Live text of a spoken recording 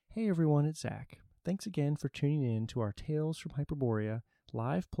Hey everyone, it's Zach. Thanks again for tuning in to our Tales from Hyperborea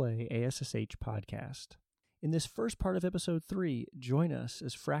live play ASSH podcast. In this first part of episode 3, join us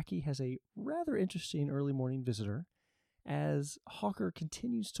as Fracky has a rather interesting early morning visitor, as Hawker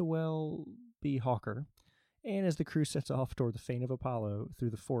continues to, be Hawker, and as the crew sets off toward the Fane of Apollo through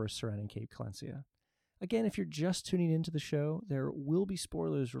the forest surrounding Cape Calencia. Again, if you're just tuning into the show, there will be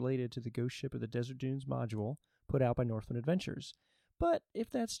spoilers related to the Ghost Ship of the Desert Dunes module put out by Northland Adventures. But if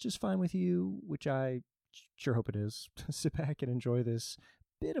that's just fine with you, which I sure hope it is, sit back and enjoy this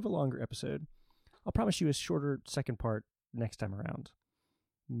bit of a longer episode. I'll promise you a shorter second part next time around.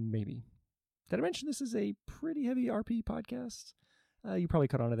 Maybe. Did I mention this is a pretty heavy RP podcast? You probably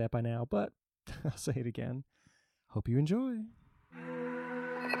caught on to that by now, but I'll say it again. Hope you enjoy.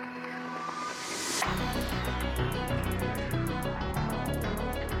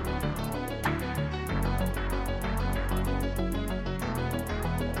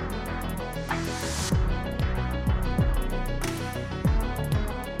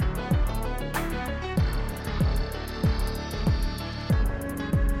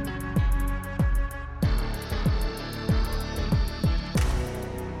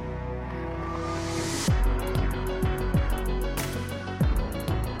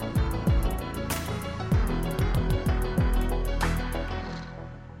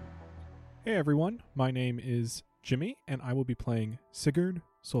 Hey everyone, my name is Jimmy, and I will be playing Sigurd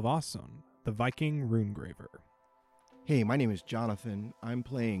Sölvason, the Viking Runegraver. Hey, my name is Jonathan. I'm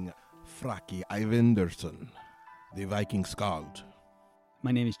playing Fraki Eyvindersson, the Viking Skald.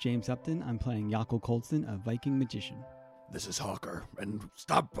 My name is James Upton. I'm playing Jakob Colston, a Viking Magician. This is Hawker, and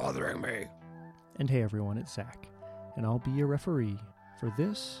stop bothering me. And hey everyone, it's Zach, and I'll be your referee for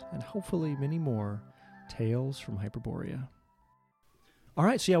this and hopefully many more Tales from Hyperborea. All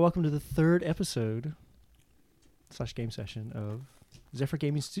right, so welcome to the third episode / game session of Zephyr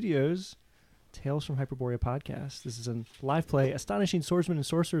Gaming Studios' Tales from Hyperborea podcast. This is a live play, Astonishing Swordsmen and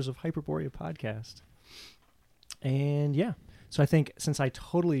Sorcerers of Hyperborea podcast. And so I think since I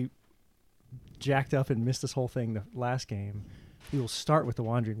totally jacked up and missed this whole thing the last game, we will start with the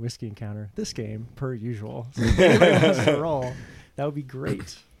Wandering Whiskey encounter this game, per usual. So if anybody wants to roll, that would be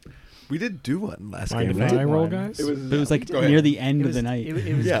great. We did do one last Mind game, if right? I roll, guys? It was like near the end of the night.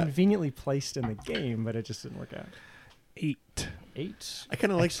 It was Yeah. conveniently placed in the game, but it just didn't work out. 8. 8. I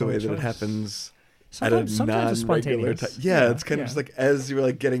kind of like the way Excellent that it choice. happens Sometimes at a it's non-regular spontaneous. time. Yeah, it's kind of just like as you were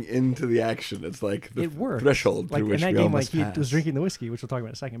like getting into the action, it's like the It worked. threshold Like through in which that we game, all like must he pass. was drinking the whiskey, which we'll talk about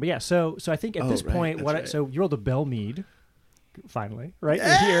in a second. But yeah, so I think at Oh, this right, point, that's right. so you rolled a Bell Mead, finally, right? You're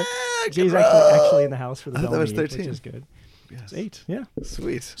Yeah, here. good Jay's roll. actually in the house for the I thought Bell that was Mead, 13. which is good. Yes. It's 8, yeah.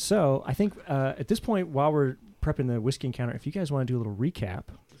 Sweet. So I think at this point, while we're prepping the whiskey encounter, if you guys want to do a little recap.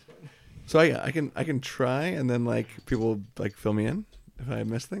 So I can try, and then like people like fill me in if I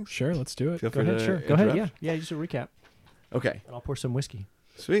miss things. Sure, let's do it. Feel Go free ahead, to sure. Go ahead, interrupt. yeah, just a recap, Okay. and I'll pour some whiskey.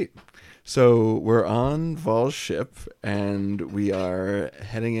 Sweet. So we're on Vol's ship, and we are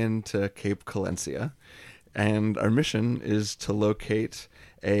heading into Cape Calencia, and our mission is to locate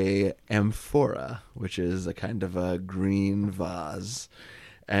a amphora, which is a kind of a green vase,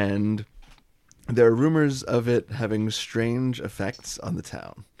 and there are rumors of it having strange effects on the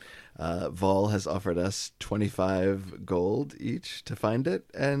town. Vol has offered us 25 gold each to find it,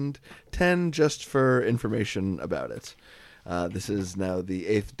 and 10 just for information about it. This is now the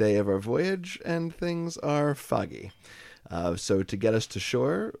 8th day of our voyage, and things are foggy. So to get us to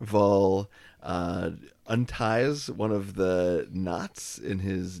shore, Vol unties one of the knots in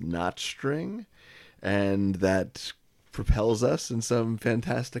his knot string, and that propels us in some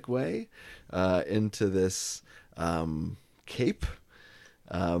fantastic way into this cape,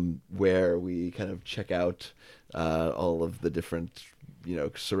 where we kind of check out all of the different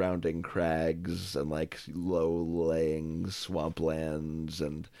surrounding crags and like low-laying swamplands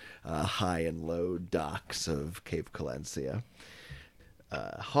and high and low docks of Cape Calencia.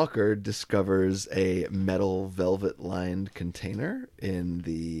 Hawker discovers a metal velvet-lined container in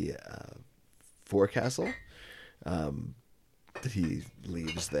the forecastle that he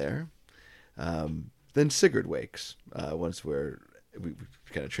leaves there. Then Sigurd wakes. Once we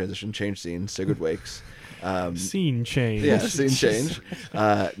kind of change scene. Sigurd wakes. Scene change. Yeah, scene change.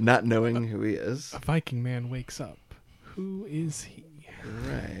 Not knowing who he is. A Viking man wakes up. Who is he?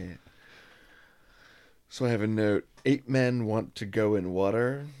 Right. So I have a note. 8 men want to go in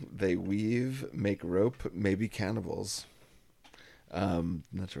water. They weave, make rope, maybe cannibals.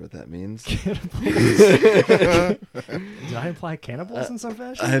 Not sure what that means. Did I imply cannibals in some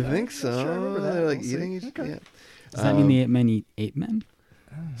fashion? I think I'm not so. sure I remember that. They're like We'll see. eating each Okay. yeah. Does that mean the 8 men eat 8 men?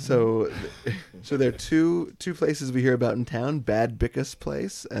 So there are two places we hear about in town: Bad Bickus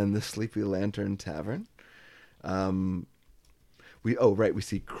Place and the Sleepy Lantern Tavern. We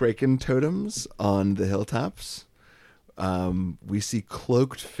see kraken totems on the hilltops. We see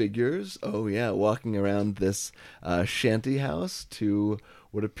cloaked figures. Oh yeah, walking around this shanty house to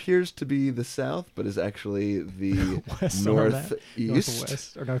what appears to be the south, but is actually the West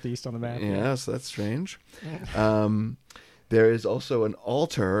northeast or northeast on the map. Yeah, so that's strange. There is also an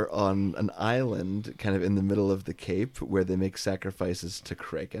altar on an island kind of in the middle of the cape where they make sacrifices to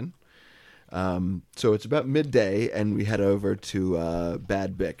kraken. So it's about midday, and we head over to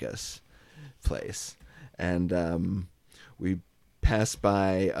Bad Bickus Place. And we pass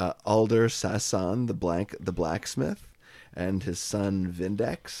by Alder Sassan, the blacksmith, and his son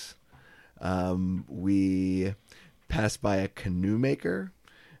Vindex. We pass by a canoe maker.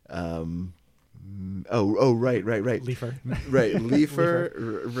 Right. Leifer. Right,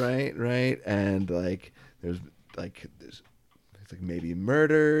 Leifer, right. And there's it's like maybe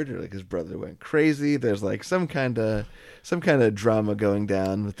murdered, or like his brother went crazy. There's like some kind of drama going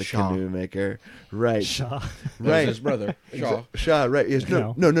down with the canoe maker. Right. Shaw. Right. His brother. Shaw. Shaw, right. Yes,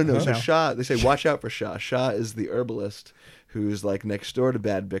 no. No. So Shaw, they say watch out for Shaw. Shaw is the herbalist who's like next door to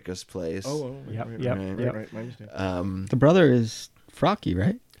Bad Bickus Place. Yep. Right. My mistake. The brother is Frocky,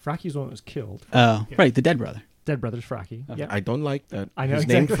 right? Frocky's the one that was killed. Oh, right, the dead brother. Dead brother's Frocky. Okay. Yeah. I don't like that. I know His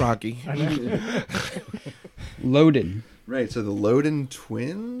exactly. name's Frocky. I know. Loden. Right, so the Loden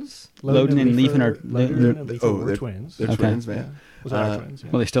twins? Loden and Leifer are- Loden and Leifer were they're twins. They're Okay. twins, man. Was our twins? Yeah.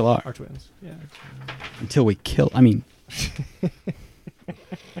 Well, they still are. Our twins. Yeah. Until we kill. I mean,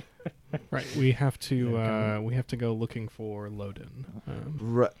 Right. We have to go looking for Loden.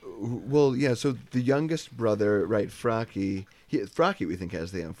 Right. Well, yeah, so the youngest brother, right, Frocky we think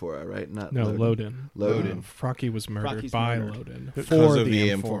has the amphora, right? Not No, Loden. Loden. Frocky was murdered Frocky's by murdered. Loden Because for of the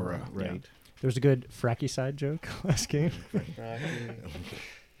the amphora. amphora, right. There was a good Fracky side joke last game.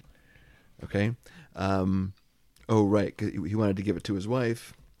 Okay. Right, 'cause he wanted to give it to his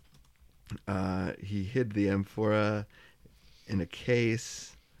wife. He hid the amphora in a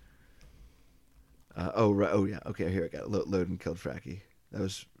case. Okay, here I got it. Loden killed Fracky. That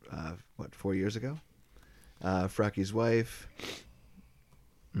was, 4 years ago? Fracky's wife.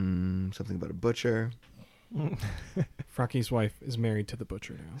 Something about a butcher. Frocky's wife is married to the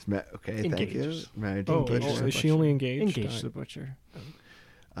butcher now. Okay, thank you. Engaged. Married to the butcher. Is she only engaged? Engaged to the butcher.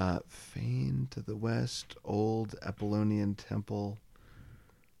 Fane to the west, old Apollonian temple.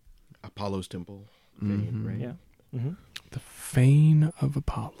 Apollo's temple. Mhm. Right. Yeah. Mm-hmm. The Fane of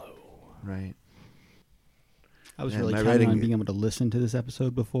Apollo. Right. I was Man, really my counting on writing- being able to listen to this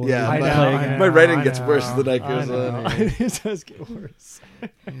episode before. Yeah, we my- play I again. my writing gets worse as the night goes on. on. It does get worse.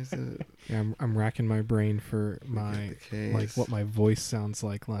 Yeah, I'm racking my brain for my case. what my voice sounds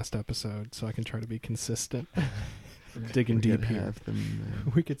like last episode, so I can try to be consistent. Digging We deep could here. have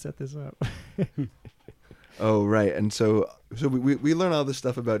them, We could set this up. Oh right, and so we learn all this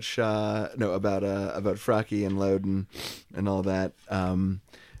stuff about about Frocky and Loden and all that.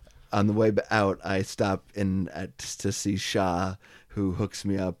 On the way out, I stop in to see Shah, who hooks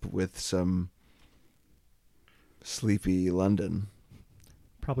me up with some sleepy London.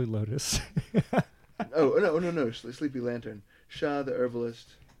 Probably Lotus. Oh no, Sleepy Lantern. Shah the herbalist.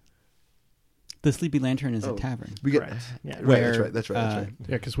 The Sleepy Lantern is Oh. a tavern. We get Correct. Yeah. right. Where, That's right.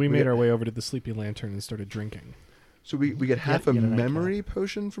 Yeah, because we We made get- our way over to the Sleepy Lantern and started drinking. So we get half a you get a nightcap. memory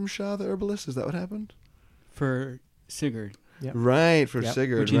potion from Shah the herbalist. Is that what happened? For Sigurd. Yep. Right, for Yep.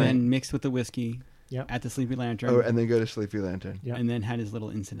 Sigurd. Which he right. then mixed with the whiskey Yep. at the Sleepy Lantern. Oh, and then go to Sleepy Lantern. Yep. and then had his little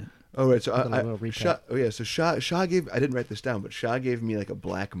incident. Oh, right. So Little recap. So Shah gave. I didn't write this down, but Shah gave me like a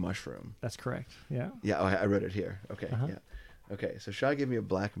black mushroom. That's correct. Yeah. Yeah, I wrote it here. Okay, Uh-huh. yeah. Okay, so Shah gave me a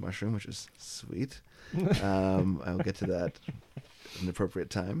black mushroom, which is sweet. I'll get to that at an appropriate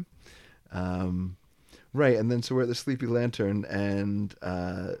time. Right, and then so we're at the Sleepy Lantern, and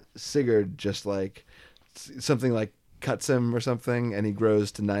Sigurd just like something like cuts him or something, and he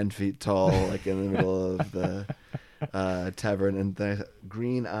grows to 9 feet tall, like in the middle of the tavern, and then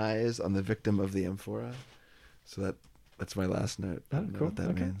green eyes on the victim of the amphora. So that's my last note. I Oh, don't know cool. what that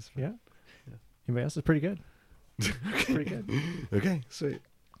Okay. means. Yeah. Anybody else is pretty good. Pretty good. Okay, sweet.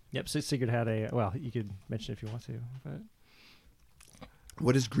 Yep. So Sigurd had a. Well, you could mention it if you want to, but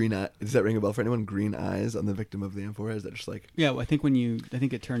What is green eye? Does that ring a bell for anyone? Green eyes on the victim of the amphora? Is that just like Yeah, well, I think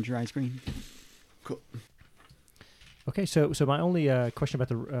it turns your eyes green. okay. So my only question about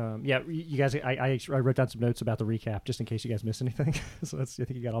the you guys, I wrote down some notes about the recap just in case you guys missed anything. So I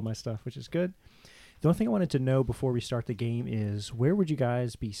think you got all my stuff, which is good. The only thing I wanted to know before we start the game is where would you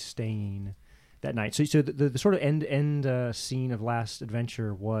guys be staying that night. So the sort of end scene of last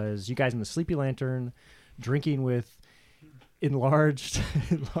adventure was you guys in the Sleepy Lantern drinking with enlarged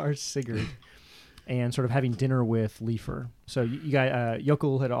Sigurd and sort of having dinner with Leifer. So you guys,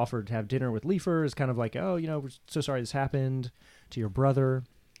 Yokel had offered to have dinner with Leifer. It's kind of like, oh, we're so sorry this happened to your brother.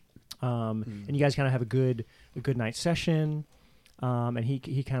 And you guys kind of have a good night session. And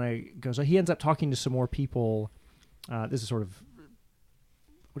he kind of goes, he ends up talking to some more people. This is sort of,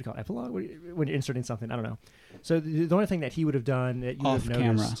 what do you call it, epilogue? When you're inserting something, I don't know. So the only thing that he would have done that you would have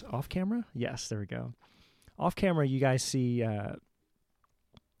noticed. Off camera? Yes, there we go. Off camera, you guys see,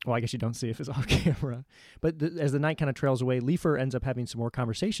 well, I guess you don't see if it's off camera. But as the night kind of trails away, Leifer ends up having some more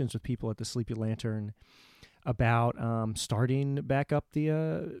conversations with people at the Sleepy Lantern about starting back up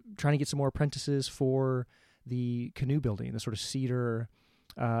trying to get some more apprentices for the canoe building, the sort of cedar,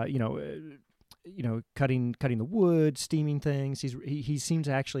 cutting the wood, steaming things. He seems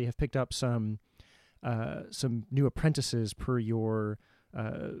to actually have picked up some new apprentices per your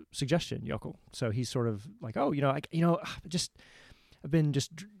suggestion, Yokel. So he's sort of like, he's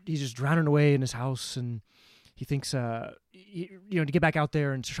just drowning away in his house, and he thinks, to get back out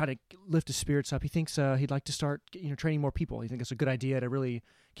there and to try to lift his spirits up. He thinks he'd like to start, training more people. He thinks it's a good idea to really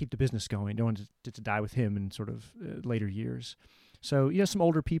keep the business going. Don't want to die with him in sort of later years. So, some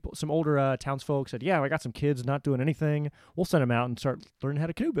older townsfolk said, yeah, I got some kids not doing anything. We'll send them out and start learning how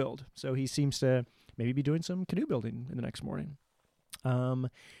to canoe build. So he seems to maybe be doing some canoe building in the next morning. And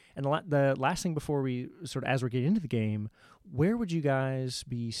the last thing before we sort of, as we're getting into the game, where would you guys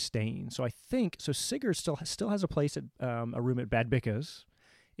be staying? So I think, Sigurd still has a place at a room at Bad Bicka's,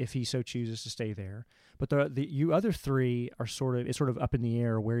 if he so chooses to stay there. But you other three are sort of up in the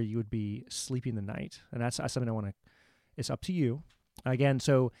air where you would be sleeping the night, and that's something it's up to you. Again,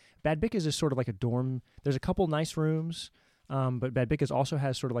 so Bad Bicka's is sort of like a dorm. There's a couple nice rooms, but Bad Bicka's also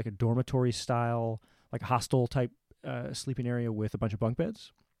has sort of like a dormitory style, like a hostel type sleeping area with a bunch of bunk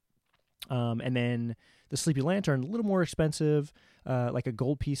beds. And then the Sleepy Lantern, a little more expensive, like a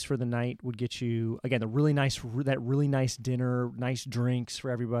gold piece for the night would get you, again, that really nice dinner, nice drinks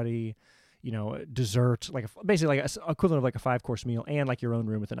for everybody, dessert, basically like a equivalent of like a 5-course meal, and like your own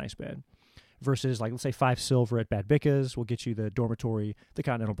room with a nice bed. Versus, like, let's say 5 silver at Bad Bicka's will get you the dormitory, the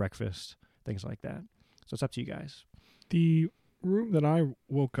continental breakfast, things like that. So it's up to you guys. The room that I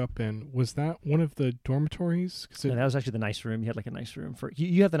woke up in, was that one of the dormitories? No, that was actually the nice room. You had like a nice room for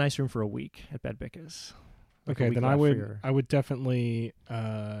you have the nice room for a week at Bad Bicka's. Okay, then I would definitely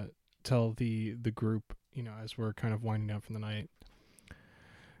tell the group, as we're kind of winding down from the night,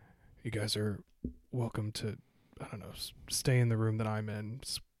 you guys are welcome to, I don't know, stay in the room that I'm in.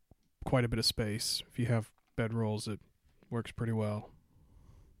 It's quite a bit of space. If you have bedrolls, it works pretty well.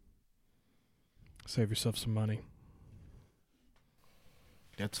 Save yourself some money.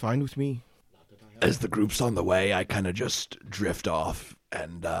 That's fine with me. As the group's on the way, I kind of just drift off,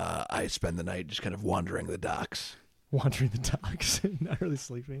 and I spend the night just kind of wandering the docks. Wandering the docks, not really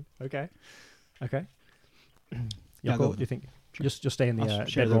sleeping. Okay. Yeah, Yokel, do you think just stay in the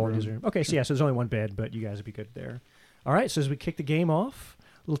bedroll in his room? Okay, so there's only one bed, but you guys would be good there. All right, so as we kick the game off,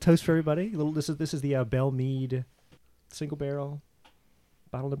 a little toast for everybody. This is the Bell Mead single barrel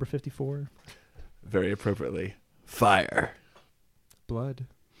bottle number 54. Very appropriately, fire, blood,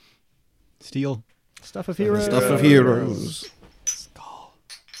 steel, stuff of heroes. Skull.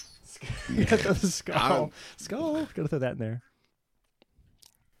 Skull. Gotta throw that in there.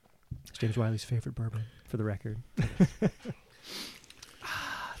 It's James Wiley's favorite bourbon, for the record. It's a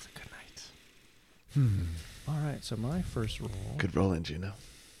good night. All right, so my first roll. Good rolling, Gino.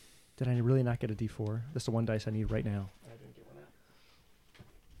 Did I really not get a D4? That's the one dice I need right now. I didn't get one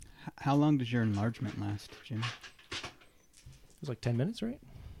out. How long does your enlargement last, Jim? It was like 10 minutes, right?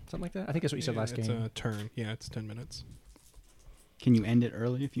 Something like that? I think that's what you said last game. It's a turn. Yeah, it's 10 minutes. Can you end it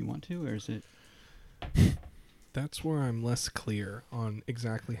early if you want to, or is it... That's where I'm less clear on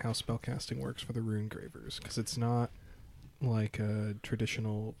exactly how spellcasting works for the rune gravers, because it's not like a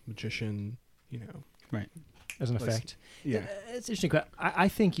traditional magician, Right. As an effect. Yeah. It's interesting. I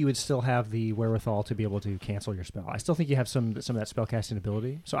think you would still have the wherewithal to be able to cancel your spell. I still think you have some of that spellcasting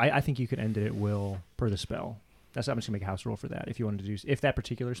ability. So I think you could end it at will per the spell. I'm just going to make a house rule for that. If you wanted to do, if that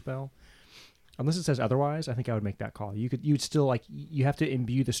particular spell, unless it says otherwise, I think I would make that call. You'd still you have to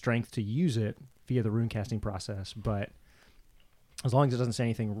imbue the strength to use it via the rune casting process, but as long as it doesn't say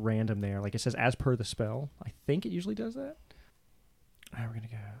anything random there, like it says as per the spell, I think it usually does that. All right, we're going to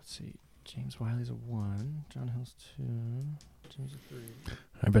go, let's see. James Wiley's a 1, John Hill's 2, James a 3.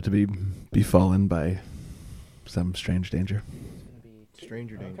 I bet to be befallen by some strange danger.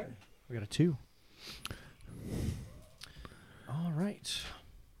 Stranger danger. Okay. We got a 2. All right.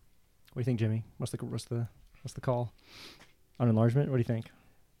 What do you think, Jimmy? What's the call on enlargement? What do you think?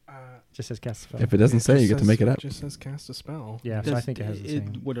 Just says cast a spell. If it doesn't say, you get to make it up. It just says cast a spell. Yeah, so I think it has the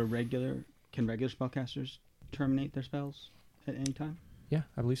same. Can regular spellcasters terminate their spells at any time? Yeah,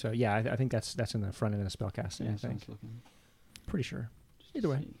 I believe so. Yeah, I think that's in the front end of the spellcasting. Yeah, I think. so Pretty sure. Either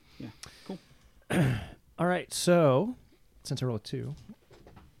way. Yeah, cool. All right, so since I rolled a 2,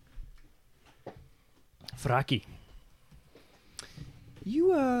 Fraki,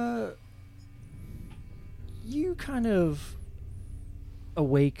 you kind of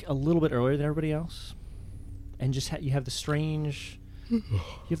awake a little bit earlier than everybody else, and just you have the strange,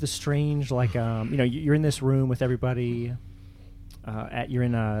 like you're in this room with everybody. You're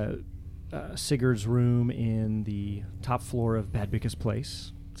in Sigurd's room in the top floor of Badbika's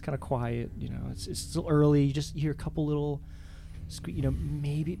place. It's kind of quiet, it's still early. You hear a couple little,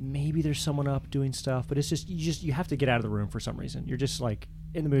 maybe there's someone up doing stuff, but it's just you have to get out of the room for some reason. You're just like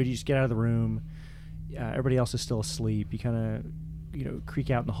in the mood. You just get out of the room. Everybody else is still asleep. You kind of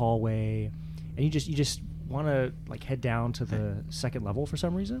creak out in the hallway, and you just want to like head down to the second level for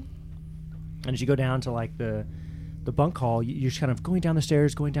some reason. And as you go down to like the bunk hall, you're just kind of going down the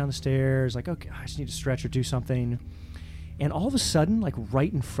stairs, like, okay, I just need to stretch or do something. And all of a sudden, like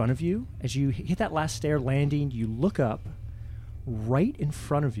right in front of you, as you hit that last stair landing, you look up. Right in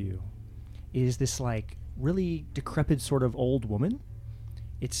front of you is this like really decrepit sort of old woman.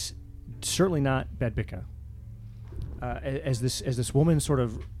 It's certainly not Badbika. As this woman sort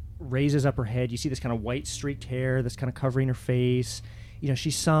of raises up her head, you see this kind of white streaked hair that's kind of covering her face.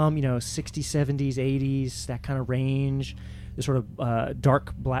 She's some 60s, 70s, 80s, that kind of range. This sort of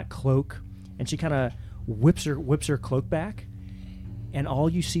dark black cloak, and she kind of whips her cloak back, and all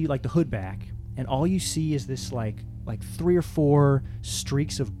you see, like the hood back, and all you see is this like 3 or 4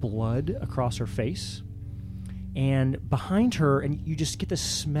 streaks of blood across her face, and behind her, and you just get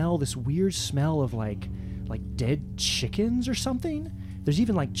this weird smell of like dead chickens or something. There's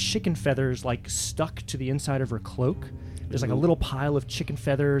even like chicken feathers like stuck to the inside of her cloak. There's like a little pile of chicken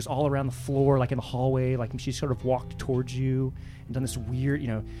feathers all around the floor, like in the hallway. Like she sort of walked towards you and done this weird,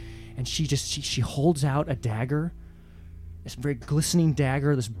 and she holds out a dagger, this very glistening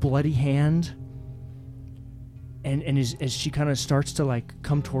dagger, this bloody hand. And as she kind of starts to like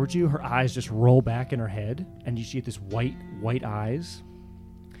come towards you, her eyes just roll back in her head, and you see this white eyes,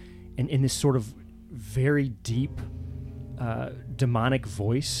 and in this sort of very deep, demonic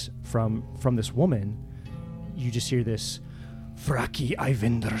voice from this woman, you just hear this, Fraki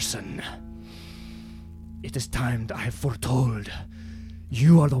Eyvindarsson. It is time that I have foretold.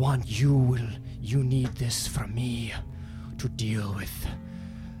 You are the one. You need this from me to deal with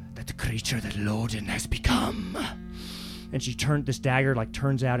that creature that Lodin has become. And she this dagger like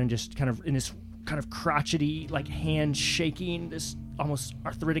turns out and just kind of in this kind of crotchety like hand shaking, this almost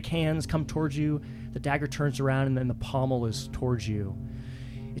arthritic hands come towards you. The dagger turns around and then the pommel is towards you.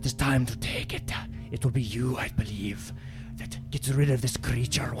 It is time to take it. It will be you, I believe, that gets rid of this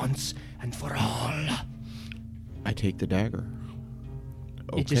creature once and for all. I take the dagger.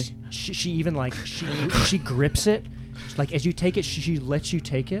 Okay. It just she even like she grips it. Like as you take it, she lets you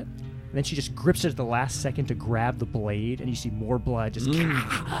take it, and then she just grips it at the last second to grab the blade, and you see more blood. Just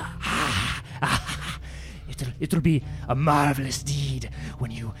it'll be a marvelous deed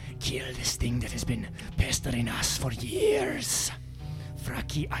when you kill this thing that has been pestering us for years.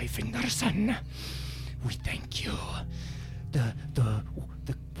 Fraki Eyvindarsson, we thank you. The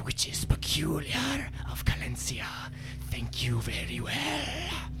witches peculiar of Calencia, thank you very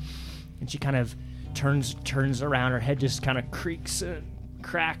well. And she kind of turns around, her head just kind of creaks and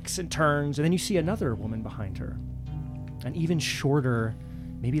cracks and turns, and then you see another woman behind her, an even shorter,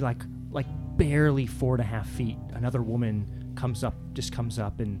 maybe like barely 4.5 feet. Another woman comes up,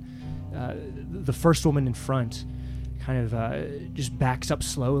 and the first woman in front kind of just backs up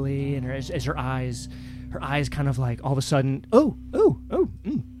slowly, and as her eyes kind of like all of a sudden,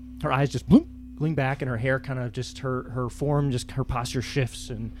 her eyes just gleam back, and her hair kind of just her form, just her posture shifts,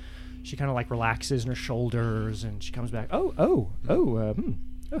 and she kind of like relaxes in her shoulders, and she comes back. Hello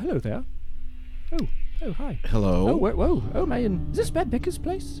there. Oh, hi. Hello. Oh, man. Is this Badbika's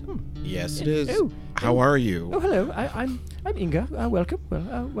place? Yes, it is. How are you? Oh, hello. I'm Inga. Welcome.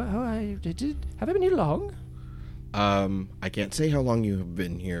 Have I been here long? I can't say how long you have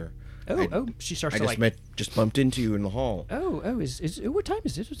been here. She starts I to just bumped into you in the hall. Is what time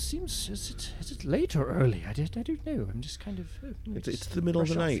is it? It seems is it late or early? I don't know. I'm just kind of it's the middle of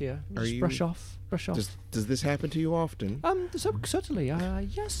the night. Brush off. Does this happen to you often? Certainly.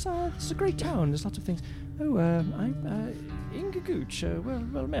 Yes. This is a great town. There's lots of things. I'm Inga Gooch.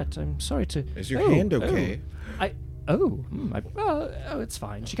 Well met. I'm sorry to. Is your hand okay? It's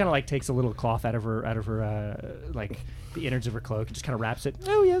fine. She kind of like takes a little cloth out of her like the innards of her cloak and just kind of wraps it.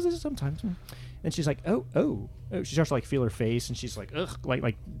 Oh yes, this is sometimes. And she's like, oh. She starts to like feel her face, and she's like, ugh,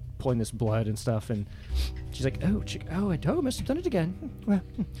 like pulling this blood and stuff. And she's like, I must have done it again.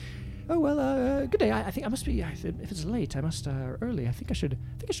 Well, good day. I think I must be. If it's late, I must early. I think I should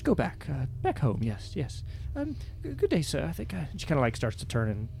go back home. Yes. Good day, sir. I think she kind of like starts to turn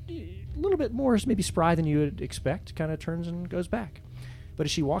and a little bit more maybe spry than you would expect. Kind of turns and goes back. But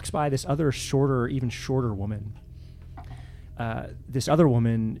as she walks by this other even shorter woman, this other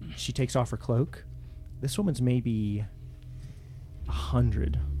woman, she takes off her cloak. This woman's maybe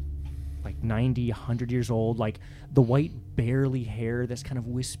 100, like 90, 100 years old. Like the white, barely hair that's kind of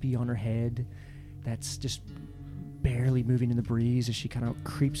wispy on her head, that's just barely moving in the breeze as she kind of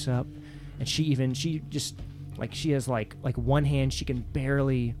creeps up. And she has like one hand she can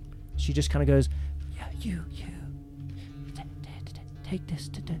barely. She just kind of goes, yeah, you take this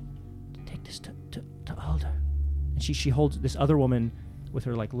to Alder. And she holds this other woman with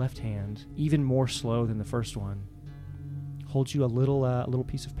her like left hand, even more slow than the first one, holds you a little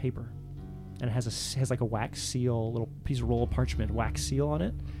piece of paper, and it has like a wax seal, little piece of roll of parchment, wax seal on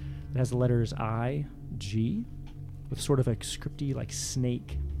it. It has the letters I-G with sort of a scripty like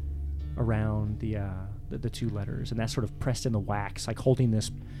snake around the two letters, and that's sort of pressed in the wax, like holding this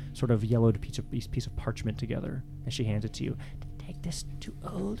sort of yellowed piece of parchment together. And she hands it to you. Take this to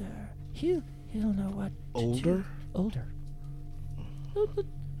Alder. He'll know what. Alder? Alder.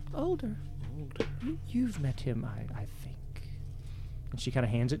 Alder. You've met him, I think. And she kind of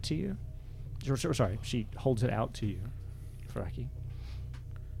hands it to you. Sorry, she holds it out to you, Fraki.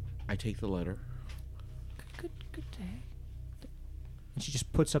 I take the letter. Good day. And she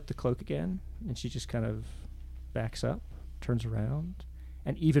just puts up the cloak again, and she just kind of backs up, turns around,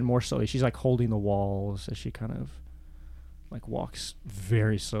 and even more slowly, she's like holding the walls as she kind of like walks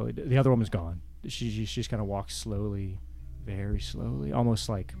very slowly. The other woman's gone. She just kind of walks slowly, very slowly, almost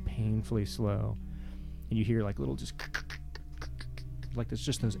like painfully slow. And you hear like little just like there's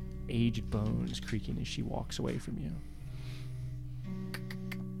just those aged bones creaking as she walks away from you.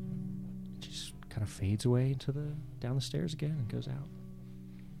 She just kind of fades away down the stairs again and goes out.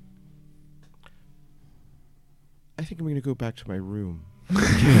 I think I'm going to go back to my room.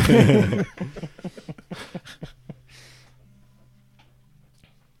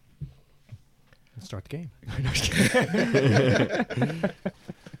 Let's start the game.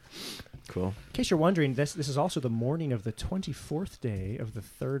 Cool. In case you're wondering, this is also the morning of the 24th day of the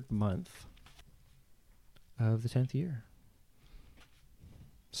 3rd month of the 10th year.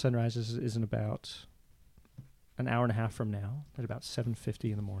 Sunrise is in about an hour and a half from now, at about 7:50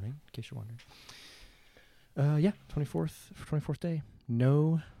 in the morning, in case you're wondering. 24th day.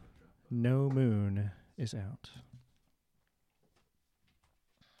 No moon is out.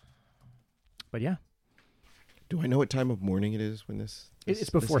 But yeah. Do I know what time of morning it is when this it's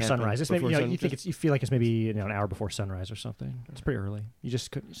before this sunrise. It's maybe, before you feel like it's maybe an hour before sunrise or something. It's pretty early. You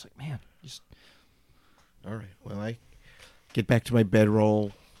just couldn't. It's like, man, just. All right. Well, I get back to my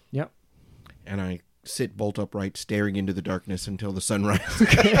bedroll. Yep. And I sit bolt upright, staring into the darkness until the sunrise.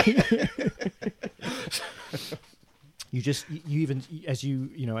 As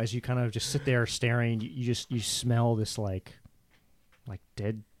you kind of just sit there staring, you smell this like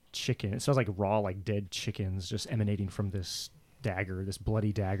dead chicken. It smells like raw, like dead chickens just emanating from this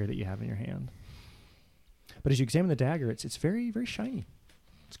bloody dagger that you have in your hand. But as you examine the dagger, it's very, very shiny.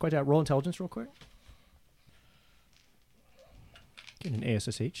 It's quite out. Roll intelligence real quick. Get an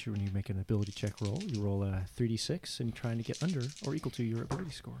ASSH when you make an ability check roll. You roll a 3d6 and you're trying to get under or equal to your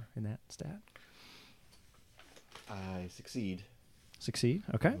ability score in that stat. I succeed. Succeed.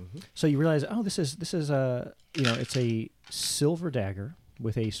 Okay. Mm-hmm. So you realize, this is it's a silver dagger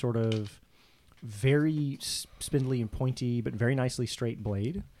with a sort of very spindly and pointy, but very nicely straight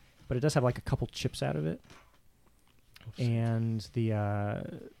blade. But it does have like a couple chips out of it. And the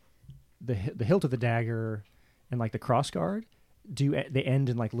hilt of the dagger and like the crossguard they end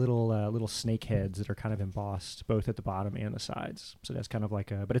in like little snake heads that are kind of embossed both at the bottom and the sides. So that's kind of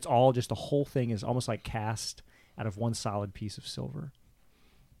like but it's all just the whole thing is almost like cast out of one solid piece of silver.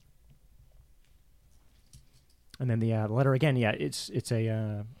 And then the letter again, it's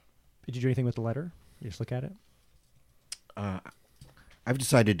a. Did you do anything with the letter? You just look at it. I've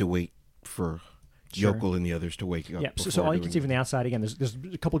decided to wait for Sure. Yokel and the others to wake up. Yeah. So all you can see from the outside again, there's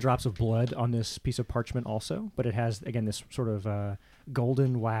a couple drops of blood on this piece of parchment also, but it has again this sort of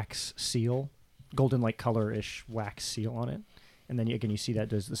golden wax seal, golden like color-ish wax seal on it, and then you see that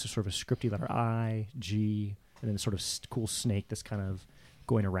this is sort of a scripty letter I, G, and then sort of cool snake that's kind of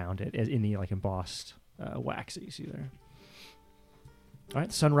going around it in the like embossed wax that you see there. All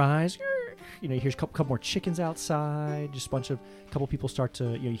right, sunrise. You know, you hear a couple more chickens outside. Just a couple people start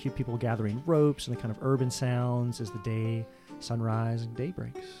to, you hear people gathering ropes and the kind of urban sounds as the sunrise and day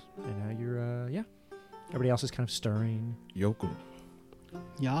breaks. And now you're, everybody else is kind of stirring. Yoko,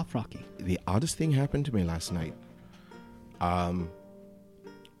 Yeah, Frocky. the oddest thing happened to me last night. I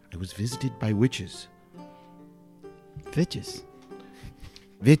was visited by witches. Witches.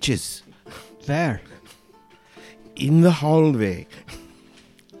 Witches. There. In the hallway.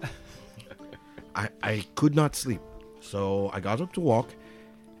 I could not sleep, so I got up to walk,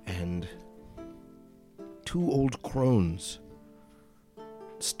 and 2 old crones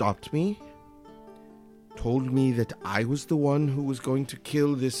stopped me, told me that I was the one who was going to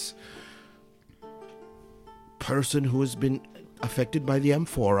kill this person who has been affected by the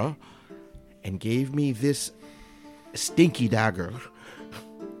amphora, and gave me this stinky dagger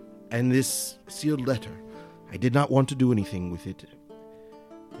and this sealed letter. I did not want to do anything with it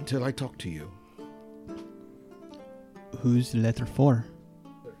until I talked to you. Who's the letter for?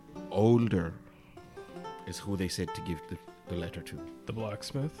 Older is who they said to give the letter to. The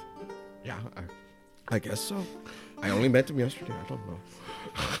blacksmith. Yeah, I guess so. I only met him yesterday. I don't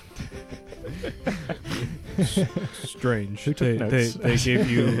know. Strange. Who took notes? They gave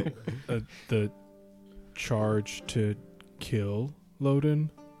you the charge to kill Loden.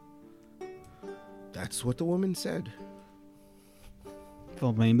 That's what the woman said.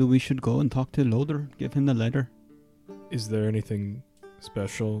 Well, maybe we should go and talk to Loder. Give him the letter. Is there anything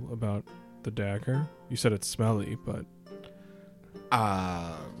special about the dagger? You said it's smelly, but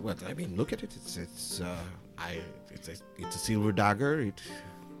Well, I mean, look at it. It's a silver dagger.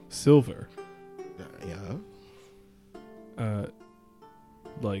 silver. Yeah.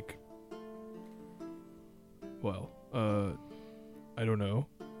 Like, well, I don't know.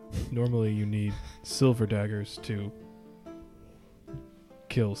 Normally you need silver daggers to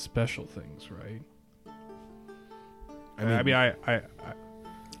kill special things, right? I mean, I've I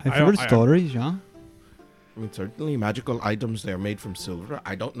heard don't- stories, yeah. I mean, certainly magical items, they're made from silver.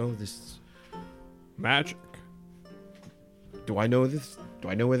 I don't know this. magic. Do I know this? Do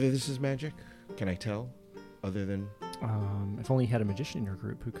I know whether this is magic? Can I tell? Other than... If only you had a magician in your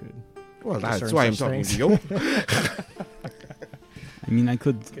group who could Well, that's discern why I'm such talking things. to you. I mean, I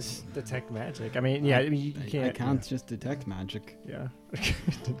could... detect magic. I mean, yeah, you can't. I can't just detect magic. Yeah.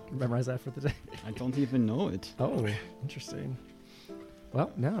 Memorize that for the day. I don't even know it. Oh, interesting.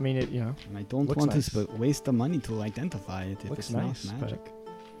 Well, no, I mean, it, And I don't Looks want nice. to waste the money to identify it if Looks it's nice, not but-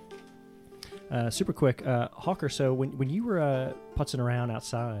 magic. super quick. Hawker, so when you were putzing around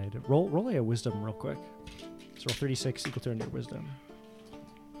outside, roll a wisdom real quick. So roll 36 equal to your wisdom.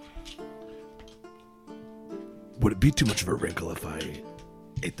 Would it be too much of a wrinkle if I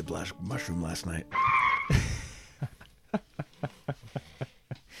ate the black mushroom last night?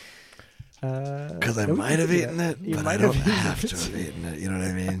 Because I no, might have yeah. eaten it, You but I might don't have have eaten to it. have eaten it. You know what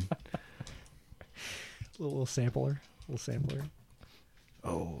I mean? Little sampler.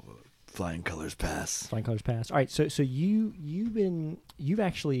 Oh, flying colors pass. Flying colors pass. All right, so you've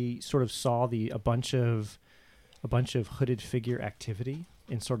actually sort of saw a bunch of hooded figure activity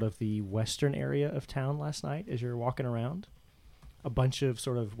in sort of the western area of town last night as you're walking around. A bunch of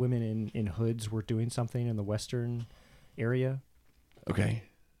sort of women in hoods were doing something in the western area. Okay,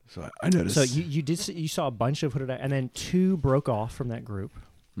 so I noticed. So you saw a bunch of hooded, and then 2 broke off from that group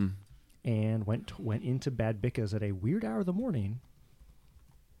and went into Bad Bicca's at a weird hour of the morning,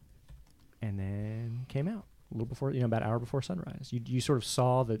 and then came out a little before, about an hour before sunrise. You sort of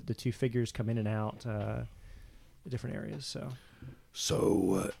saw the 2 figures come in and out the different areas.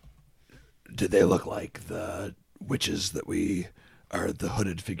 So, did they look like the witches that are the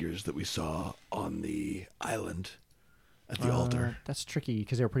hooded figures that we saw on the island at the altar? That's tricky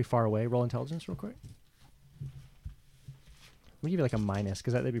because they were pretty far away. Roll intelligence real quick. Let me give you like a minus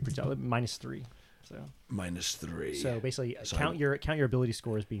because that'd be pretty -3. So -3. So basically, So count your ability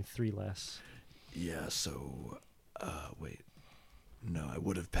score as being 3 less. Yeah. So, wait. No, I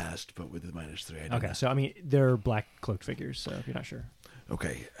would have passed, but with the -3, I didn't. Okay, so I mean they're black cloaked figures. So if you're not sure,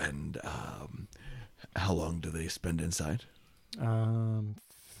 Okay, and how long do they spend inside?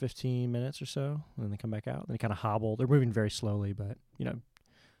 15 minutes or so, and then they come back out. Then they kind of hobble. They're moving very slowly, but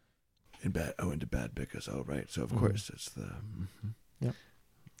Into Bad Bicca's. Oh, right. So of Mhm. course it's the. Yep.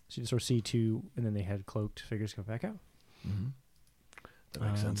 So you sort of see 2, and then they had cloaked figures come back out. That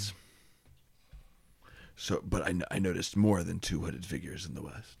makes sense. So, but I noticed more than 2 hooded figures in the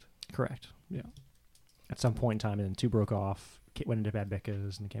west. Correct. Yeah. At some point in time, and then 2 broke off, went into Bad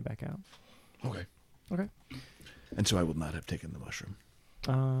Bicca's, and came back out. Okay. Okay. And so I will not have taken the mushroom.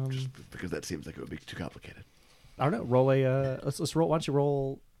 Just because that seems like it would be too complicated. I don't know. Roll a. Let's roll. Why don't you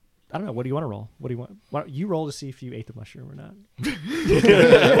roll? I don't know. What do you want to roll? What do you want? Why don't you roll to see if you ate the mushroom or not?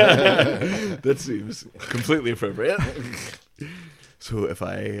 That seems completely appropriate. So if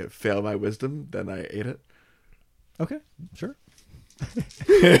I fail my wisdom, then I ate it. Okay, sure.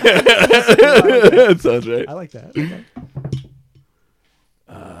 That sounds right. I like that. Okay.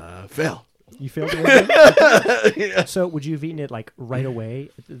 Fail. You failed it. Yeah. So would you have eaten it like right away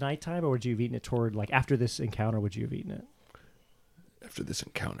at the nighttime, or would you have eaten it toward like after this encounter? Would you have eaten it? After this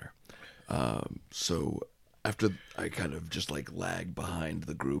encounter. So after I kind of just like lag behind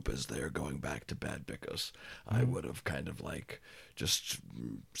the group as they're going back to Bad Bicos, I would have kind of like just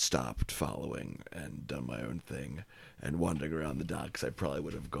stopped following and done my own thing and wandering around the docks. I probably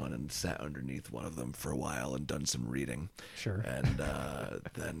would have gone and sat underneath one of them for a while and done some reading. Sure. And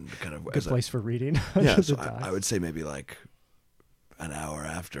then kind of Good place for reading. Yeah, so I would say maybe like an hour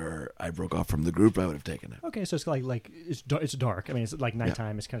after I broke off from the group, I would have taken it. Okay, so it's like it's dark. I mean, it's like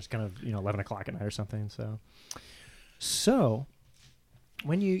nighttime. Yeah. It's kind of 11 o'clock at night or something. So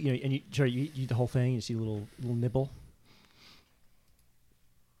when you eat the whole thing, you see a little nibble.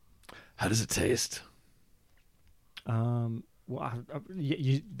 How does it taste? Well,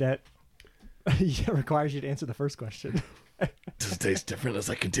 that requires you to answer the first question. Does it taste different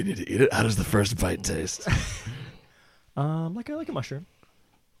as I continue to eat it? How does the first bite taste? Like a mushroom,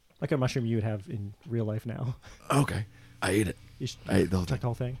 like a mushroom you would have in real life now. Okay, I ate it. I ate the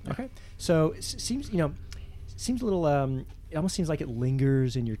whole thing. Yeah. Okay, so it seems a little. It almost seems like it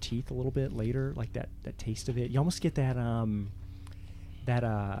lingers in your teeth a little bit later, like that taste of it. You almost get that I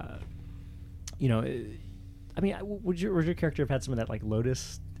mean, would your character have had some of that like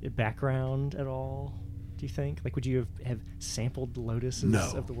lotus background at all? Do you think? Like, would you have sampled the lotuses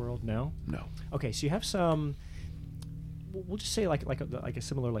of the world? No. Okay, so you have some. We'll just say like a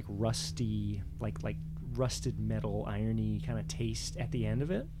similar like rusty like rusted metal irony kind of taste at the end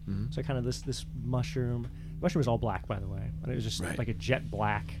of it. Mm-hmm. So kind of this mushroom. The mushroom is all black, by the way, and it was just like a jet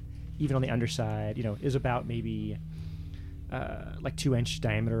black, even on the underside. Is about maybe like 2-inch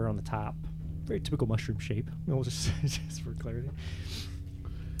diameter on the top. Very typical mushroom shape. We'll just for clarity.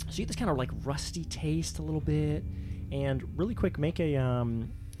 So you get this kind of like rusty taste a little bit, and really quick make a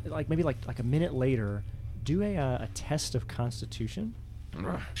maybe like a minute later, do a test of Constitution.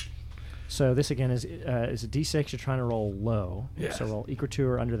 So this again is a D6. You're trying to roll low. Yeah. So roll equal to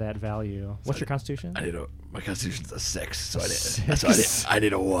or under that value. What's your Constitution? My Constitution's a 6, so I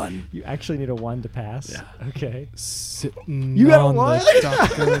need a 1. You actually need a 1 to pass. Yeah. Okay. Sitting you got on a 1? The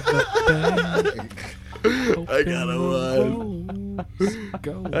dock of the bay, I got a 1.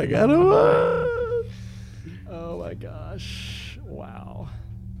 I got a 1. Oh my gosh! Wow.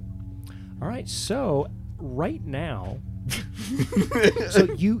 All right. So right now. So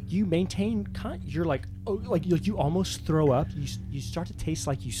you maintain you're like you almost throw up. You start to taste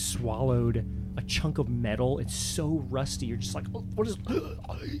like you swallowed a chunk of metal. It's so rusty. You're just like, oh, what is?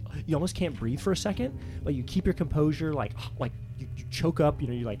 You almost can't breathe for a second, but you keep your composure. Like you choke up.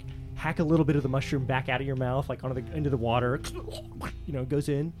 You like hack a little bit of the mushroom back out of your mouth, like into the water. It goes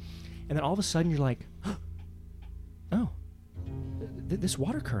in, and then all of a sudden you're like, oh, this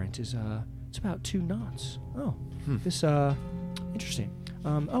water current is it's about 2 knots. Oh, this interesting.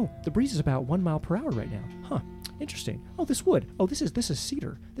 The breeze is about 1 mile per hour right now. Huh, interesting. Oh, this wood. Oh, this is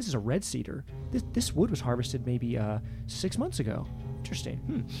cedar. This is a red cedar. This wood was harvested maybe 6 months ago.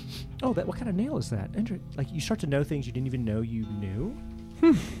 Interesting. Oh, what kind of nail is that? Like you start to know things you didn't even know you knew.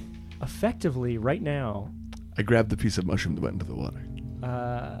 Effectively, right now. I grabbed the piece of mushroom that went into the water.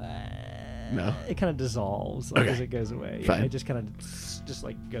 No. It kind of dissolves as it goes away. Fine. It just kind of just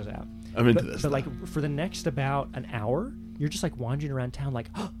like goes out. I'm into this. But like for the next about an hour, you're just like wandering around town like,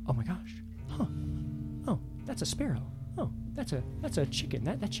 oh my gosh. Huh. Oh, that's a sparrow. Oh, that's a chicken.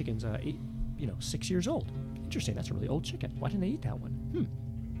 That chicken's 6 years old. Interesting. That's a really old chicken. Why didn't they eat that one?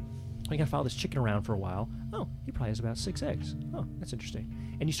 I gotta follow this chicken around for a while. Oh, he probably has about 6 eggs. Oh, that's interesting.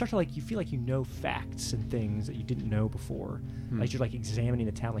 And you start to you feel like you know facts and things that you didn't know before. Like you're like examining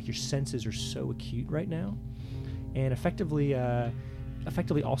the town. Like your senses are so acute right now, and effectively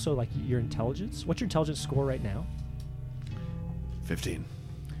also like your intelligence. What's your intelligence score right now? 15.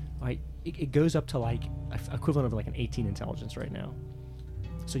 It goes up to like equivalent of like an 18 intelligence right now.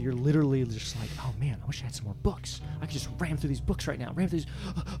 So you're literally just like, oh man, I wish I had some more books. I could just ram through these books right now.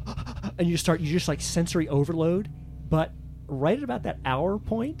 And you just like sensory overload. But right at about that hour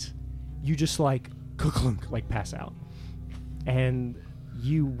point, you just like pass out. And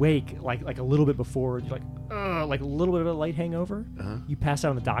you wake like a little bit before, you're like a little bit of a light hangover. Uh-huh. You pass out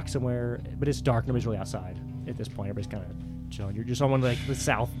on the dock somewhere, but it's dark. Nobody's really outside at this point. Everybody's kind of chilling. You're just on one like the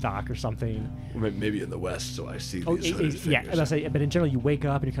south dock or something. Maybe in the west, so I see these hooded figures. Yeah, I say, but in general, you wake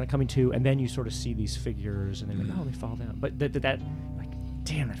up and you're kind of coming to, and then you sort of see these figures, and then you're like, oh, they fall down. But that like,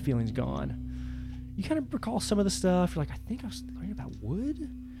 damn, that feeling's gone. You kind of recall some of the stuff. You're like, I think I was learning about wood,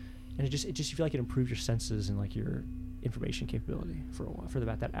 and it just you feel like it improves your senses and like your information capability for a while, for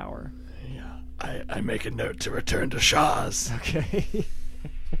about that hour. Yeah, I make a note to return to Shaw's. Okay.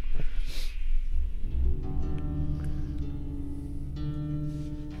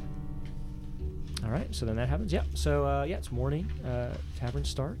 All right, so then that happens. Yeah. So it's morning. Tavern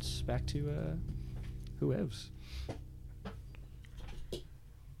starts. Back to whoevs.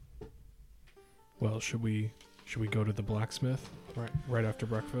 Well, should we go to the blacksmith right after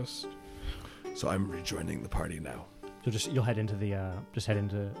breakfast? So I'm rejoining the party now. So you'll head into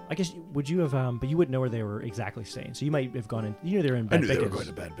I guess would you have but you wouldn't know where they were exactly staying. So you might have gone in. You know they were in Bad I knew Bickus. they were going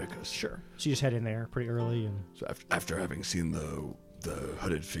to Bad Bickus. Sure. So you just head in there pretty early and. So after having seen the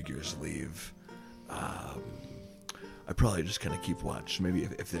hooded figures leave, I probably just kind of keep watch. Maybe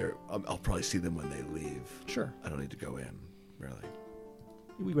if they're, I'll probably see them when they leave. Sure. I don't need to go in, really.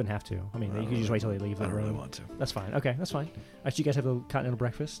 We wouldn't have to. I mean, you can just wait till they leave the I don't room. really want to. That's fine. Okay, that's fine. Actually, you guys have a continental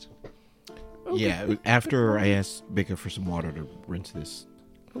breakfast? Okay. Yeah, after I asked Bicca for some water to rinse this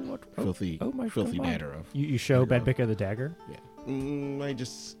filthy my matter of. You show Bad Bicca the dagger? Yeah. I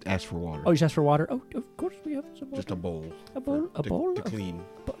just asked for water. Oh, you just asked for water? Oh, of course we have some water. Just a bowl. A bowl? A bowl? To clean.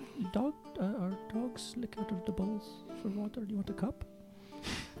 Our dogs lick out of the bowls for water. Do you want a cup?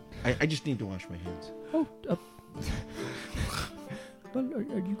 I just need to wash my hands. Oh, well, are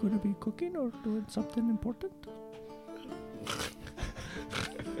you going to be cooking or doing something important?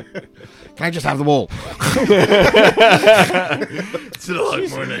 Can I just have the bowl? It's been a long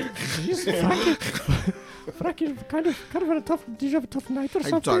morning. Frank, you kind of had a tough. Did you have a tough night or I'm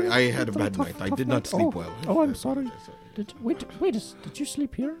something? sorry, I had a bad night. I did not sleep well. Oh, I'm sorry. Did you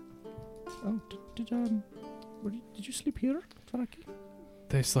sleep here? Oh, did you sleep here, Frankie?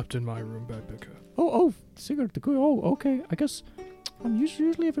 They slept in my room, Bad Bicca. Oh, Sigurd, okay. I guess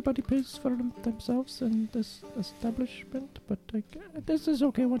usually everybody pays for themselves in this establishment, but this is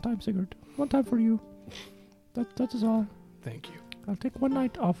okay. One time, Sigurd. One time for you. That is all. Thank you. I'll take one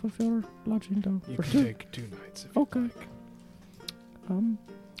night off of your lodging, though. You for can two. take 2 nights if you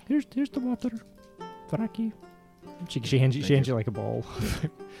like. Here's the water, Frankie. She hands you like a bowl.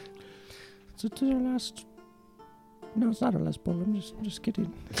 So to the last. No, it's not our last bowl. I'm just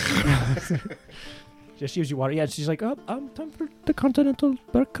kidding. Just gives you water. Yeah, she's like, time for the continental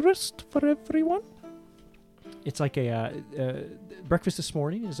breakfast for everyone. It's like a breakfast this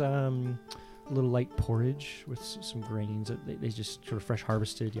morning is a little light porridge with some grains that they just sort of fresh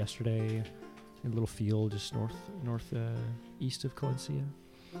harvested yesterday in a little field just north east of Colencia.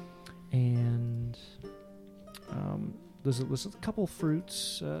 And there's a couple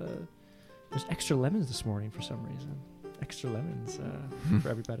fruits. There's extra lemons this morning for some reason. Extra lemons for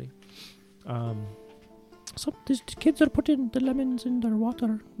everybody. So these kids are putting the lemons in their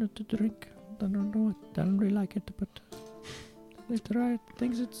water to drink. I don't know. I don't really like it, but they try it.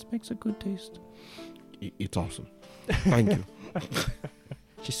 Thinks it makes a good taste. It's awesome. Thank you.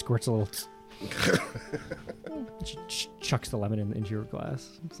 She squirts a little. She chucks the lemon into your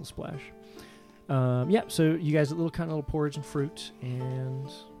glass. It's a little splash. So you guys a little porridge and fruit, and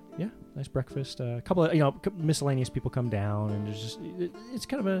nice breakfast. A couple of miscellaneous people come down, and it's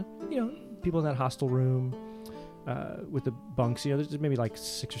kind of a people in that hostel room with the bunks. There's maybe like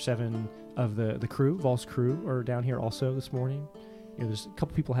 6 or 7 of the crew, Vol's crew, are down here also this morning. There's a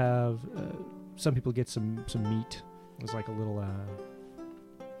couple people have. Some people get some meat. There's like a little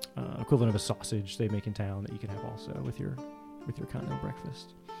equivalent of a sausage they make in town that you can have also with your continental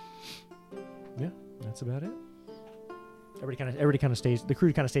breakfast. Yeah, that's about it. Everybody kind of stays. The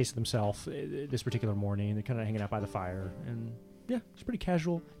crew kind of stays to themselves this particular morning. They're kind of hanging out by the fire, and it's pretty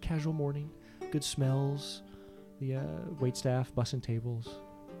casual morning. Good smells. The waitstaff bussing tables.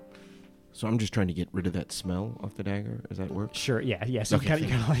 So I'm just trying to get rid of that smell off the dagger. Does that work? Sure. Yeah. So Okay, you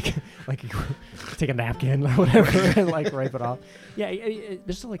kind of like take a napkin or whatever and like wipe it off. Yeah.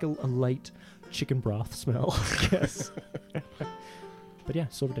 There's still like a light chicken broth smell, I guess. But yeah,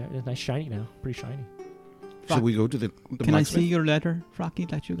 sort of it's nice, shiny now. Pretty shiny. Should we go to the Can I see your letter, Rocky,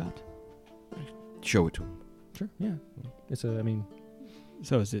 that you got? Show it to him. Sure. Yeah. It's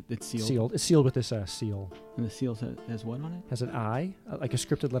So it's sealed? Sealed. It's sealed with this seal. And the seal has what on it? Has an I, like a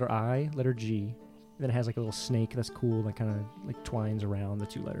scripted letter I, letter G. And then it has like a little snake that's cool, that kind of like twines around the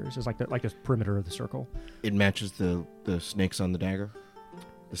 2 letters. It's like the perimeter of the circle. It matches the snakes on the dagger?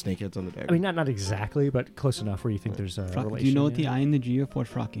 The snake heads on the dagger? I mean, not exactly, but close enough where you think there's a relation. Do you know what the I and the G are for,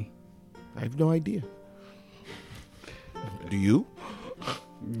 Rocky? I have no idea. Do you?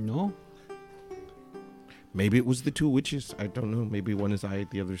 No. Maybe it was the two witches. I don't know. Maybe one is I,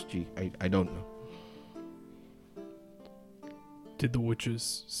 the other's G. I don't know. Did the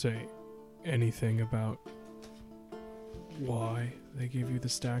witches say anything about why they gave you the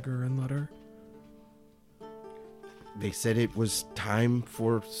stagger and letter? They said it was time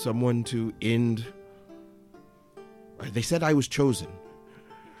for someone to end. They said I was chosen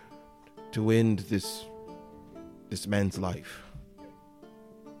to end this man's life.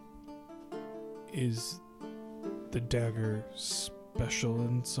 Is the dagger special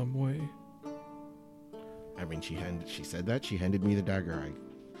in some way? I mean, she said that. She handed me the dagger.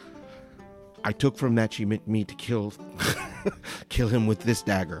 I took from that she meant me to kill him with this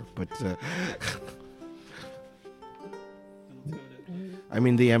dagger. But I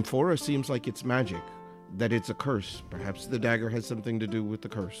mean, the amphora seems like it's magic, that it's a curse. Perhaps the dagger has something to do with the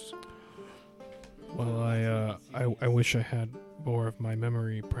curse. Well, I wish I had more of my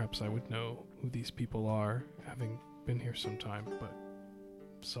memory. Perhaps I would know who these people are, having been here some time, but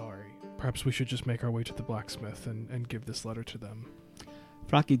sorry. Perhaps we should just make our way to the blacksmith and give this letter to them.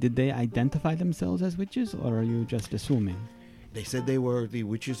 Fraki, did they identify themselves as witches, or are you just assuming? They said they were the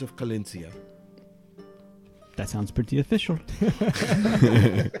witches of Calencia. That sounds pretty official.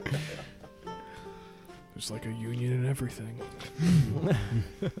 There's like a union and everything.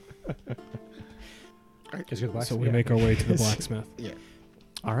 So we make our way to the blacksmith. Yeah.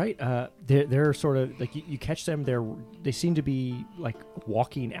 All right. They're sort of like you catch them. They seem to be like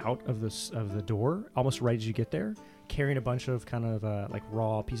walking out of the door almost right as you get there, carrying a bunch of kind of like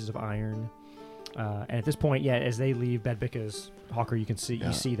raw pieces of iron. And at this point, as they leave Badbika's, Hawker, you see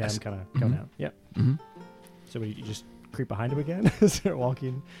them kind of go down. Yep. Mm-hmm. So you just creep behind them again as they're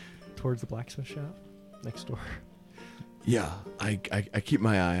walking towards the blacksmith shop next door. Yeah, I keep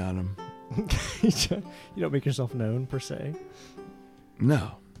my eye on him. You don't make yourself known per se.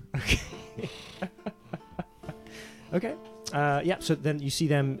 No. Okay. So then you see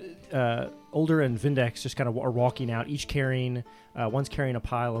them, Older and Vindex, just kind of are walking out, each carrying, one's carrying a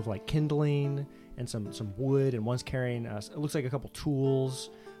pile of like kindling and some wood, and one's carrying, it looks like a couple tools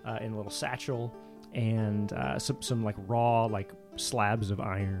in a little satchel, and some like raw like slabs of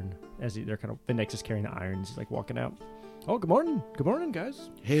iron. As they're kind of, Vindex is carrying the irons. He's like walking out. Oh, good morning. Good morning,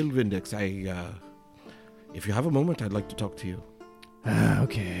 guys. Hail, Vindex. If you have a moment, I'd like to talk to you.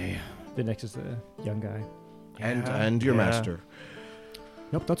 Okay. Vindex is the young guy. And your master.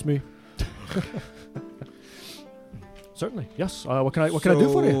 Yep, that's me. Certainly, yes. What can I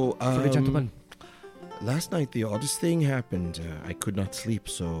do for you, for the gentleman? Last night, the oddest thing happened. I could not sleep,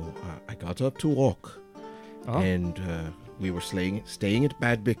 so I got up to walk. Oh. And we were staying at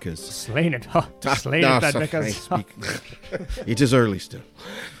Badbika's. Slaying it. Slaying at Badbika's. It is early still.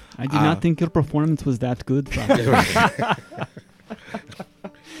 I did not think your performance was that good.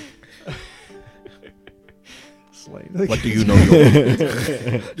 What do you know,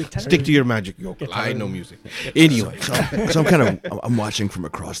 Yokel? Stick to your magic, Yokel. I know music. Anyway. So I'm watching from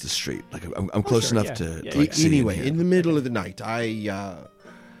across the street. Like I'm close enough to see anyway, him. In the middle of the night, I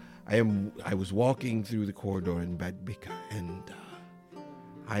was walking through the corridor in Badbika, and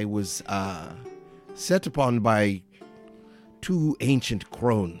I was set upon by two ancient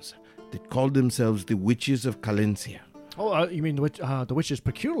crones that called themselves the Witches of Calencia. Oh, you mean the witch is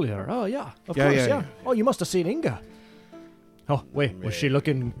peculiar? Oh, yeah, of course, yeah. yeah. Oh, you must have seen Inga. Oh, wait, was she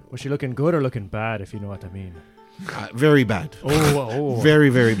looking good or looking bad? If you know what I mean. Very bad. Oh, very,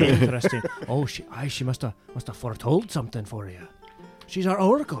 very bad. Interesting. Oh, she must have foretold something for you. She's our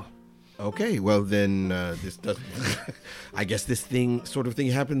oracle. Okay, well then, this doesn't. I guess this sort of thing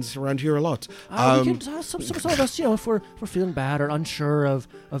happens around here a lot. We can, some of us, if we're feeling bad or unsure of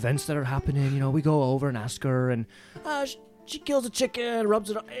events that are happening, we go over and ask her, and she kills a chicken, rubs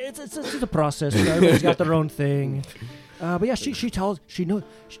it on. It's a process. Everybody's got their own thing. But yeah, she knew.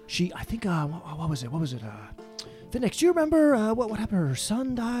 I think. What was it? Vindex, do you remember what happened? Her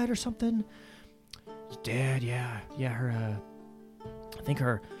son died or something. He did. Yeah. Her. I think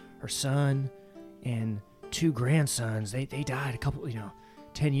her son and two grandsons, they died a couple,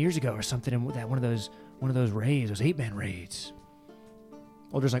 10 years ago or something in that one of those raids, those 8-man raids.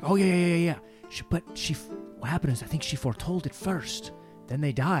 Older's like, oh yeah. What happened is I think she foretold it first. Then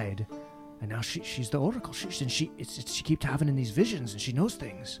they died, and now she's the oracle. She keeps having in these visions, and she knows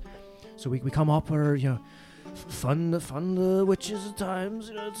things. So we come up her, fund the witches at times.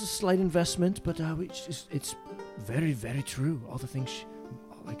 It's a slight investment, but it's very, very true. All the things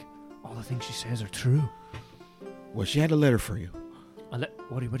she says are true. Well, she had a letter for you.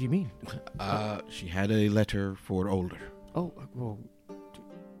 What do you mean? She had a letter for Older. Oh, well,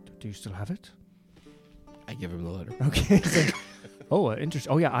 do you still have it? I give him the letter. Okay. Interesting.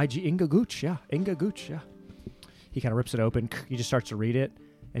 Oh, yeah, IG Inga Gooch. Yeah, Inga Gooch. Yeah. He kind of rips it open. He just starts to read it,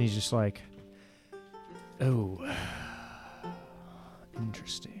 and he's just like, oh,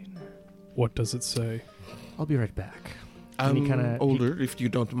 interesting. What does it say? I'll be right back. I'm kinda, older, if you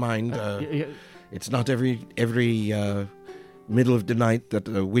don't mind. Yeah. It's not every middle of the night that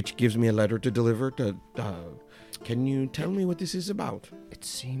a witch gives me a letter to deliver. Can you tell me what this is about? It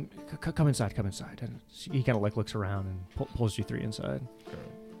seems... Come inside. And he kind of like looks around and pulls you three inside.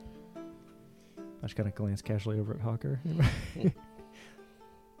 I just kind of glance casually over at Hawker.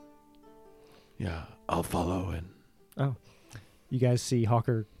 Yeah, I'll follow in. Oh. You guys see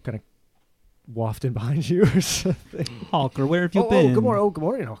Hawker kind of wafting behind you or something. Hawker, where have you been? Good morning. Good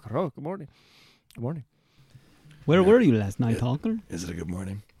morning, Hawker. Oh, good morning. Good morning. Where were you last night, Hawker? Is it a good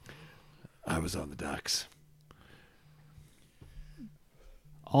morning? I was on the docks.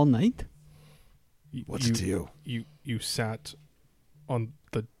 All night? What's it to you? You sat on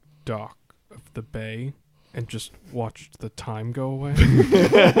the dock of the bay and just watched the time go away?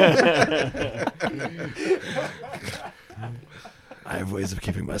 I have ways of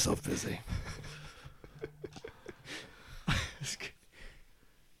keeping myself busy.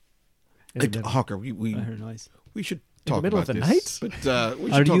 Hawker, we I heard a noise. we should talk the middle about of the this. night? But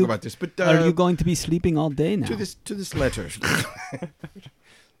we should talk about this. But Are you going to be sleeping all day now? to this letter?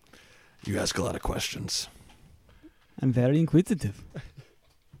 You ask a lot of questions. I'm very inquisitive.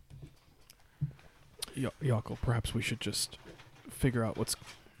 Yako, perhaps we should just figure out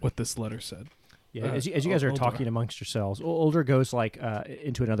what this letter said. Yeah, as you guys are Older. talking amongst yourselves, Older goes like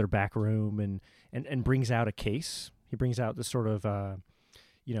into another back room and brings out a case. He brings out this sort of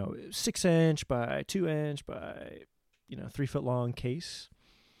 6-inch by 2-inch by 3 foot long case,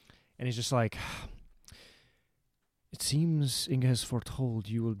 and he's just like, it seems Inga has foretold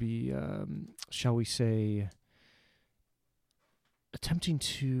you will be, shall we say, attempting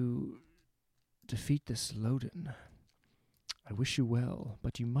to defeat this Loden. I wish you well,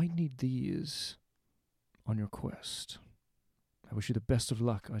 but you might need these on your quest. I wish you the best of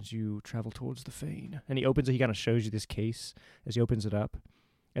luck as you travel towards the Fane. And he opens it. He kind of shows you this case as he opens it up,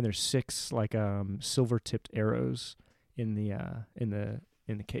 and there's 6 like silver-tipped arrows in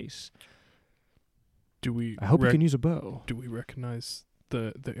the case. I hope you can use a bow. Do we recognize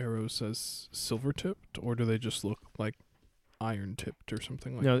the arrows as silver tipped, or do they just look like iron tipped or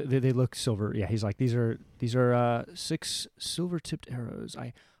something like that? No, they look silver. Yeah, he's like, these are 6 silver-tipped arrows.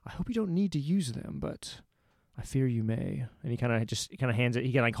 I hope you don't need to use them, but I fear you may. And he kind of hands it.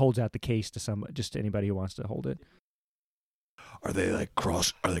 He kind of like holds out the case to anybody who wants to hold it. Are they like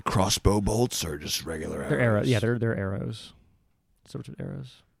crossbow bolts or just regular arrows? They're arrows. Yeah, they're arrows. Silver-tipped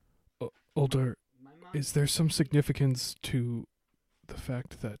arrows. Older, is there some significance to the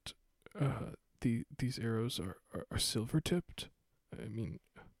fact that these arrows are silver tipped? I mean,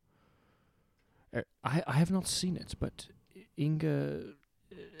 I have not seen it, but Inga,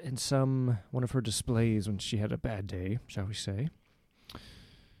 in one of her displays when she had a bad day, shall we say,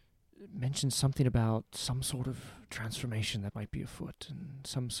 mentioned something about some sort of transformation that might be afoot, and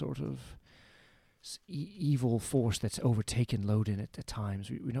some sort of evil force that's overtaken Loden at times.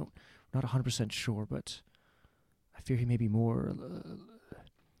 We don't, we're not 100% sure, but I fear he may be more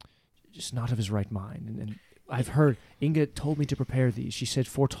just not of his right mind. And I've heard, Inga told me to prepare these. She said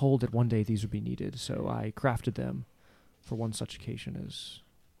foretold that one day these would be needed, so I crafted them for one such occasion as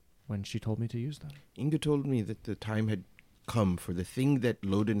when she told me to use them. Inga told me that the time had come for the thing that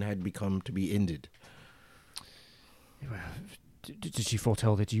Loden had become to be ended. Did she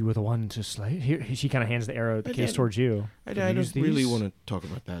foretell that you were the one to slay it? Here, she kind of hands the case towards you. I don't really want to talk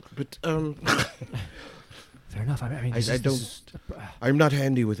about that, but fair enough. I mean, I'm not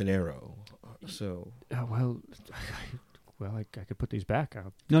handy with an arrow, so. I could put these back.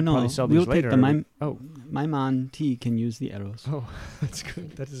 No. Sell these we'll later. take them. My man T can use the arrows. Oh, that's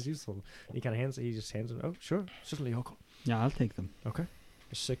good. That is useful. He just hands them. Oh, sure, certainly, Yoko. Yeah, I'll take them. Okay.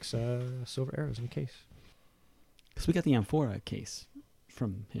 There's 6 silver arrows in the case. Because we got the amphora case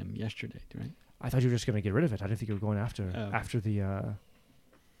from him yesterday, right? I thought you were just going to get rid of it. I didn't think you were going after the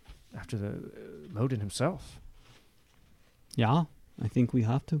Loden himself. Yeah, I think we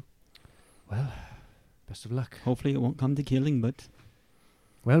have to. Well, best of luck. Hopefully, it won't come to killing, but.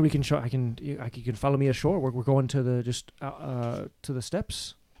 Well, we can show. You can follow me ashore. We're going to the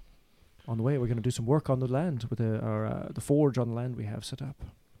steps. On the way, we're going to do some work on the land with the forge on the land we have set up.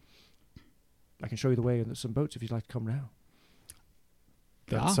 I can show you the way in some boats if you'd like to come now.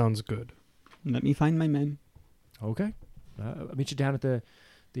 That sounds good. Let me find my men. Okay. I'll meet you down at the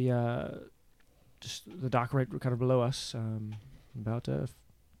dock right kind of below us. About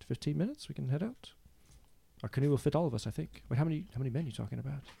 15 minutes, we can head out. Our canoe will fit all of us, I think. Wait, how many men are you talking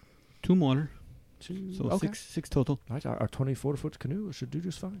about? 2 more. 2. So Okay. six total. All right, our 24-foot canoe should do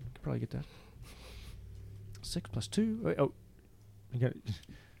just fine. Could probably get that. 6 plus 2. Wait, oh, you got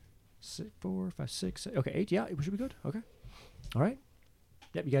 6, 4, 5, 6. Okay, 8. Yeah, we should be good. Okay. All right.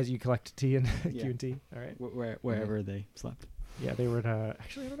 Yep, you collect tea and Yeah. Q and T. All right. Wherever they slept. Yeah, they were at.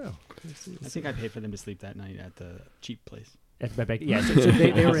 Actually, I don't know. I think I paid for them to sleep that night at the cheap place. At Bed Baker. Yeah, so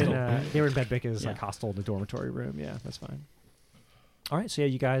they were in Bed Baker's like hostel in the dormitory room. Yeah, that's fine. All right, so yeah,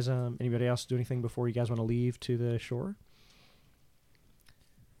 you guys. Anybody else do anything before you guys want to leave to the shore?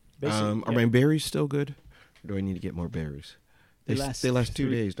 Are my berries still good? Or do I need to get more berries? They last 2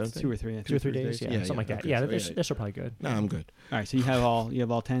 days, don't they? 2 or 3. I 2 or think. 3 days. Yeah, something like that. okay, Yeah, so they're still probably good. No, I'm good. All right, so you have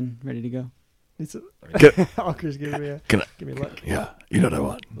all 10 ready to go. It's Get- Hawker's giving me a Can I- give me a look. Yeah, you know what I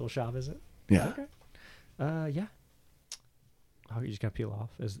want. Little shop visit. Yeah. Okay. Yeah. Oh, you just gotta peel off.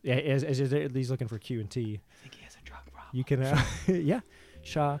 As he's looking for Q and T. I think he has a drug problem. You can, yeah.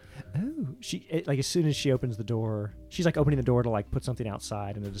 Shaw. Oh, like as soon as she opens the door, she's like opening the door to like put something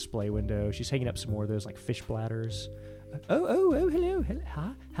outside in a display window. She's hanging up some more of those like fish bladders. Oh, hello,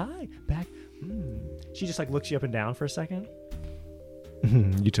 hi, back. She just like looks you up and down for a second.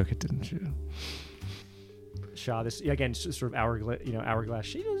 You took it, didn't you? Shaw, this again, sort of hourglass.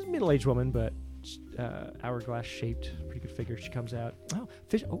 She is a middle-aged woman, but hourglass-shaped, pretty good figure. She comes out.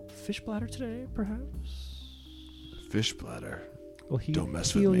 Fish bladder today, perhaps. Fish bladder. Well, Don't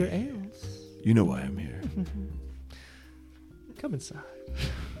mess with heal me. your ails. You know why I'm here. Come inside.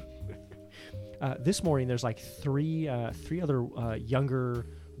 This morning, there's like three other younger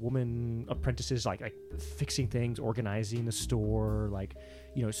woman apprentices, like fixing things, organizing the store, like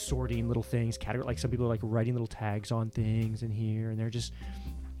sorting little things. Like some people are like writing little tags on things in here, and they're just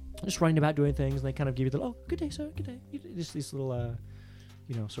writing about doing things. And they kind of give you the good day, sir, good day. Just these little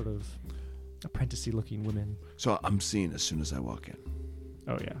sort of apprentice-y looking women. So I'm seen as soon as I walk in.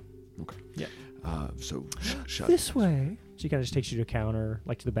 Oh yeah. Okay. Yeah. So shut This way. She kind of just takes you to a counter,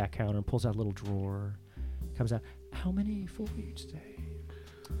 like to the back counter, and pulls out a little drawer. Comes out. How many for you today?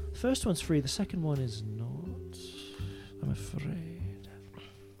 The first one's free. The second one is not. I'm afraid.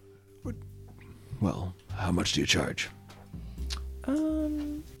 Well, how much do you charge?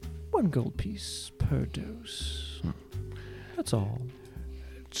 1 gold piece per dose. That's all.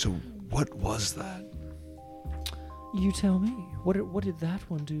 So what was that? You tell me. What did that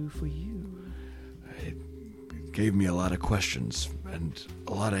one do for you? It gave me a lot of questions and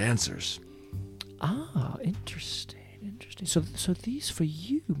a lot of answers. Ah, interesting. So these for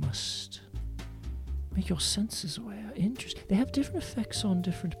you must make your senses aware. Interesting. They have different effects on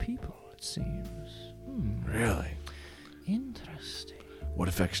different people, it seems. Really? Interesting. What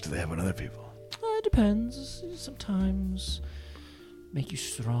effects do they have on other people? It depends. Sometimes make you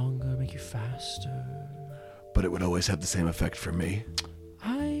stronger, make you faster. But it would always have the same effect for me.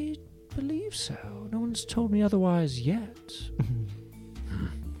 I believe so. No one's told me otherwise yet.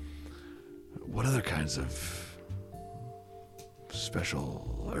 What other kinds of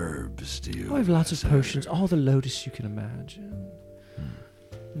special herbs do you... I have lots of serve? potions, all the lotus you can imagine.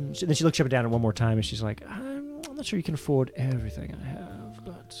 Then she looks you up and down one more time, and she's like, I'm not sure you can afford everything I have,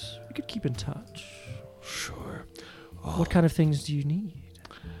 but we could keep in touch. Sure. What kind of things do you need?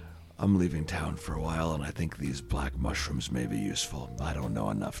 I'm leaving town for a while, and I think these black mushrooms may be useful. I don't know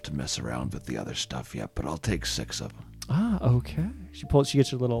enough to mess around with the other stuff yet, but I'll take 6 of them. Ah, okay. She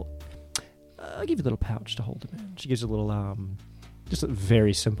gets her little... I'll give you a little pouch to hold them in. She gives a little, just a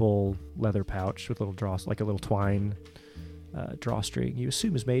very simple leather pouch with little like a little twine drawstring. You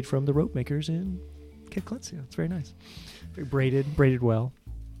assume is made from the rope makers in Cape Calencia. It's very nice. Very braided well.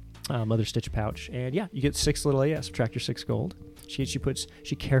 Mother stitch pouch. And yeah, you get 6 little, subtract your 6 gold. She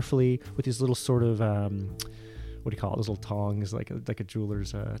carefully, with these little sort of, what do you call it? Those little tongs, like a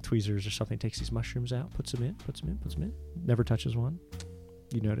jeweler's tweezers or something, takes these mushrooms out, puts them in. Never touches one.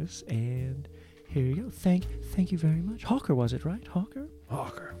 You notice, and here you go. Thank you very much. Hawker, was it, right? Hawker?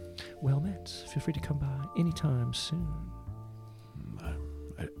 Hawker. Well met. Feel free to come by anytime soon.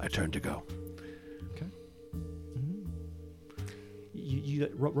 I turn to go. Okay. You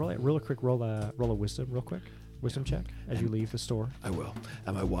roll a wisdom real quick. Wisdom check as you leave the store. I will.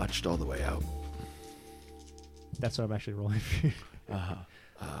 Am I watched all the way out? That's what I'm actually rolling for you.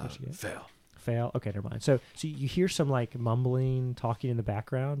 Fail. Okay, never mind. So you hear some like mumbling, talking in the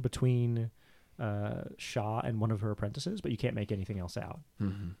background between Shaw and one of her apprentices, but you can't make anything else out.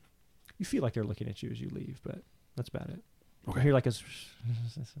 Mm-hmm. You feel like they're looking at you as you leave, but that's about it. Okay. You hear like you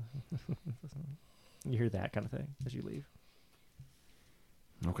hear that kind of thing as you leave.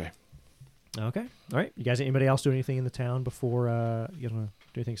 Okay. Okay. All right. You guys, anybody else do anything in the town before you gonna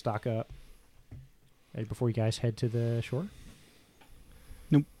do anything? Stock up. before you guys head to the shore?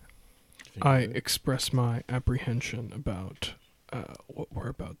 I express my apprehension about what we're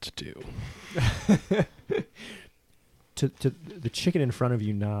about to do. To the chicken in front of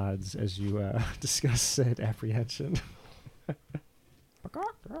you nods as you discuss said apprehension.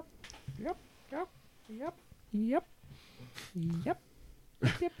 Yep.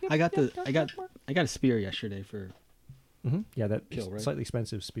 I got a spear yesterday for. Mm-hmm. Yeah, that Kill, right? slightly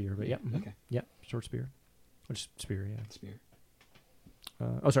expensive spear, but yeah. Mm-hmm. Okay. Yep, short spear. Or just spear, yeah. Spear.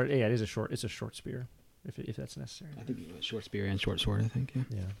 Sorry. Yeah, it's a short spear, if that's necessary. I think it was short spear and short sword. I think. Yeah.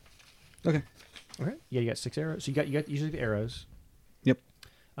 Yeah. Okay. Okay. Yeah, you got 6 arrows. So you got usually the arrows. Yep.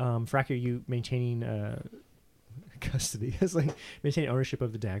 Frack, are you maintaining custody? It's like maintaining ownership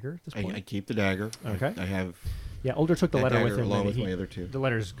of the dagger at this point. I keep the dagger. Okay. I have Yeah, Older took the that letter with dagger him. along and with my other two. The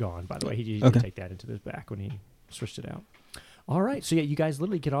letter's gone, by the way. He Okay. didn't take that into his back when he switched it out. All right. So yeah, you guys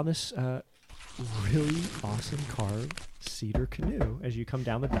literally get on this really awesome carved cedar canoe as you come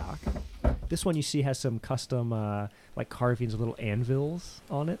down the dock. This one you see has some custom like carvings of little anvils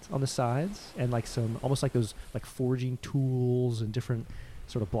on it on the sides, and like some almost like those like forging tools and different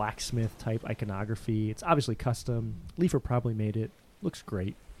sort of blacksmith type iconography. It's obviously custom. Leifer probably made it. Looks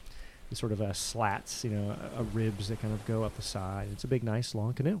great. The sort of slats, ribs that kind of go up the side. It's a big, nice,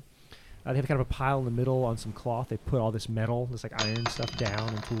 long canoe. They have kind of a pile in the middle on some cloth. They put all this metal, this like iron stuff down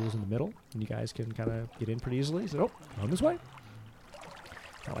and tools in the middle, and you guys can kind of get in pretty easily. So, on this way.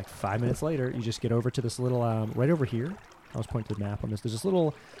 About like 5 minutes later, you just get over to this little, right over here. I was pointing to the map on this. There's this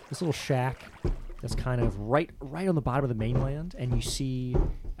little shack that's kind of right on the bottom of the mainland, and you see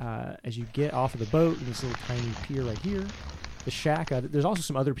as you get off of the boat, this little tiny pier right here. The shack, there's also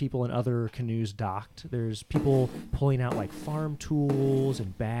some other people in other canoes docked. There's people pulling out like farm tools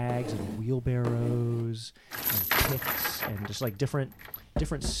and bags and wheelbarrows and picks and just like different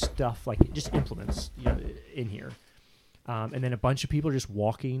stuff, like just implements in here. And then a bunch of people are just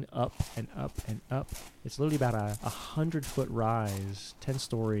walking up and up and up. It's literally about a 100-foot rise, 10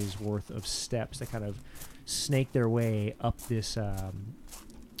 stories worth of steps that kind of snake their way up this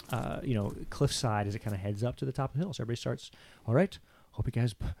cliffside as it kind of heads up to the top of the hill. So everybody starts, all right, hope you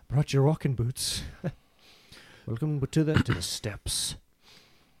guys brought your walking boots. Welcome to the steps.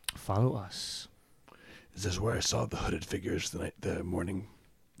 Follow us. Is this where I saw the hooded figures this morning?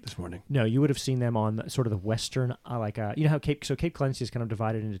 No, you would have seen them on sort of the western, you know how Cape Clemency is kind of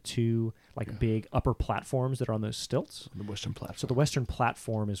divided into two big upper platforms that are on those stilts. The western platform. So the western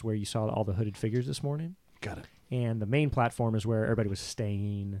platform is where you saw all the hooded figures this morning. Got it. And the main platform is where everybody was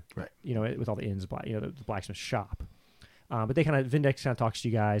staying, right? With all the inns, the blacksmith shop. But Vindex kind of talks to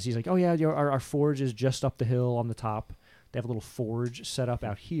you guys. He's like, "Oh yeah, our forge is just up the hill on the top. They have a little forge set up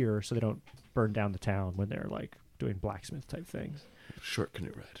out here, so they don't burn down the town when they're like doing blacksmith type things." Short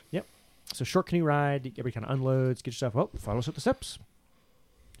canoe ride. Yep. So short canoe ride. Everybody kind of unloads, get your stuff. Oh, follow us up the steps.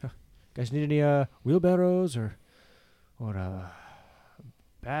 Guys, need any wheelbarrows or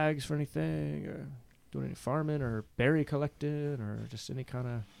bags for anything? Or doing any farming or berry collecting or just any kind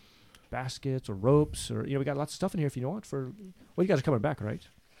of baskets or ropes or we got lots of stuff in here if you want for. Well, you guys are coming back, right?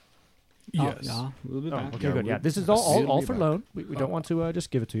 Yes. Yeah, we'll be back. Okay, good. Yeah, this is all for loan. We don't want to just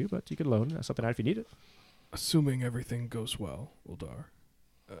give it to you, but you can loan something out if you need it. Assuming everything goes well, Uldar,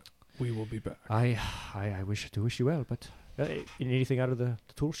 we will be back. I wish you well, but anything out of the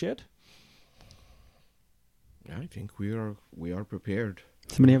tool shed? I think we are prepared.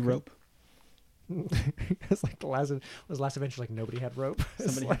 Somebody have rope? It's like the last adventure. Like nobody had rope.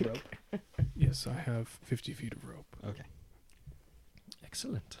 Somebody had rope. Yes, I have 50 feet of rope. Okay.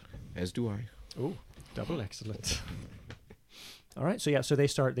 Excellent. As do I. Oh, double excellent. All right, so they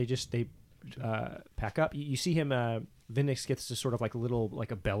pack up. You see him. Vindex gets to sort of like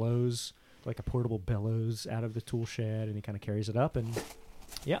a bellows, like a portable bellows out of the tool shed, and he kind of carries it up. And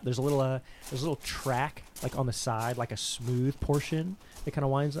yeah, there's a little track like on the side, like a smooth portion that kind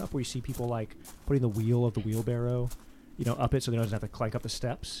of winds up where you see people like putting the wheel of the wheelbarrow, up it so they don't have to clank up the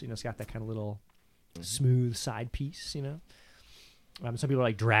steps. It's got that kind of little smooth side piece. Some people are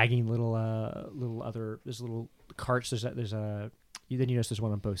like dragging little carts. Then you notice there's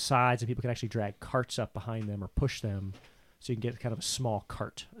one on both sides, and people can actually drag carts up behind them or push them, so you can get kind of a small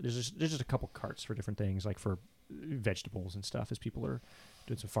cart. There's just a couple carts for different things, like for vegetables and stuff, as people are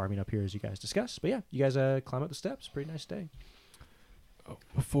doing some farming up here, as you guys discussed. But yeah, you guys climb up the steps. Pretty nice day. Oh,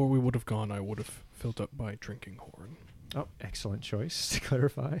 before we would have gone, I would have filled up my drinking horn. Oh, excellent choice to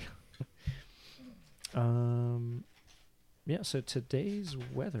clarify. Yeah. So today's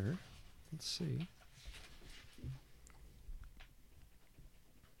weather. Let's see.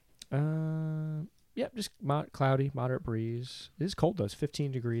 Just cloudy, moderate breeze. It is cold though. It's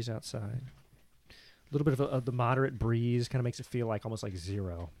 15 degrees outside. little bit of the moderate breeze kind of makes it feel like almost like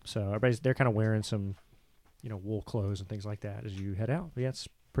zero. So they're kind of wearing some, wool clothes and things like that as you head out. But yeah, it's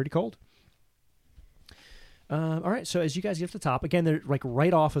pretty cold. All right, so as you guys get to the top, again, they're like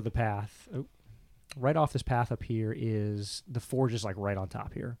right off of the path. Right off this path up here is the forge is like right on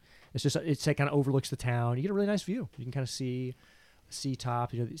top here. It's like kind of overlooks the town. You get a really nice view. You can kind of see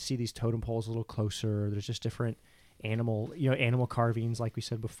top. See these totem poles a little closer. There's just different animal carvings, like we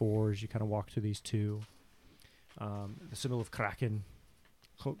said before, as you kind of walk through these two. The symbol of Kraken,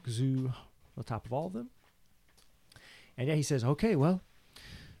 Zoo, on the top of all of them. And yeah, he says, okay, well,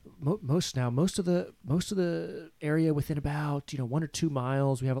 most of the area within about 1 or 2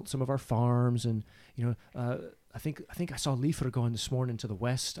 miles, we have some of our farms, and I think I saw Leifer going this morning to the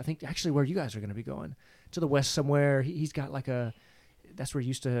west. I think actually where you guys are going to be going, to the west somewhere. He's got like that's where he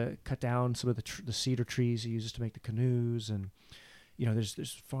used to cut down some of the cedar trees he uses to make the canoes, and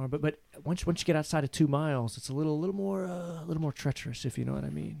there's farm. But once you get outside of 2 miles, it's a little more treacherous, if you know what I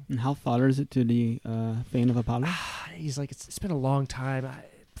mean. And how far is it to the Fane of Apollo? He's like, it's been a long time.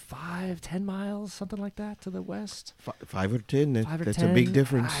 5-10 miles, something like that, to the west. 5 or 10. That's 10. A big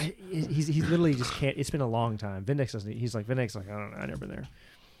difference. He's literally just can't. It's been a long time. Vindex doesn't. He's like, I don't know. I've never been there.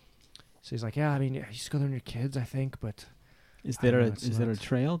 So he's like, yeah. I mean, I used to go there with your kids, I think, but is there a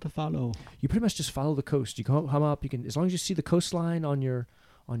trail to follow? You pretty much just follow the coast. You come up. You can, as long as you see the coastline on your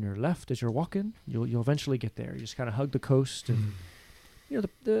left as you're walking, you'll eventually get there. You just kind of hug the coast, and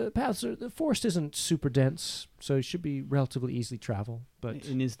the paths the forest isn't super dense, so it should be relatively easily traveled. But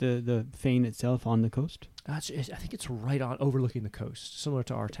and is the Fane itself on the coast? I think it's right on overlooking the coast, similar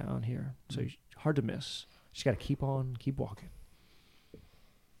to our town here. So hard to miss. Just got to keep walking.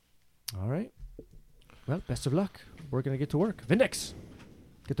 All right. Well, best of luck. We're gonna get to work. Vindex,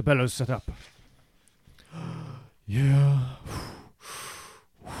 get the bellows set up. Yeah.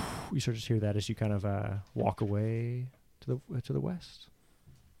 You sort of just hear that as you kind of walk away to the west.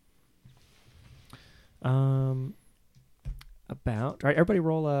 All right, everybody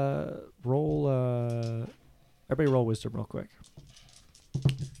roll wisdom real quick.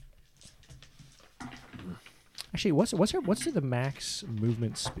 Actually, what's the max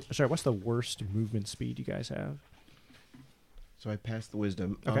movement speed? What's the worst movement speed you guys have? So I passed the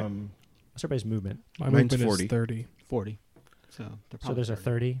wisdom. Okay. What's everybody's movement? My Mine's movement 40. is 30. 40. So there's a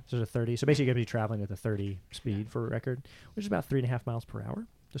 30. There's a 30. So basically, you're going to be traveling at the 30 speed for a record, which is about 3.5 miles per hour,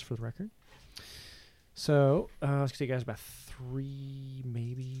 just for the record. So it's going to take you guys about 3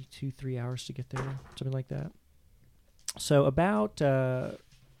 hours to get there, something like that. So about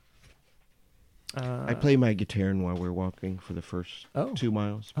I play my guitar while we're walking for the first 2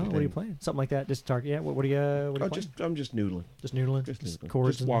 miles. Oh, what are you playing? Something like that. Just target. Yeah. What are you playing? I'm just noodling. Just noodling. Just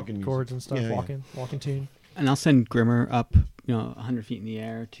chords, just walking chords and stuff. Yeah, walking tune. And I'll send Grimmer up, 100 feet in the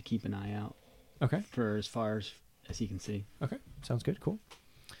air to keep an eye out. Okay. For as far as he can see. Okay. Sounds good. Cool.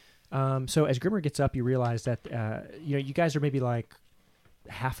 So as Grimmer gets up, you realize that you guys are maybe like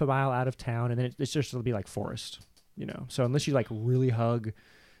half a mile out of town, and then it's just it'll be like forest. So unless you like really hug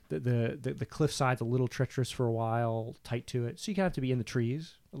the cliff side's a little treacherous for a while, tight to it, so you kind of have to be in the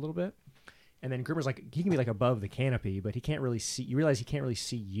trees a little bit. And then Grimmer's like, he can be like above the canopy, but he can't really see. You realize he can't really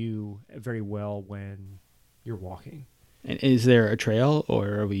see you very well when you're walking. And is there a trail,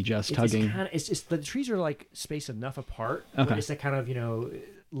 or are we just hugging? It's the trees are like spaced enough apart. Okay. It's that kind of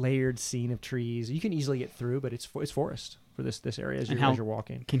layered scene of trees. You can easily get through, but it's forest for this area as you're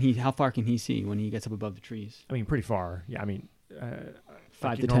walking. How far can he see when he gets up above the trees? I mean, pretty far. Yeah, I mean,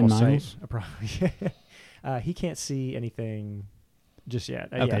 5 to 10 miles. Probably. He can't see anything just yet.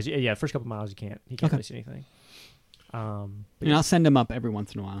 Okay. Yeah. First couple miles, he can't really see anything. I'll send him up every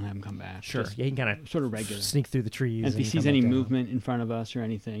once in a while and have him come back. Sure. Yeah, he can kind of sort of regular sneak through the trees. And if he sees any movement in front of us or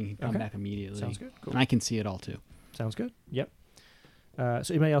anything, he'd come back immediately. Sounds good. Cool. And I can see it all too. Sounds good. Yep.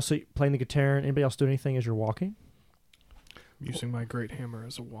 So anybody else playing the guitar? Anybody else do anything as you're walking? Using my great hammer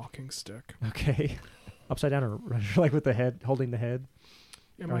as a walking stick. Okay. Upside down or like with the head, holding the head?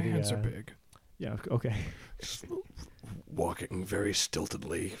 Yeah, my hands are big. Yeah, okay. Just walking very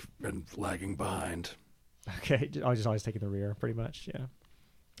stiltedly and lagging behind. Okay, I was just always taking the rear, pretty much, yeah.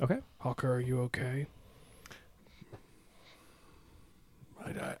 Okay. Hawker, are you okay?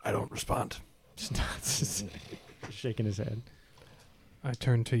 I don't respond. Just shaking his head. I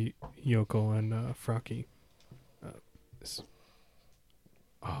turn to Yokel and Fraki. Is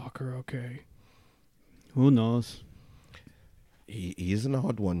Hawker okay? Who knows? He is an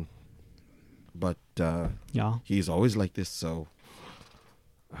odd one, but yeah, he's always like this. So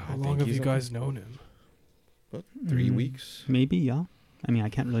how long have you guys known him? About 3 weeks, maybe. Yeah, I mean, I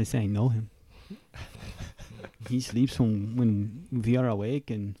can't really say I know him. He sleeps when we are awake,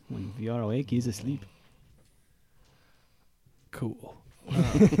 and when we are awake, he's asleep. Cool.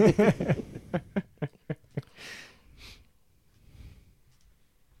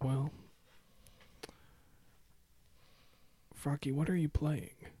 Well, Frocky, what are you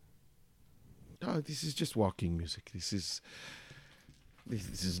playing? Oh, this is just walking music. This is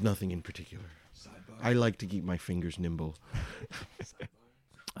nothing in particular. I like to keep my fingers nimble.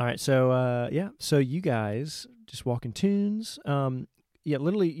 All right, so so you guys just walking tunes.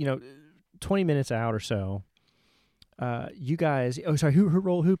 Literally, 20 minutes out or so. You guys. Oh, sorry.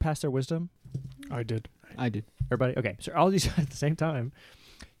 Who passed their wisdom? I did. Everybody. Okay, so all these at the same time.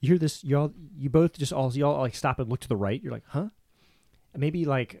 You hear this? You both just y'all like stop and look to the right. You're like, huh? And maybe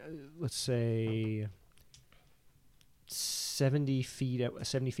like let's say 70 feet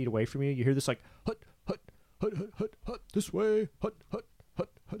away from you. You hear this like hut hut hut hut hut hut this way hut hut hut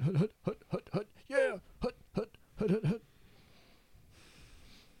hut hut hut hut hut hut yeah hut hut hut hut hut.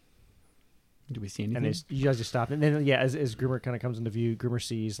 Do we see anything? And you guys just stop. And then as Grimmer kind of comes into view, Grimmer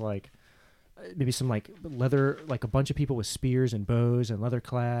sees like maybe some like leather, like a bunch of people with spears and bows and leather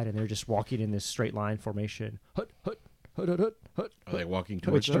clad, and they're just walking in this straight line formation. Hut hut hut hut hut hut. Are they walking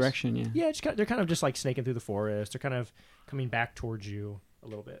towards Which us? direction? Yeah. Yeah, they're kind of just like snaking through the forest. They're kind of coming back towards you a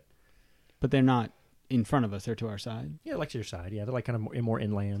little bit. But they're not in front of us. They're to our side. Yeah, like to your side. Yeah, they're like kind of more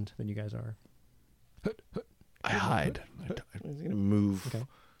inland than you guys are. I hide. I'm going to move Okay.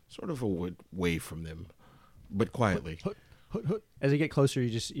 sort of away from them, but quietly. Hut, hut, hut. As they get closer, you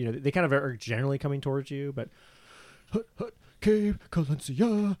just, they kind of are generally coming towards you, but hut, hut, Cape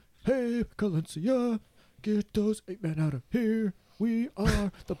Calencia, hey, Calencia, get those 8 men out of here. We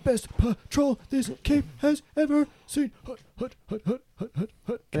are the best patrol this Cape has ever seen. Hut, hut, hut, hut, hut, hut,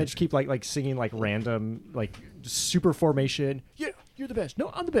 hut. And I just keep like singing like random, like super formation. Yeah, you're the best.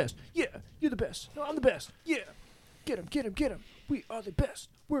 No, I'm the best. Yeah, you're the best. No, I'm the best. Yeah. Get him, get him, get him. We are the best.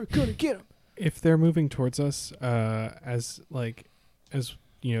 We're gonna get him. If they're moving towards us, as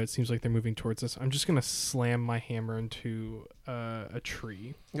it seems like they're moving towards us, I'm just gonna slam my hammer into a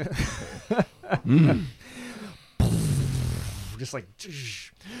tree. Just like,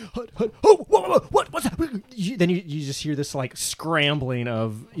 oh, whoa, what's that? Then you just hear this like scrambling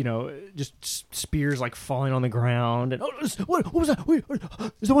of just spears like falling on the ground, and what was that? Wait,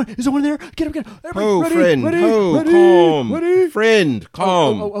 is there one there? Get him! Oh, ready, friend, ready, calm, ready. friend,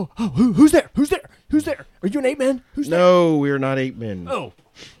 calm. Who's there? Who's there? Are you an 8 man? Who's there? No, we're not 8 men. Oh,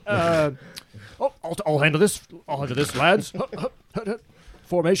 I'll handle this. Lads.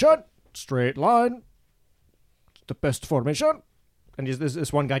 Formation, straight line. The best formation. And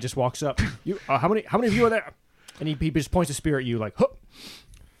this one guy just walks up. You, how many of you are there? And he just points a spear at you, like, huh.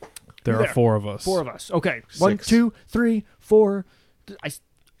 There are 4 of us. 4 of us. Okay, 6. 1, 2, 3, 4.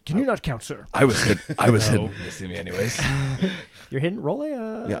 Can you not count, sir? I was hidden. You see me anyways. You're hidden. Roll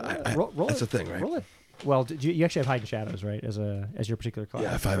a. Roll that's it. a thing, right? Roll it. Well, you actually have hide in shadows, right? As your particular class.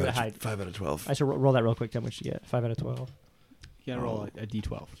 Yeah, 5 out of 12. I should roll that real quick. Tell me what you get. 5 out of 12. You gotta roll a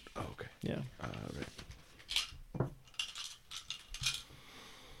d12. Oh, okay. Yeah. Right.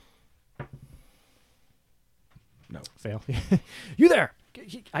 No. Fail. You there?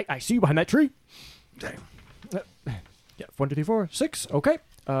 I see you behind that tree. Dang. Yeah. 1, 2, 3, 4, 6. Okay.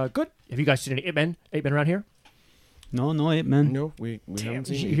 Good. Have you guys seen any 8 men around here? No, 8 men. No, we haven't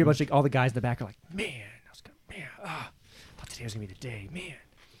seen You hear a bunch of all the guys in the back are like, man, thought today was gonna be the day, man.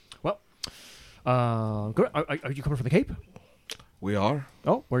 Well, good. Are you coming from the Cape? We are.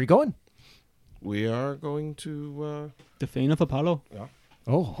 Oh, where are you going? We are going to. The Fane of Apollo. Yeah.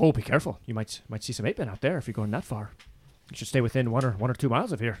 Oh, be careful. You might see some 8 men out there if you're going that far. You should stay within 1 or 2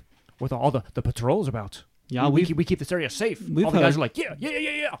 miles of here, with all the patrols about. Yeah, we keep this area safe. We've All the guys heard. are like, yeah.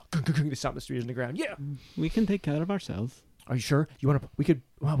 They stomp the spears in the ground. Yeah. We can take care of ourselves. Are you sure? You want to? We could.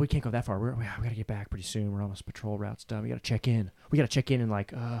 Well, we can't go that far. We gotta get back pretty soon. We're almost patrol routes done. We gotta check in. In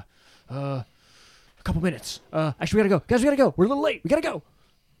like a couple minutes. Actually, we gotta go, guys. We gotta go. We're a little late. We gotta go.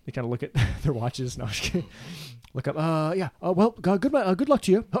 They kind of look at their watches. No, I'm just kidding. Look up. Yeah. Well, good luck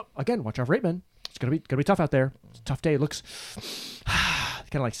to you. Again, watch out for 8 men. It's gonna be tough out there. It's a tough day. It looks.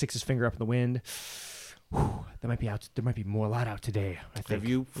 Kind of like sticks his finger up in the wind. Whew, there might be a lot out today. I think. Have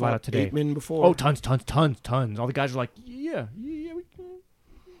you a lot out fought 8 men before? Oh, tons. All the guys are like, yeah. They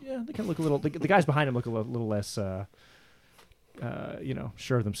kind of look a little. The guys behind him look a little less, sure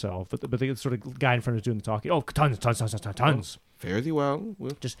of themselves. But the sort of guy in front is doing the talking. Oh, tons. Fare thee well.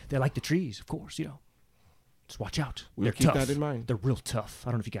 They like the trees, of course. Just watch out. We'll They're keep tough. that in mind. They're real tough.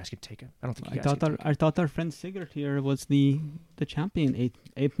 I don't know if you guys can take it. I don't think you I guys can. I thought our friend Sigurd here was the champion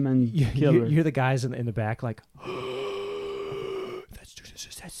ape man You killer. hear the guys in the back like,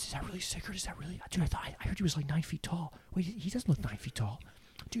 is that really Sigurd? Is that really? Dude, I heard he was like 9 feet tall. Wait, he doesn't look 9 feet tall.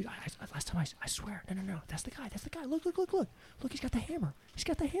 Dude, last time I swear. No. That's the guy. Look. Look, he's got the hammer.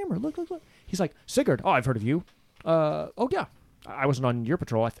 Look. He's like, Sigurd. Oh, I've heard of you. Oh, yeah. I wasn't on your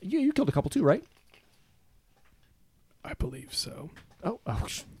patrol. You killed a couple too, right? I believe so. Oh,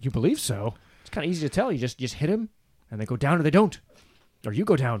 you believe so? It's kind of easy to tell. You just hit him, and they go down or they don't. Or you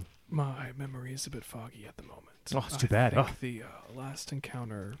go down. My memory is a bit foggy at the moment. Oh, it's too bad. I think the last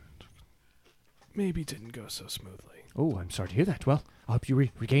encounter maybe didn't go so smoothly. Oh, I'm sorry to hear that. Well, I hope you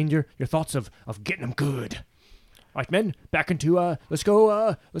regained your thoughts of getting them good. All right, men, back into, let's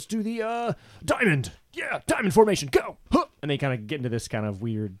go, let's do the, diamond. Yeah, diamond formation, go. Huh. And they kind of get into this kind of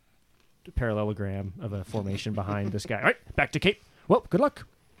weird parallelogram of a formation behind this guy. All right, back to Cape. Well, good luck.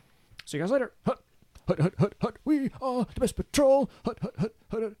 See you guys later. Hut. We are the best patrol. Hut.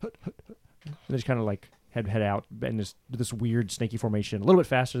 And they just kind of like head out in this weird snaky formation, a little bit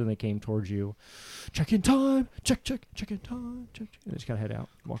faster than they came towards you. Check in time. Check in time. Check. And they just kind of head out,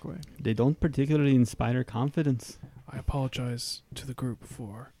 walk away. They don't particularly inspire confidence. I apologize to the group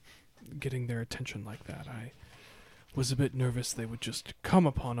for getting their attention like that. I was a bit nervous they would just come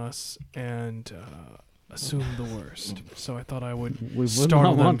upon us and assume the worst. So I thought I would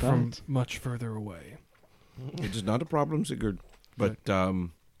startle them from much further away. It is not a problem, Sigurd. But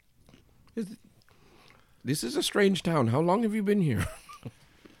this is a strange town. How long have you been here?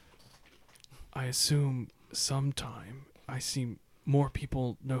 I assume sometime. I see more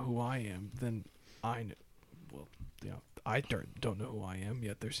people know who I am than I know. Well, I don't know who I am,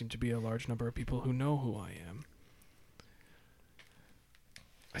 yet there seem to be a large number of people who know who I am.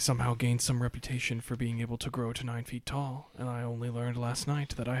 I somehow gained some reputation for being able to grow to 9 feet tall, and I only learned last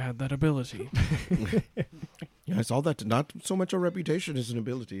night that I had that ability. Yes, all that. Not so much a reputation as an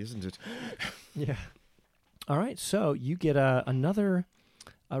ability, isn't it? Yeah. All right, so you get another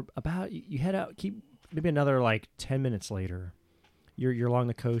you head out. Keep maybe another like 10 minutes later. You're along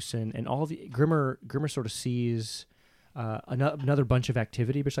the coast, and all the Grimmer sort of sees another bunch of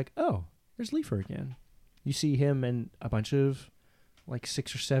activity, but it's like, oh, there's Leifer again. You see him and a bunch of like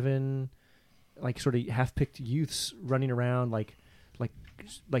 6 or 7 like sort of half-picked youths running around like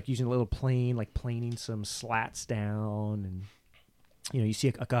using a little plane, like planing some slats down, and you see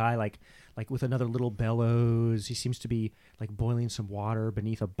a guy like with another little bellows. He seems to be like boiling some water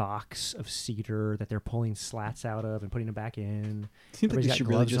beneath a box of cedar that they're pulling slats out of and putting them back in. Seems like they should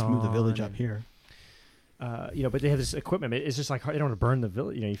really just move the village up here. But they have this equipment. It's just like they don't want to burn the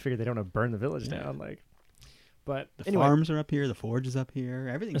village. You figure they don't want to burn the village down. Like, but the farms are up here. The forge is up here.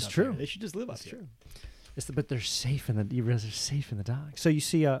 Everything's up true. Here. They should just live up here. True. But they're safe in the dock. So you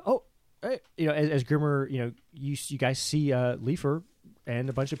see, as Grimmer, you guys see Leifer and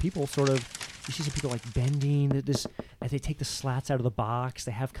a bunch of people sort of. You see some people like bending this as they take the slats out of the box.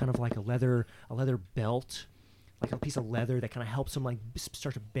 They have kind of like a leather belt, like a piece of leather that kind of helps them like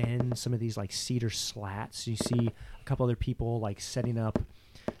start to bend some of these like cedar slats. You see a couple other people like setting up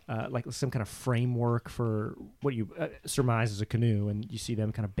like some kind of framework for what you surmise is a canoe, and you see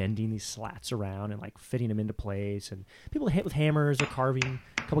them kind of bending these slats around and like fitting them into place. And people hit with hammers are carving.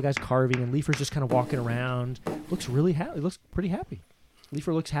 A couple guys carving, and Leifer's just kind of walking around. Looks really happy. Looks pretty happy.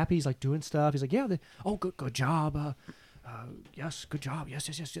 Leifer looks happy. He's like doing stuff. He's like, yeah, good job. Yes, good job. Yes.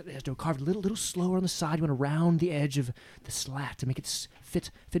 Do carve a little slower on the side. You want to round the edge of the slat to make it fit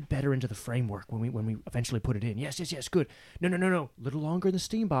better into the framework when we eventually put it in. Yes, good. No. A little longer in the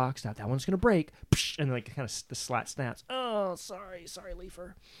steam box. That one's gonna break. And like kind of the slat snaps. Oh, sorry,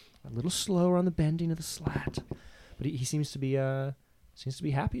 Leifer. A little slower on the bending of the slat. But he seems to be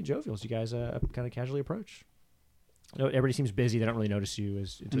happy and jovial as you guys kind of casually approach. Everybody seems busy. They don't really notice you and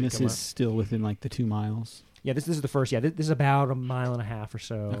this is still within like the 2 miles. Yeah, this is the first. Yeah, this is about 1.5 miles or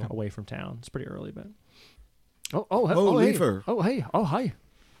so away from town. It's pretty early, but. Oh, Leifer. Hey. Oh, hey. Oh, hi.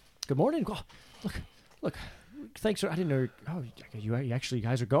 Good morning. Oh, look. Thanks, sir. I didn't know. Oh, you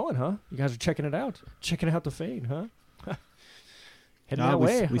guys are going, huh? You guys are checking it out. Checking out the Fane, huh? Heading that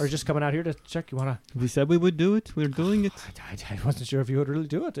way, or just coming out here to check? You wanna? We said we would do it. We're doing it. I wasn't sure if you would really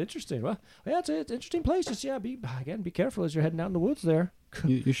do it. Interesting. Well, yeah, it's an interesting place. Just be careful as you're heading out in the woods there.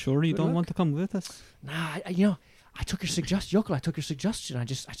 You sure you don't want to come with us? Nah, I took your suggestion, Yokel. I took your suggestion. I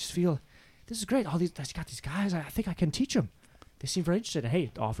just feel this is great. I got these guys. I think I can teach them. They seem very interested.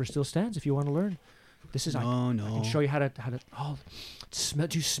 Hey, the offer still stands if you want to learn. This is I can show you how to smell.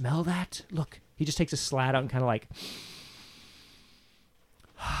 Do you smell that? Look, he just takes a slat out and kind of like.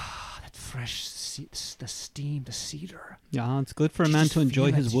 That fresh, the steam, the cedar. Yeah, it's good for a man to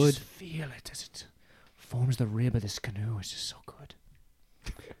enjoy his wood. Just feel it as it forms the rib of this canoe. It's just so good.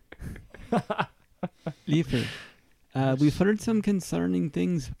 Leifer, we've heard some concerning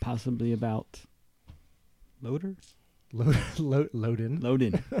things, possibly about Loader.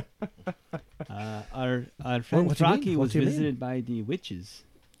 Lodin. Our friend what do you mean? Fraki What was do you mean? visited by the witches.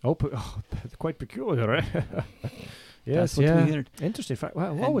 Quite peculiar, right? That's Yes, what yeah. we heard. Interesting.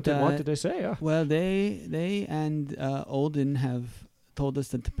 What And, did they say? Well, they and Odin have told us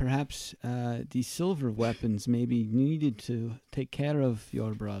that perhaps the silver weapons may be needed to take care of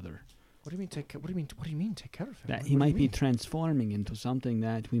your brother. What do you mean take? What do you mean take care of him? That What he do might you be mean? transforming into something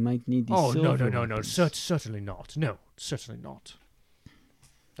that we might need these Oh silver no! weapons. Certainly not. No, certainly not.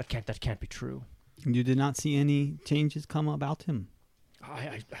 That can't be true. You did not see any changes come about him.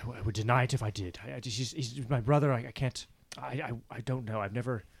 I would deny it if I did. He's my brother. I can't. I don't know.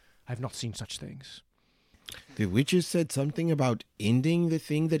 I've not seen such things. The witches said something about ending the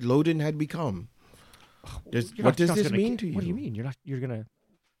thing that Lodin had become. What does this mean to you? What do you mean? You're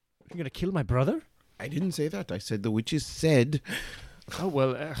gonna kill my brother? I didn't say that. I said the witches said Oh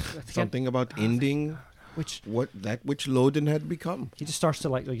well, something about ending which which Lodin had become. he just starts to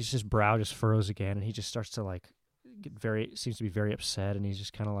like his brow just furrows again, and he just starts to like seems to be very upset, and he's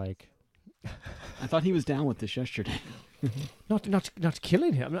just kind of like I thought he was down with this yesterday. not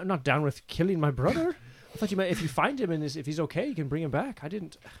killing him. I'm not down with killing my brother. I thought you might, if you find him and if he's okay, you can bring him back. I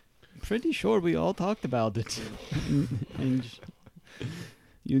didn't. Pretty sure we all talked about it, and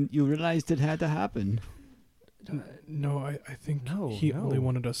you realized it had to happen. No, I think No, he only no.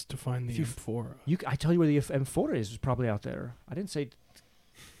 wanted us to find the If you- amphora. I tell you where the M4 is. It's probably out there. I didn't say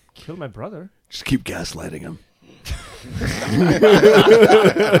kill my brother. Just keep gaslighting him.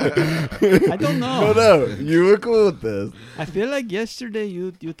 I don't know. No, you were cool with this. I feel like yesterday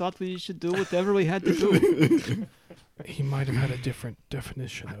you thought we should do whatever we had to do. He might have had a different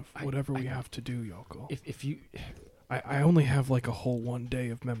definition of I- whatever we have to do, Yoko. If you I only have like a whole one day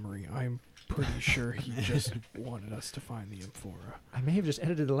of memory. I'm pretty sure he just wanted us to find the amphora. I may have just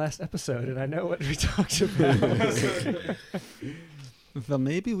edited the last episode, and I know what we talked about. Well,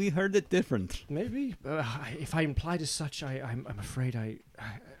 maybe we heard it different. Maybe if I implied as such, I'm afraid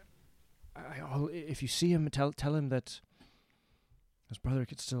if you see him, tell him that his brother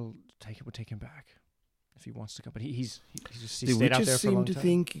could still take him back if he wants to come. But he The stayed out there witches for a seem long to time.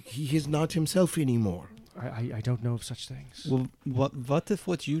 think he is not himself anymore. I don't know of such things. Well, what if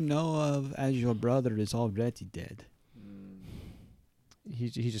what you know of as your brother is already dead? He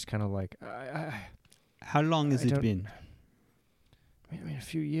just kind of like How long has I it don't- been? I mean a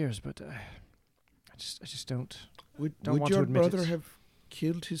few years, but I just don't. Would Don't want to your admit brother it. have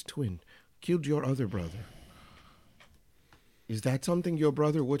killed his twin? Killed your other brother? Is that something your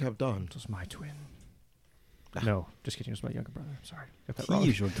brother would have done? It was my twin. Ah. No, just kidding. It was my younger brother. Sorry, got that He wrong.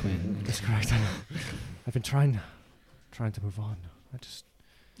 is your twin. That's correct. I've been trying to move on.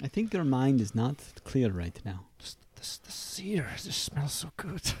 I think your mind is not clear right now. The cedar just smells so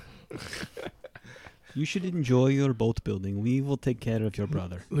good. You should enjoy your boat building. We will take care of your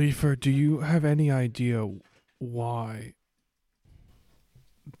brother. Leifer, do you have any idea why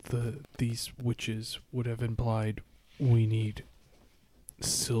these witches would have implied we need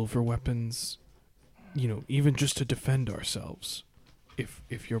silver weapons? You know, even just to defend ourselves,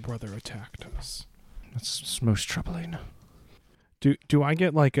 if your brother attacked us. That's most troubling. Do I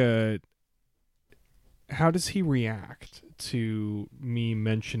get like a? How does he react to me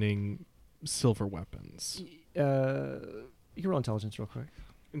mentioning silver weapons? You can roll intelligence real quick.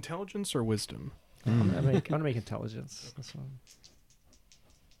 Intelligence or wisdom? I'm gonna make intelligence. This one.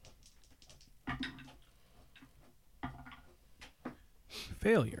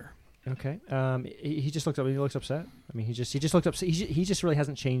 Failure. Okay. He just looks up. He looks upset. I mean, he just looked upset. He just really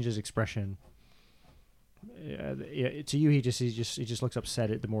hasn't changed his expression. To you, he just looks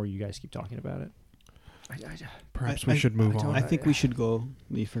upset. The more you guys keep talking about it. Perhaps we should move on. I think we should go,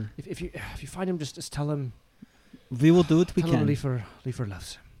 Leifer. If you find him, just tell him. We will do what we Tell can. him Leifer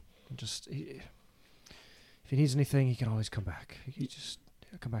loves him. And if he needs anything, he can always come back. He'll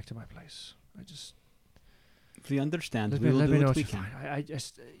come back to my place. We understand. Let We me will do know what what we you can.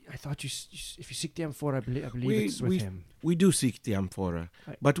 find. I thought if you seek the M4, I believe it's with him. We do seek the amphora,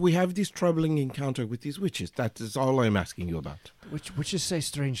 but we have this troubling encounter with these witches. That is all I'm asking you about. Witches say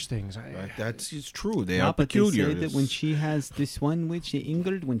strange things. That is true. They Yeah, are but peculiar. They say that when she has this one witch,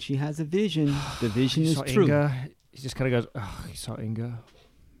 Ingrid, when she has a vision, the vision is saw true. Inga. He just kind of goes, oh, he saw Inga.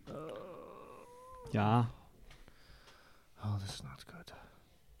 Yeah. Oh, this is not good.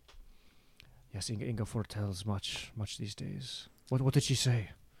 Yes, Inga foretells much these days. What did she say?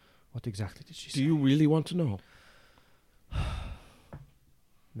 What exactly did she say? Do you really want to know?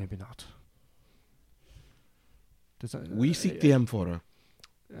 Maybe not. We seek the amphora.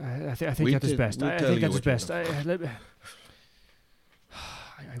 I think We that is tell- best. we I tell think you that is what you best. know.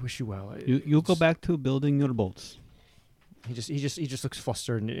 I wish you well. You go It's- back to building your boats. he just looks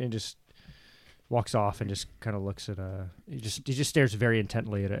flustered and just walks off and just kind of looks at he just stares very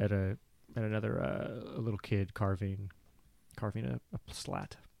intently at another a little kid carving a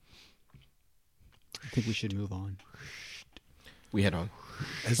slat. I think we should move on. We head on.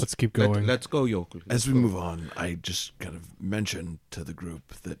 Let's keep going. Let's go, Yokel. As we move on, I just kind of mention to the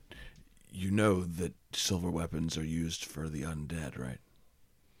group that you know that silver weapons are used for the undead, right?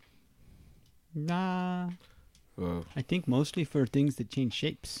 Nah. I think mostly for things that change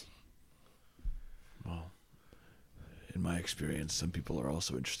shapes. Well, in my experience, some people are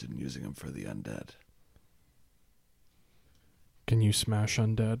also interested in using them for the undead. Can you smash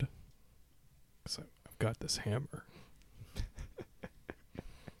undead? Because I've got this hammer.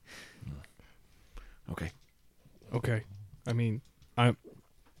 Okay. Okay. I mean, I'm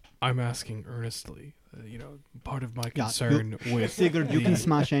asking earnestly. Part of my concern with Sigurd, you can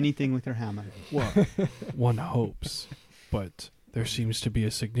smash anything with your hammer. Well, one hopes, but there seems to be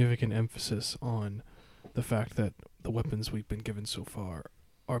a significant emphasis on the fact that the weapons we've been given so far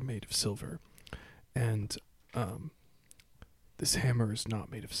are made of silver, and this hammer is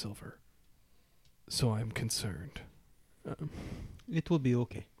not made of silver, so I'm concerned. It will be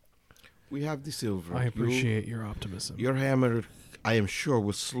okay. We have the silver. I appreciate your optimism. Your hammer, I am sure,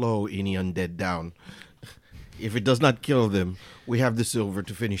 will slow any undead down. If it does not kill them, we have the silver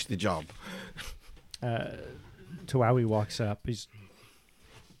to finish the job. Tawawi walks up. He's...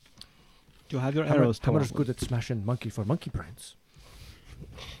 Do you have your arrows? Hammer is good at smashing monkey for monkey brains.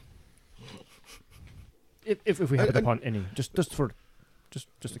 If we happen upon any, just in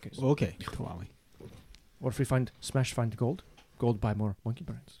case. Okay, Tawawi. Or if we find gold, buy more monkey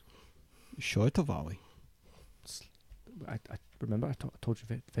brains. Sure, Tawawi. I remember I told you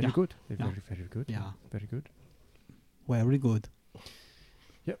very good. Very good. Yeah. Very good. Very good.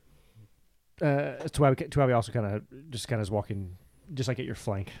 Yep. Tawawi also kind of is walking just like at your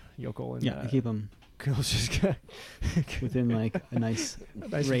flank, Yokel. And, yeah, keep him just within like a nice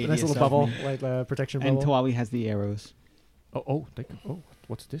radius. Nice little bubble, like protection bubble. And Tawawi has the arrows.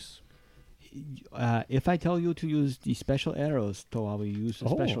 What's this? If I tell you to use the special arrows, Tawawi, use the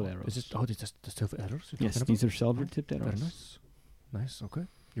special arrows. Is this the silver arrows? Yes, these are silver-tipped arrows. Very nice. Okay,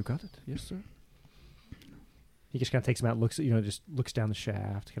 you got it. Yes, sir. He just kind of takes them out, looks down the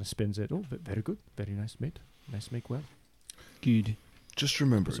shaft, kind of spins it. Oh, very good, very nice, mate. Nice make well. Good. Just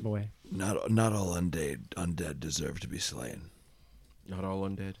remember, Puts them away. not all undead deserve to be slain. Not all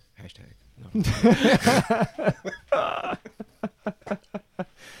undead. Hashtag.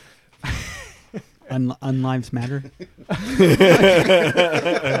 Unlives matter.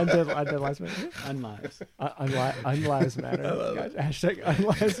 Undead lives matter. Unlives. Unlives matter. Hashtag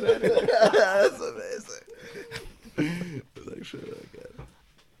unlives matter. That's amazing. That's actually really good.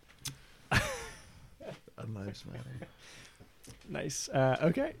 Unlives matter. Nice.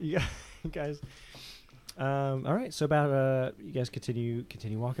 Okay, you guys. All right. So about you guys continue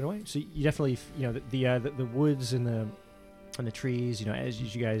walking away. So you definitely the woods and the trees.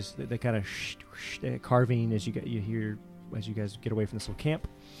 As you guys they kind of carving as you guys get away from this little camp.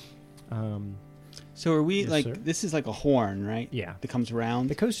 So are we yes, sir. This is like a horn, right? Yeah. That comes around.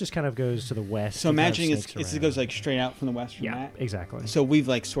 The coast just kind of goes to the west. So imagining it goes like straight out from the west from that. Exactly. So we've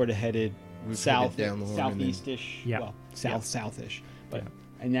like sort of headed south, down the horn southeast-ish. Yeah. Well, southish. But Yeah.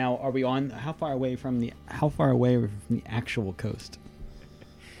 and now are we on? How far away from the actual coast?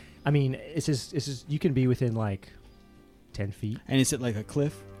 I mean, this is you can be within like 10 feet. And is it like a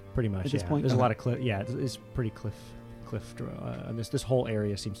cliff? Pretty much. At this point? There's a Okay. lot of cliff. Yeah, it's pretty cliff. And this whole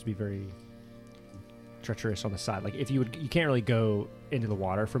area seems to be very treacherous on the side. Like you can't really go into the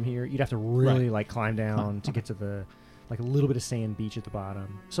water from here. You'd have to really like climb down to get to the like a little bit of sand beach at the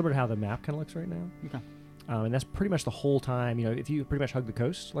bottom. Similar to how the map kind of looks right now. Okay. And that's pretty much the whole time. If you pretty much hug the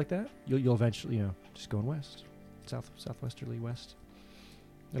coast like that, you'll eventually just going west, southwesterly west.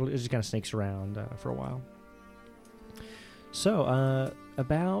 It just kind of snakes around for a while. So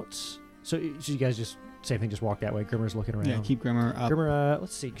so you guys just same thing, just walk that way. Grimmer's looking around. Yeah, keep Grimmer up. Grimmer,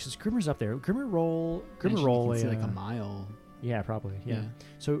 let's see, because Grimmer's up there. Grimmer roll. You can see like a mile. Yeah, probably. Yeah.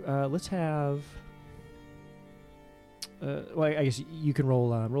 So let's have. Well, I guess you can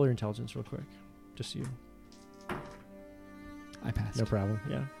roll your intelligence real quick, just so you. I passed. No problem.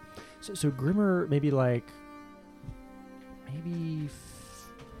 Yeah. So Grimmer maybe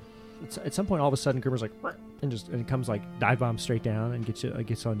at some point all of a sudden Grimmer's like and it comes like dive bomb straight down and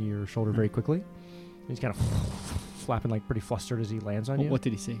gets onto your shoulder very quickly. And he's kind of flapping like pretty flustered as he lands on you. What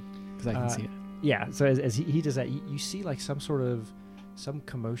did he see? Because I can see it. Yeah. So as he does that, you see like some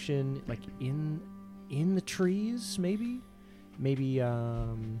commotion like in the trees, maybe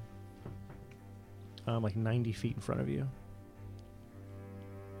like 90 feet in front of you.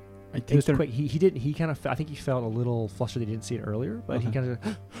 It was quick. He didn't. He kind of. I think he felt a little flustered. That he didn't see it earlier, but he kind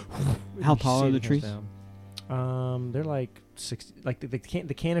of. How tall are the trees? They're like 60. Like the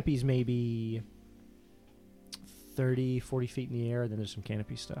canopies maybe 30, 40 feet in the air. Then there's some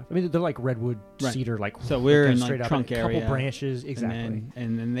canopy stuff. I mean, they're like redwood, cedar. Like so we're in straight like up, trunk area, couple branches, exactly.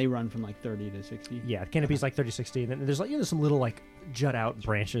 And then they run from like 30 to 60. Yeah, the canopy's like 30, 60, and then there's like there's some little like jut out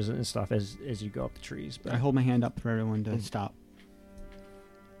branches and stuff as you go up the trees. But I hold my hand up for everyone to stop.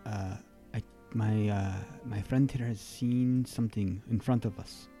 My friend here has seen something in front of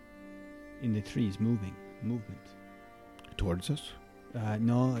us, in the trees, movement. Towards us?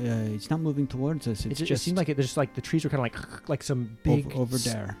 No, it's not moving towards us. It seemed like there's like the trees were kind of like some big over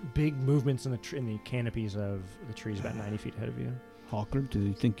there. Big movements in the canopies of the trees about 90 feet ahead of you. Hawker, do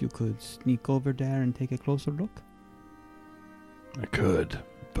you think you could sneak over there and take a closer look? I could,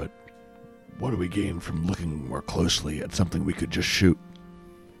 but what do we gain from looking more closely at something we could just shoot?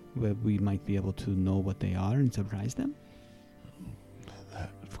 Well, we might be able to know what they are and surprise them.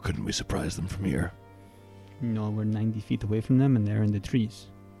 Couldn't we surprise them from here? No, we're 90 feet away from them and they're in the trees.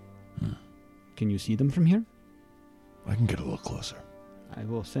 Can you see them from here? I can get a little closer. I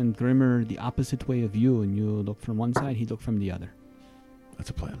will send Grimmer the opposite way of you, and you look from one side, he look from the other. That's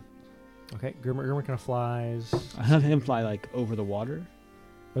a plan. Okay, Grimmer kind of flies. I have him fly like over the water.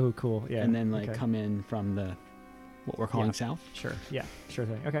 Oh, cool. Yeah. And then like come in from the what we're calling south. Sure. Yeah. Sure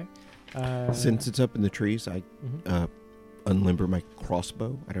thing. Okay. Since it's up in the trees, I unlimber my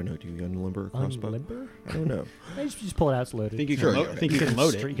crossbow. I don't know. Do you unlimber a crossbow? Unlimber? I don't know. just pull it out. It's loaded. Think you can load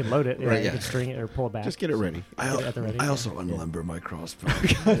it. You can load it. Yeah, Right, you yeah. can string it or pull it back. Just get it ready. I also unlimber my crossbow.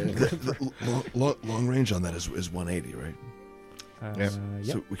 The long range on that is 180, right? Yep.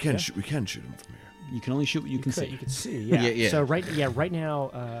 So we can shoot him from here. You can only shoot what you can see. You can see. Yeah. Yeah. So right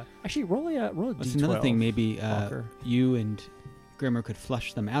now, actually roll a D12. That's another thing. Maybe Walker. you and Grimmer could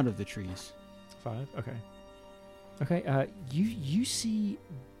flush them out of the trees. 5. Okay. You see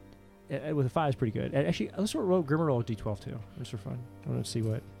with a 5 is pretty good. Actually, let's roll Grimmer roll a D12 too, just for fun. I want to see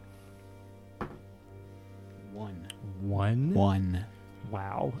what. 1. 1.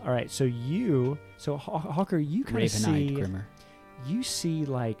 Wow. All right. So Hawker, you kind of see. Grimmer. You see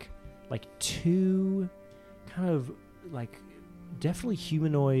like 2 kind of like definitely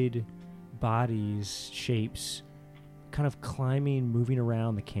humanoid bodies, shapes, kind of climbing, moving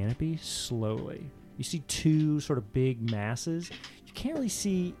around the canopy slowly. You see 2 sort of big masses. You can't really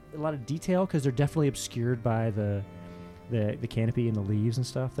see a lot of detail because they're definitely obscured by the canopy and the leaves and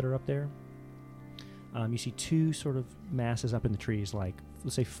stuff that are up there. You see 2 sort of masses up in the trees, like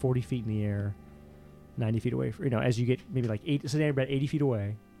let's say 40 feet in the air, 90 feet away. As you get maybe like 8, so they're about 80 feet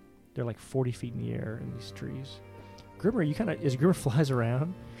away. They're like 40 feet in the air in these trees. Grimmer, you as Grimmer flies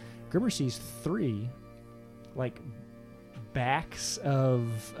around, Grimmer sees 3 like backs of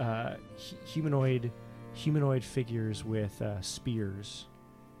humanoid figures with spears,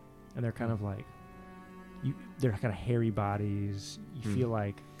 and they're kind of like they're kind of hairy bodies. You feel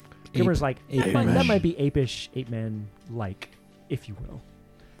like Grimmer's like that might be ape men like, if you will.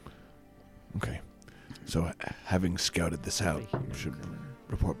 Okay. So having scouted this out, we should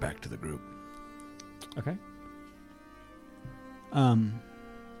report back to the group. Okay.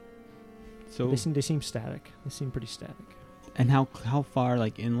 So they seem static. They seem pretty static. And how far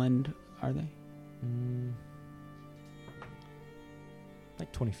like inland are they?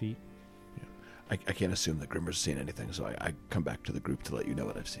 Like 20 feet. Yeah. I can't assume that Grimmer's seen anything, so I come back to the group to let you know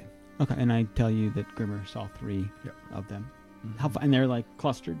what I've seen. Okay, and I tell you that Grimmer saw 3 of them. How far, and they're like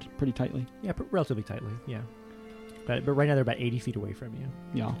clustered pretty tightly? Yeah, relatively tightly, yeah. But right now they're about 80 feet away from you.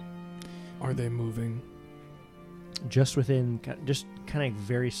 Yeah. Are they moving? Just kind of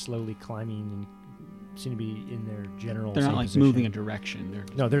very slowly climbing and seem to be in their general. They're not like position. Moving a direction.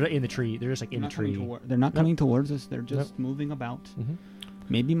 They're in the tree. They're just like in the tree. They're not coming towards us. They're just moving about. Mm-hmm.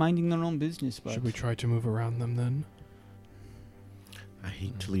 Maybe minding their own business. But should we try to move around them then? I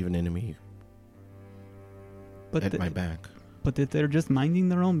hate to leave an enemy at my back. But that they're just minding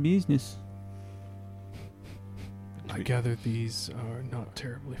their own business. I gather these are not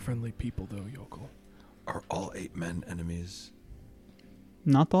terribly friendly people, though, Yokel. Are all 8 men enemies?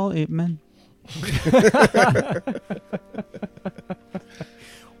 Not all 8 men.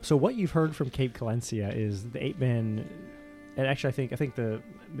 So what you've heard from Cape Calencia is the 8 men, and actually I think the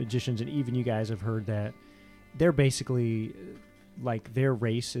magicians and even you guys have heard that they're basically like their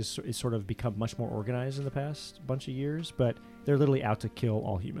race is sort of become much more organized in the past bunch of years, but they're literally out to kill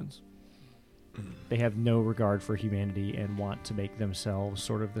all humans. They have no regard for humanity and want to make themselves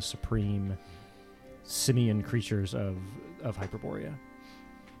sort of the supreme simian creatures of Hyperborea.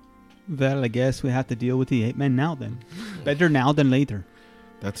 Well, I guess we have to deal with the 8 men now then. Better now than later.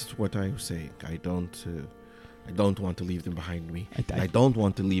 That's what I was saying. I don't want to leave them behind me. I I don't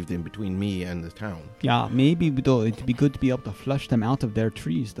want to leave them between me and the town. Yeah, maybe though it'd be good to be able to flush them out of their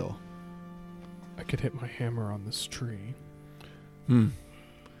trees, though. I could hit my hammer on this tree.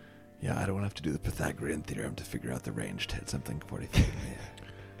 Yeah, I don't want to have to do the Pythagorean theorem to figure out the range to hit something 40 feet in the air.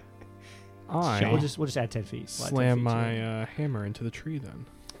 I We'll just add 10 feet. Slide 10 slam feet, my hammer into the tree then.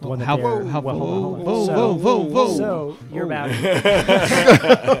 The one that How- they're- whoa, well, hold on. whoa. So you're about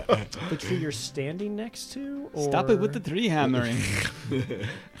the tree you're standing next to, or Stop it with the tree hammering.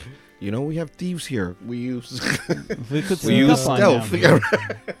 You know, we have thieves here. We use We could we use stealth.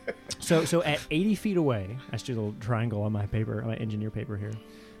 So at 80 feet away, I just do a little triangle on my paper, on my engineer paper here.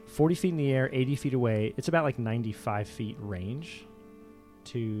 40 feet in the air, 80 feet away. It's about like 95 feet range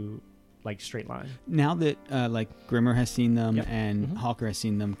to like straight line. Now that like Grimmer has seen them Yep. and Mhm. Hawker has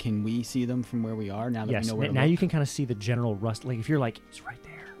seen them, can we see them from where we are? Now that Yes. we know where to Now look? you can kind of see the general rust. Like if you're like, it's right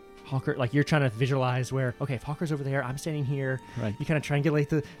there. Hawker, like you're trying to visualize where, okay, if Hawker's over there, I'm standing here. Right. You kind of triangulate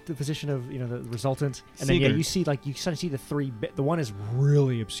the position of, the resultant. And then, Sigurd. you see, like, you kind of see the three, the one is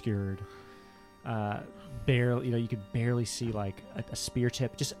really obscured. Barely, you could barely see, like, a spear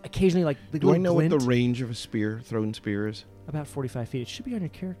tip. Just occasionally, like, the Do I little know glint. what the range of a thrown spear is? About 45 feet. It should be on your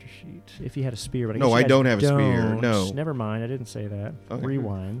character sheet if you had a spear. But I No, guess you I guys don't have a spear, don't. no. Never mind. I didn't say that. Okay.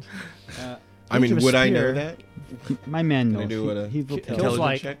 Rewind. I mean, Range of a would I know spear. that? My man Can I knows. do a He will tell Kills you.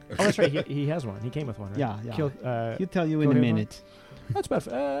 like. check? Oh, that's right. He has one. He came with one, right? Yeah. Kill, He'll tell you in go a ahead, minute. That's about,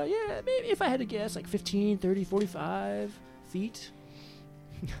 maybe if I had to guess, like 15, 30, 45 feet.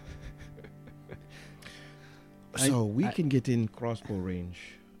 So we can get in crossbow range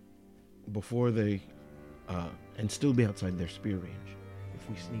before they, and still be outside their spear range if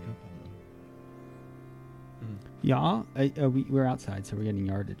we sneak up on them. Yeah, we're outside, so we're getting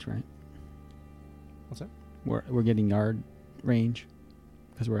yardage, right? What's that? We're getting yard range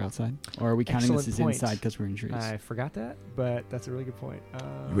because we're outside, or are we counting Excellent this as point. inside because we're in trees? I forgot that, but that's a really good point.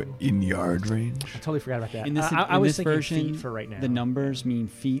 You were in yard range? I totally forgot about that. In this- I in was this thinking version, feet for right now. The numbers mean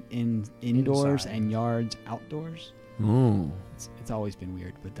feet indoors Inside. and yards outdoors. Oh. It's always been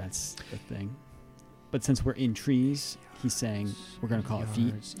weird, but that's the thing. But since we're in trees, he's saying we're going to call it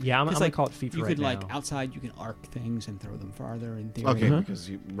feet. Yards. Yeah, I'm 'Cause, going like, to call it feet for You right could now. outside, you can arc things and throw them farther in theory. Okay, Uh-huh. because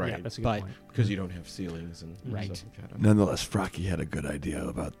Yeah, that's a good But- point. because you don't have ceilings and Right. stuff like that. Nonetheless, Frocky had a good idea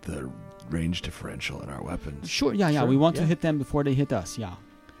about the range differential in our weapons. Sure, yeah. Sure, We want yeah. to hit them before they hit us, yeah.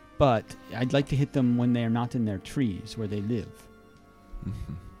 But I'd like to hit them when they're not in their trees where they live.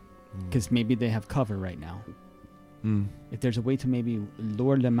 Mm-hmm. Because maybe they have cover right now. Mm. If there's a way to maybe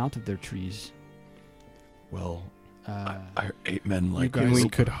lure them out of their trees. Well, Uh, our 8 men You like guys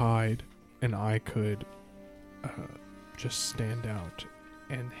rope. could hide, and I could just stand out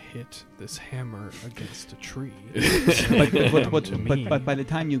and hit this hammer against a tree. but by the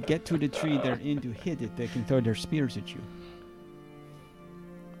time you get to the tree they're in to hit it, they can throw their spears at you.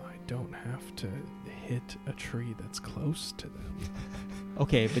 I don't have to hit a tree that's close to them.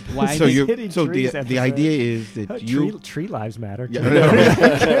 Okay, but why? So does- you hitting so trees the episode. idea is that you tree lives matter. Yeah, too.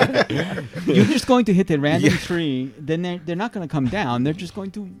 I know. You're just going to hit a random Yeah. tree, then they're not going to come down. They're just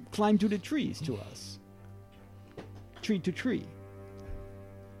going to climb to the trees to us. Tree to tree.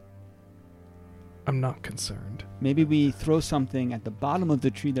 I'm not concerned. Maybe we throw something at the bottom of the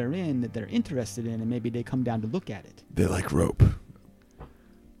tree they're in that they're interested in, and maybe they come down to look at it. They like rope.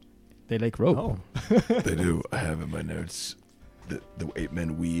 They like rope. Oh. They do. I have in my notes that the 8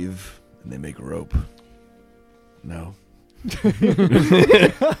 men weave and they make rope. No.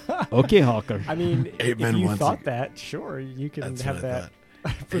 Okay, Hawker. I mean, Eight if men you want thought to- that, sure, you can That's have what I that. thought.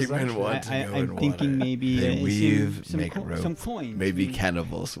 8 men presumption. want to go I'm in thinking water. maybe They some- weave, some, make rope. some coins. Maybe We-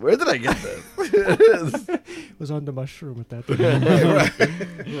 cannibals. Where did I get this? Was on the mushroom with that.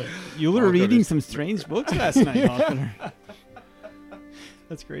 You were Hawker reading is- some strange books last night, Hawker.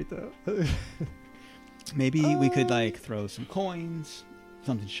 That's great though. Maybe we could like throw some coins,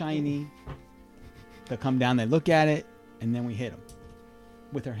 something shiny. They'll come down, they look at it, and then we hit them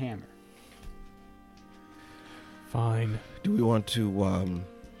with our hammer. Fine. Do we want to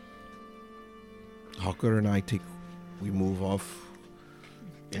Hawker and I we move off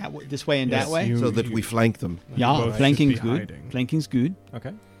Yeah, this way and Yes, that way. you- so that we flank them? Yeah, both should flanking's be good. hiding. Flanking's good.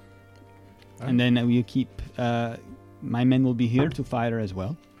 Okay. And then we'll keep. My men will be here to fire as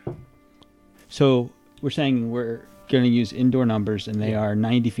well. So we're saying we're going to use indoor numbers, and they Yeah. are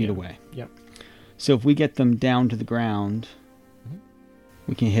 90 feet Yeah. away. Yep. So if we get them down to the ground, Mhm.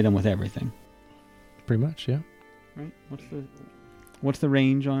 we can hit them with everything. Pretty much, yeah. Right? What's the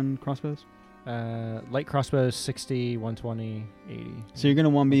range on crossbows? Light crossbow 60, 120, 80. So you're gonna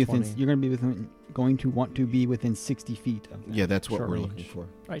want to be within. 20. You're going to want to be within 60 feet of them. Yeah, that's what Short we're range. looking for. All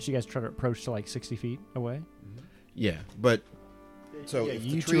right, so you guys try to approach to like 60 feet away. Yeah, but so yeah, if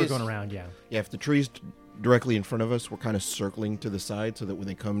you the two tree are is, going around. Yeah. Yeah, if the tree's directly in front of us, we're kind of circling to the side so that when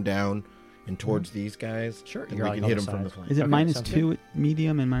they come down and towards these guys, Sure. then You're we like can on hit the them from the sides. flank. Is it Okay, minus sounds 2 at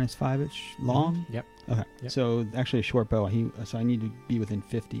medium and minus 5-ish long? Yep. Okay. Yep. So actually a short bow. So I need to be within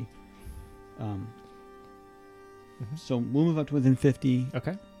 50. So we'll move up to within 50.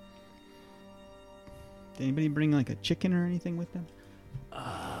 Okay. Did anybody bring like a chicken or anything with them?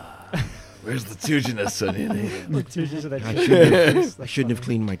 Where's the Tuginus, I shouldn't have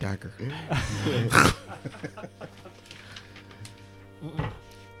cleaned my dagger.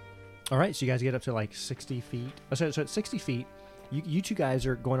 All right, so you guys get up to like 60 feet. Oh, so at 60 feet, you two guys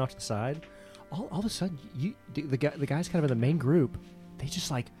are going off to the side. All of a sudden, the guys kind of in the main group, they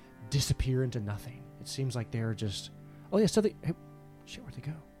just like disappear into nothing. It seems like they're just, oh yeah, so hey, shit, where'd they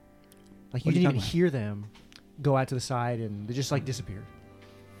go? Like you What are you didn't even talking hear them go out to the side, and they just like disappeared.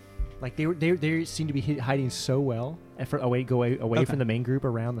 Like they seem to be hiding so well, and away Okay. from the main group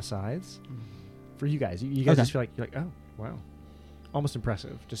around the sides. For you guys, you guys Okay. just feel like you're like, oh wow, almost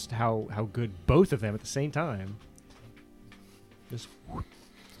impressive. Just how good both of them at the same time just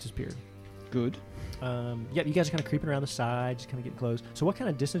disappeared. Good. Yeah, you guys are kind of creeping around the side, just kind of getting close. So what kind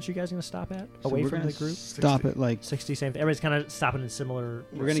of distance are you guys going to stop at So away we're from gonna the group? Stop at like 60, same thing. Everybody's kind of stopping in similar.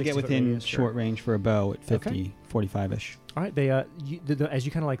 we're gonna get 60 foot within radius, short range for a bow at 50, Okay. 45-ish. All right, they as you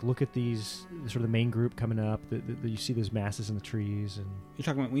kind of like look at these sort of the main group coming up, you see those masses in the trees, and You're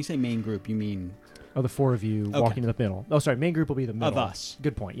talking about when you say main group, you mean the four of you Okay. walking to the middle. Oh, sorry, main group will be the middle of us?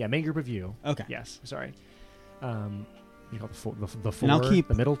 Good point. Yeah, main group of you. Okay. Yes, sorry. You call it the four. And I'll keep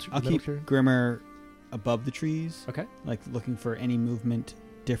the middle. I'll the middle keep tier? Grimmer above the trees. Okay. Like looking for any movement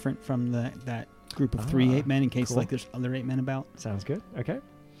different from that group of 3 8 men in case cool. like there's other 8 men about. Sounds good. Okay.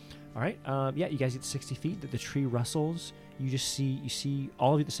 All right. Yeah, you guys get 60 feet. The tree rustles. You see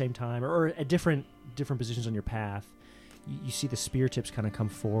all of you at the same time, or at different positions on your path. You see the spear tips kind of come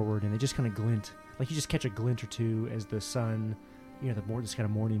forward, and they just kind of glint. Like you just catch a glint or two as the sun, this kind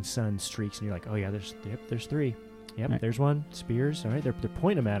of morning sun streaks, and you're like, oh yeah, there's 3. Yep, Right. there's one. Spears. All right, they're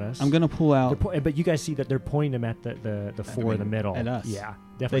pointing them at us. I'm gonna pull out. But you guys see that they're pointing them at the four in the middle. at us. Yeah,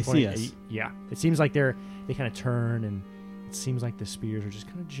 definitely. They see pointing us. Yeah, it seems like they kind of turn, and it seems like the spears are just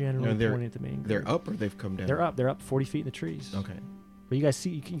kind of generally they're- pointing at the main group. They're up or they've come down? They're up. They're up 40 feet in the trees. Okay. But you guys see,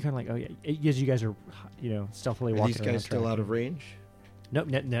 you kind of like, oh yeah, as you guys are, stealthily Are walking. these guys still out of range? Nope.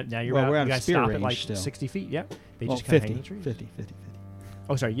 Now you're Well, out. we're out You of guys spear stop at range like still. 60 feet. Yeah. They Well, just kind of 50, hang in the trees. 50.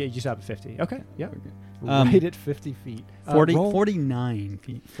 Oh, sorry. Yeah, you stop at 50. Okay. Yeah. We're good. Right at 50 feet. 49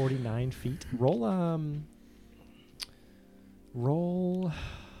 feet. 49 feet. Roll.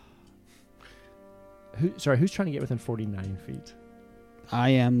 Who's trying to get within 49 feet? I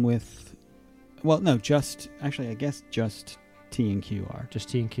am with. Well, no, I guess just T and Q are. Just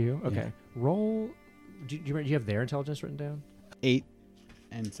T and Q? Okay. Yeah. Roll. Do you have their intelligence written down? 8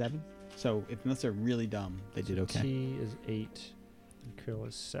 and 7. So unless they're really dumb, they did okay. T is 8 and Q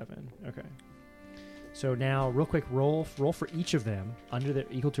is 7. Okay. So now, real quick, roll for each of them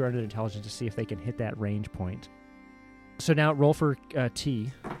equal to or under their intelligence to see if they can hit that range point. So now roll for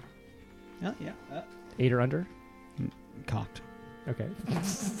T. Yeah. 8 or under? Cocked. Okay.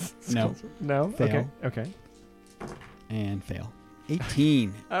 No. No? Fail. Okay. And fail.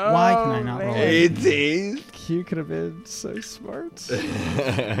 18. Why can I not roll? 18. Q could have been so smart.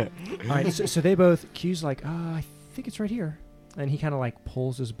 All right, so they both, Q's like, I think it's right here. And he kind of like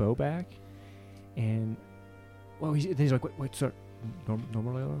pulls his bow back. And, well, he's like, wait, so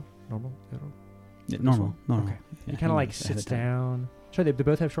normal arrow? Yeah, normal. Okay. Yeah, He kind of like ahead sits of time. down. Sorry, they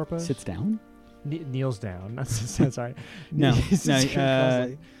both have short bows? Sits down? Kneels down. That's sorry. No. He's No. just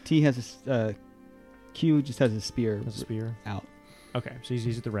clumsily. T has a Q just has a spear Has a spear. out. Okay, so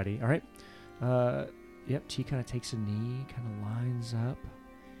he's at the ready. All right. Yep, T kind of takes a knee, kind of lines up.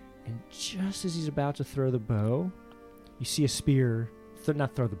 And just as he's about to throw the bow, you see a spear.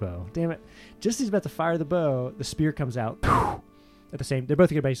 Not throw the bow. Damn it. Just as he's about to fire the bow, the spear comes out at the same. They're both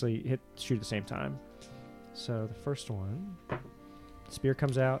going to basically shoot at the same time. So the first one, spear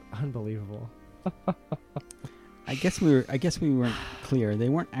comes out. Unbelievable. I guess we weren't clear. They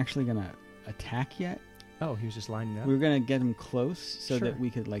weren't actually gonna attack yet. Oh, he was just lining up. We were gonna get them close so Sure. that we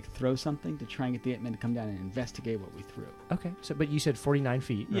could like throw something to try and get the 8 men to come down and investigate what we threw. Okay, but you said 49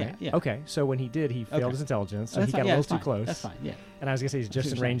 feet, right? Yeah, yeah. Okay, so when he did, he failed Okay. his intelligence, so That's he fine. got Yeah, a that's little too fine. close. That's fine. Yeah. And I was going to say he's I see just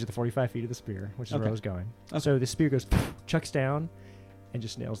what in you're range of the 45 feet of the spear, which is where Okay. I was going. Okay. So the spear goes, chucks down, and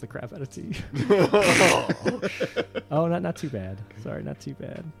just nails the crap out of T. Oh, not too bad. Sorry, not too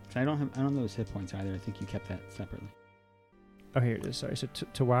bad. I don't know his hit points either. I think you kept that separately. Oh, here it is. Sorry. So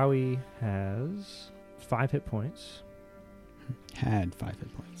Tawawi has 5 hit points. Had 5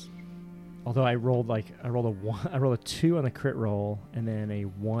 hit points. Although I rolled a 2 on the crit roll and then a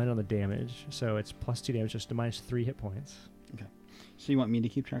 1 on the damage, so it's plus 2 damage, just to minus 3 hit points. Okay. So you want me to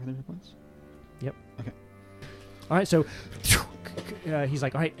keep track of the hit points? Yep. Okay. All right. So he's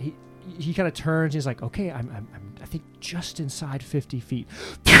like, all right. He kind of turns. He's like, okay, I think just inside 50 feet.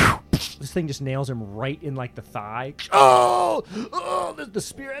 This thing just nails him right in like the thigh. Oh, the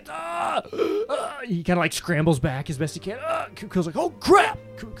spirit. He kind of like scrambles back as best he can. Krill's like, oh crap.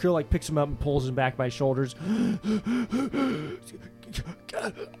 Krill like picks him up and pulls him back by his shoulders. I'm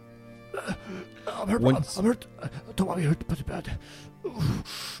hurt. I'm hurt. Don't want me hurt pretty bad.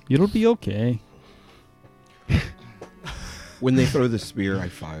 It'll be okay. When they throw the spear, I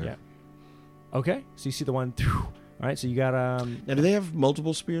fire. Yeah. Okay, so you see the one. All right, so you got Now, do they have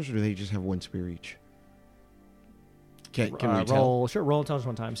multiple spears, or do they just have one spear each? Can we tell? roll intelligence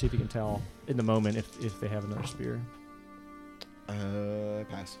one time. See if you can tell in the moment if they have another spear.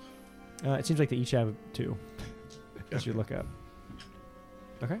 Pass. It seems like they each have 2. As you look up.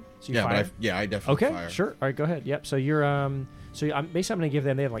 Okay, so you Yeah, fire. but I definitely Okay, fire. sure. All right, go ahead. Yep. So you're basically I'm going to give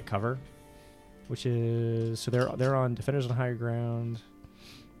them. They have like cover, which is so they're on defenders on higher ground.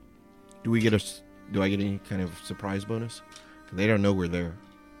 Do I get any kind of surprise bonus? 'Cause they don't know we're there.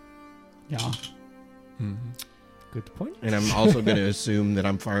 Yeah. Mm-hmm. Good point. And I'm also going to assume that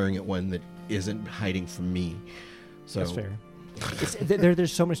I'm firing at one that isn't hiding from me. So That's fair.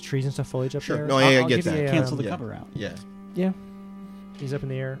 There's so much trees and stuff foliage up Sure. there. No, I I'll get give you that. a, Cancel the yeah. cover out. Yeah. Yeah. He's up in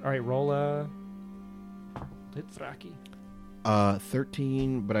the air. All right, roll hit Fraki.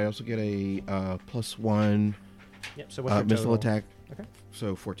 13, but I also get a +1 Yep. So what's your missile total? attack. Okay.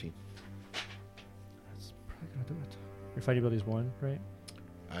 So 14. That's probably gonna do it. Your fighting ability is 1, right?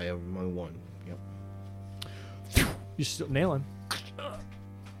 I have my 1. Yep. You still nail him.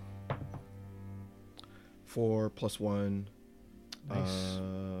 4 +1. Nice.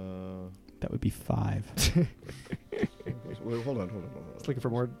 That would be 5. Wait, hold on. Just looking for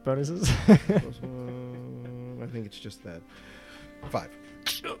more bonuses. +1. I think it's just that. 5.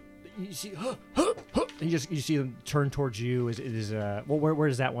 You see, you see them turn towards you. Where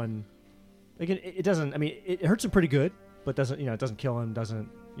does that one? Again, it doesn't. I mean, it hurts him pretty good, but doesn't. It doesn't kill him. Doesn't.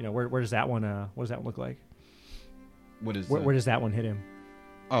 Where does that one? What does that one look like? What is Where does that one hit him?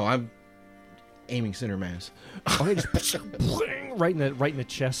 Oh, I'm aiming center mass. Okay, just right in the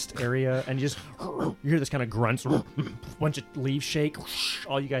chest area, and you hear this kind of grunts, bunch of leaves shake.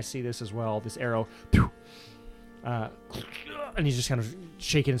 All you guys see this as well. This arrow, and he's just kind of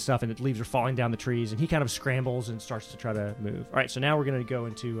shaking and stuff, and the leaves are falling down the trees, and he kind of scrambles and starts to try to move. All right, so now we're gonna go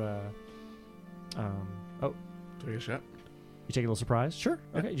into. Take a shot. You take a little surprise. Sure.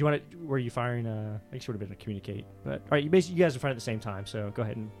 Okay. Do you want to? Were you firing? I guess you would have been to communicate, but all right. You guys are firing at the same time, so go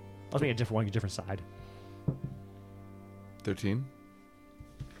ahead and I'll make a different one, a different side. 13.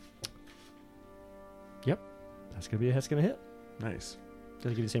 That's gonna hit. Nice.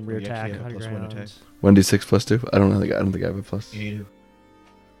 Does it give you the same rear You attack? actually have a high +1 ground? attack. 1d6 plus 2. I don't think I have a plus. Yeah, you do.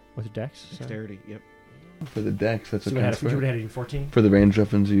 With your dex? So Dexterity. Yep. For the dex, that's you what would counts have for. had 14? For the ranged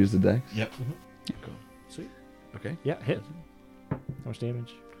weapons, you use the dex. Yep. Cool. Sweet. Okay. Yeah, hit. How much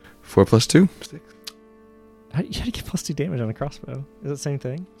damage? 4 plus 2. 6. How do you get plus 2 damage on a crossbow? Is it the same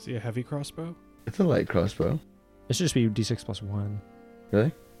thing? Is he a heavy crossbow? It's a light crossbow. It should just be d6 plus 1.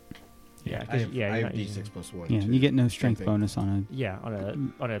 Really? Yeah, I have, you're I have not using- D6 +1. Yeah, too. you get no Same strength thing. bonus on Yeah, on a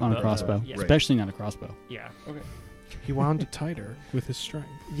a crossbow, Yeah. Right. especially not a crossbow. Yeah. He wound it tighter with his strength.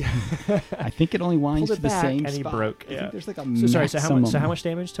 I think it only winds Pulled to it the back same and he spot. broke, I yeah. think there's like a So sorry. maximum. So how much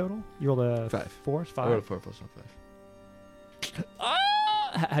damage total? You rolled a 5. 4, I rolled a 5. 4 plus 1,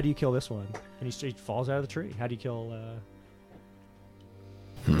 5. How do you kill this one? And he falls out of the tree. How do you kill?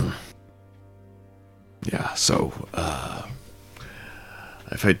 Yeah, so, I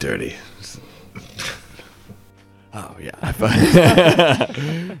fight dirty. Oh, yeah, I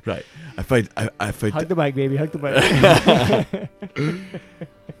fight. Right. I fight. Hug the mic, baby. Hug the mic.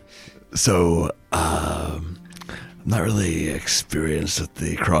 So, I'm not really experienced with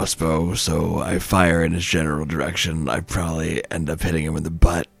the crossbow, so I fire in his general direction. I probably end up hitting him in the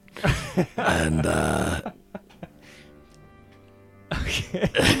butt. And,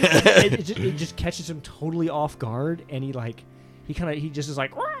 it just catches him totally off guard, and he just is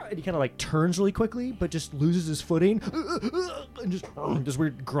like, "Rah!" And he kind of like turns really quickly, but just loses his footing, and just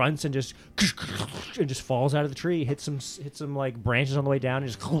weird grunts and just falls out of the tree, hits some like branches on the way down,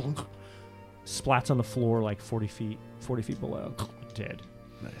 and just splats on the floor like 40 feet below. dead.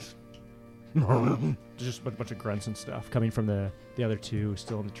 Nice. Just a bunch of grunts and stuff coming from the other two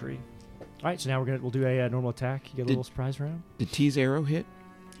still in the tree. All right, so now we'll do a normal attack. You get a little surprise round. Did T's arrow hit?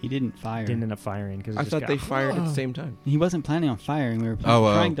 He didn't fire. Didn't end up firing because I thought they fired at the same time. He wasn't planning on firing. We were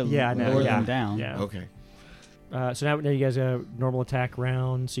Oh, trying to Yeah, no, lure yeah. them down. Yeah. Okay. So now you guys have a normal attack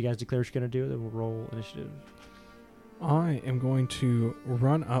round. So you guys declare what you're going to do. Then we'll roll initiative. I am going to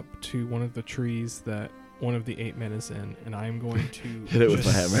run up to one of the trees that one of the 8 men is in, and I am going to Hit it with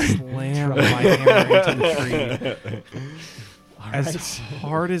just the hammer. slam my hammer into the tree All as right.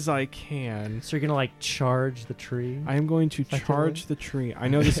 hard as I can. So you're going to charge the tree. I am going to Effectively? charge the tree. I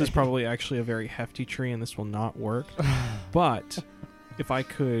know this is probably actually a very hefty tree, and this will not work. But if I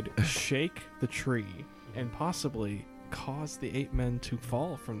could shake the tree and possibly cause the 8 men to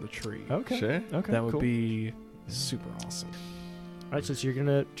fall from the tree, Okay. Sure. Okay. that would cool. be super awesome. All right. So you're going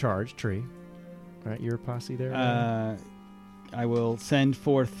to charge tree. All right. Your posse there. I will send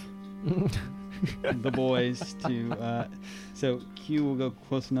forth the boys to. So Q will go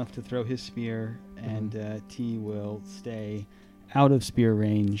close enough to throw his spear, and T will stay out of spear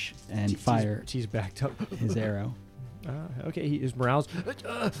range and fire T's backed up. his arrow. Okay. His morale's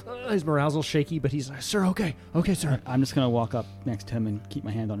a little shaky, but he's like, sir. Okay. Okay, sir. I'm just gonna walk up next to him and keep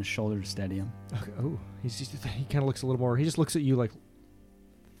my hand on his shoulder to steady him. Okay. Oh, he kind of looks a little more. He just looks at you like,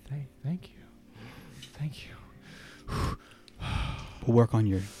 thank you. We'll work on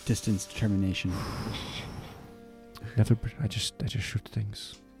your distance determination. I just shoot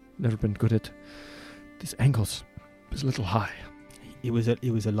things. Never been good at these angles. It's a little high. It was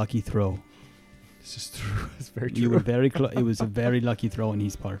a lucky throw. This is true. It's very true. You were very close. It was a very lucky throw on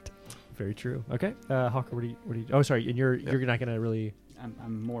his part. Very true. Okay, Hawker, what do you? Oh, sorry. And you're not gonna really.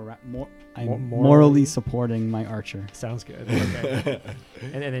 I'm morally- morally supporting my archer. Sounds good. Okay.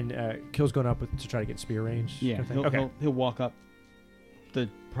 and then Kill's going up to try to get spear range. Yeah, kind of thing? Okay. he'll walk up the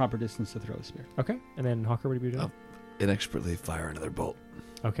proper distance to throw a spear. Okay. And then Hawker, what are you doing? Oh. Inexpertly fire another bolt.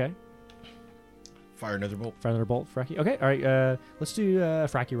 Okay. Fire another bolt. Fire another bolt, Fracky. Okay. All right. Let's do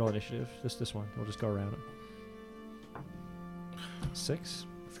Fracky roll initiative. This one. We'll just go around it. 6.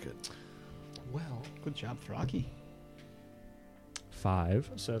 That's good. Well. Good job, Rocky.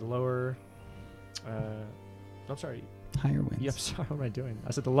 5. So the lower. I'm sorry. Higher wins. Yep. Sorry. What am I doing?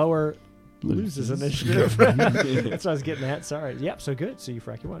 I said the lower loses initiative. That's what I was getting at. Sorry. Yep. So good. So you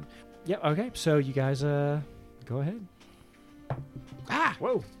Fracky won. Yep. Okay. So you guys go ahead. Ah!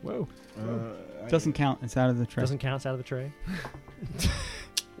 Whoa! Doesn't count. It's out of the tray. Doesn't count. It's out of the tray.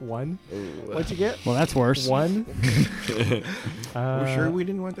 1. What'd you get? Well, that's worse. 1. We're sure we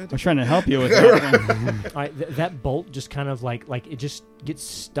didn't want that. I was trying to help you with that one. All right, that bolt just kind of like it just gets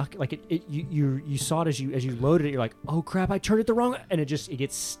stuck. Like you saw it as you loaded it. You're like, oh crap! I turned it the wrong, and it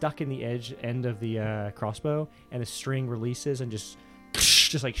gets stuck in the end of the crossbow, and the string releases and just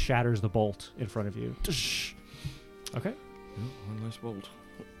like shatters the bolt in front of you. Okay, One less bolt.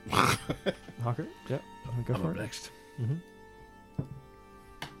 Hawker. Yep. Go I'm for up it. next. Mm-hmm.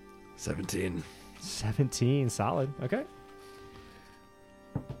 17. 17, solid. Okay.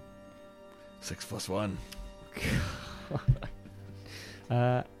 6 plus 1.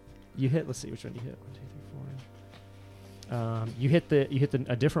 You hit. Let's see which one you hit. 1, 2, 3, 4. You hit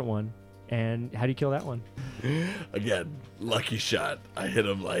a different one. And how do you kill that one? Again, lucky shot. I hit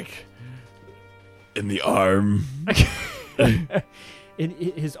him like in the arm. In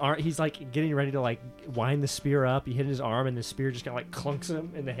his arm, he's like getting ready to like wind the spear up. You hit his arm, and the spear just kind of like clunks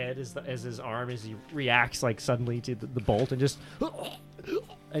him in the head as his arm as he reacts like suddenly to the bolt, and just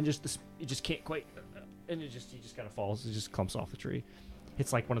he just can't quite, and he just kind of falls. He just clumps off the tree.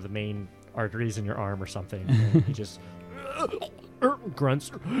 It's like one of the main arteries in your arm or something. And he just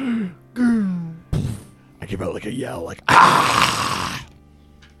grunts. I give out like a yell, like ah.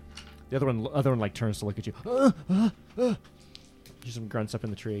 The other one like turns to look at you. Just some grunts up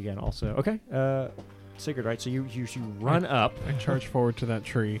in the tree again. Also, okay. Sigurd, right? So you run up. I charge forward to that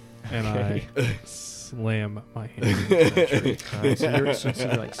tree and Okay. I slam my hand into that tree. So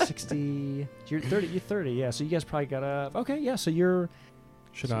you're like 60. You're 30. You're 30. Yeah. So you guys probably got up. Okay. Yeah. So you're.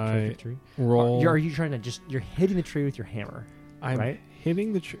 Should so I tree. roll? Are you trying to you're hitting the tree with your hammer? I'm right?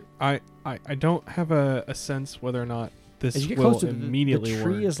 hitting the tree. I don't have a sense whether or not this As you get will closer, immediately the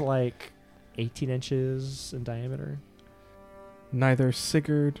tree work. is like 18 inches in diameter. Neither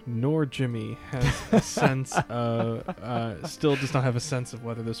Sigurd nor Jimmy has a sense of, still does not have a sense of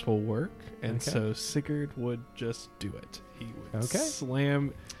whether this will work, and Okay. so Sigurd would just do it. He would Okay. slam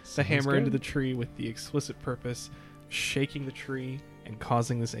the Sounds hammer into good. the tree with the explicit purpose, shaking the tree and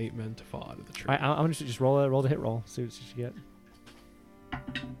causing this 8 men to fall out of the tree. I'm gonna just roll the hit roll. See what you get.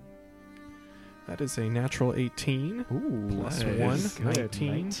 That is a natural 18. Ooh, Plus nice. 1,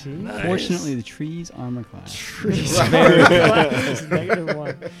 19. Nice. Fortunately, the tree's armor class. Trees very close.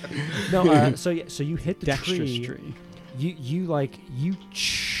 -1. No, so you hit the Dexterous tree. You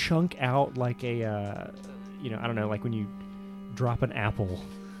chunk out like a I don't know, like when you drop an apple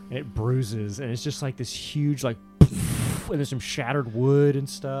and it bruises, and it's just like this huge like and there's some shattered wood and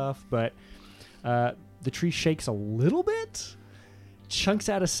stuff, but the tree shakes a little bit, chunks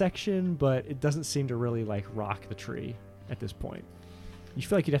out a section, but it doesn't seem to really like rock the tree at this point. You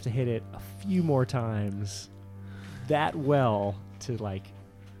feel like you'd have to hit it a few more times that well to like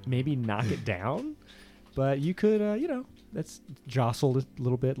maybe knock it down, but you could that's jostled a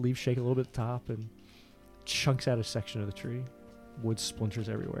little bit, leaves shake a little bit at the top, and chunks out a section of the tree. Wood splinters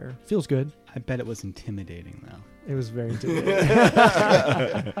everywhere. Feels good. I bet it was intimidating, though. It was very intimidating.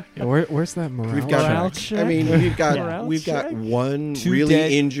 Yeah, where's that morale? We've got. Morale check. check? I mean, we've Morale got check? one Two really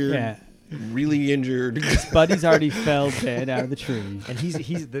dead- injured. Yeah. Really injured. Buddy's already fell dead out of the tree. And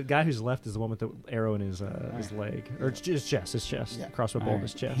he's the guy who's left is the one with the arrow in his leg, or his chest. His chest. Yeah. Crossbow bolt in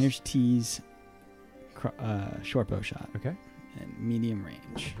his chest. Here's T's short bow shot. Okay. And medium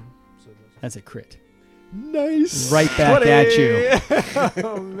range. That's a crit. Nice. Right back at you.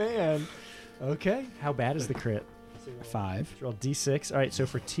 Oh man. Okay. How bad is the crit? 5. Roll D6. All right. So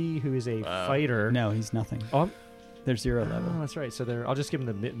for T, who is a fighter. No, he's nothing. Oh, They're 0 level. Oh, that's right. So I'll just give him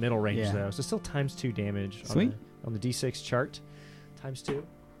the middle range Yeah. though. So still ×2 damage. Sweet. On the D6 chart. ×2. So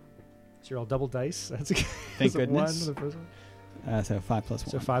you're all double dice. That's a Thank that's a goodness. 1 for the first one. So 5 plus 1.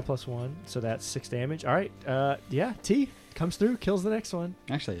 So 5 plus 1. So that's 6 damage. All right. Yeah. T comes through, kills the next one.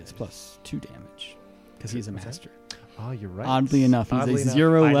 Actually, it's plus 2 damage because he's a What's that? master. Oh, you're right. Oddly enough, he's Oddly a enough,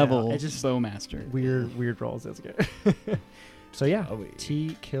 0 I know. level I just bowmaster. weird rolls. That's good. So yeah, Oh, wait.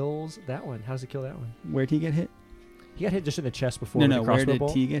 T kills that one. How does he kill that one? Where'd he get hit? He got hit just in the chest before. No, with no. the Where crossbow did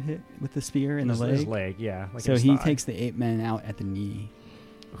bolt. T get hit with the spear in the His leg? leg, yeah. Like So his he thigh. takes the 8-man out at the knee,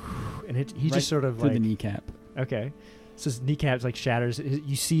 and he right just sort of through like the kneecap. okay. So his kneecaps like shatters.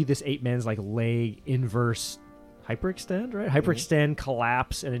 You see this 8-man's like leg inverse hyperextend, right? Hyperextend,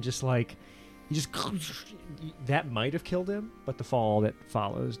 collapse, and it just like he just that might have killed him, but the fall that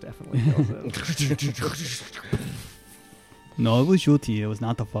follows definitely kills him. No, it was your T. It was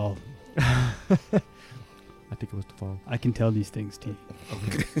not the fall. I think it was the fall. I can tell these things, T.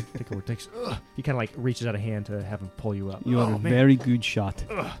 Okay. I think it takes. He kind of like reaches out a hand to have him pull you up. You are a man. very good shot.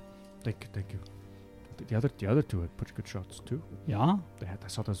 Thank you. The other two had pretty good shots too. Yeah? I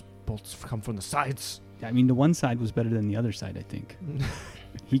saw those bolts come from the sides. I mean, the one side was better than the other side, I think.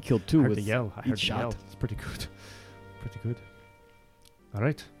 He killed 2 I heard with the yell. I heard each the yell. shot. It's pretty good. Pretty good. All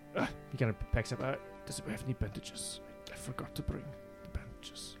right. He kind of packs up. Does we have any bandages? I forgot to bring the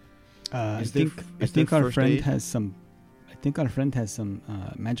bandages. I Is there think f- I is there think our first friend aid? has some. I think our friend has some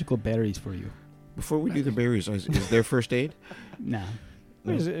magical berries for you. Before we do the berries, is there first aid? Nah,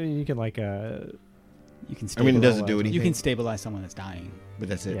 You can like you can. I mean, it Stabilize, doesn't do you anything. can stabilize someone that's dying. But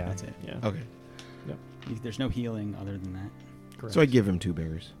that's it. yeah, That's it. Yeah. Okay. There's no healing other than that. Correct. So I give him 2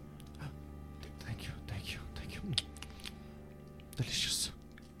 berries. Thank you. Delicious.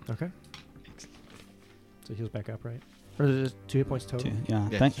 Okay. So he heals back up, right? Or is it 2 hit points total? Yeah.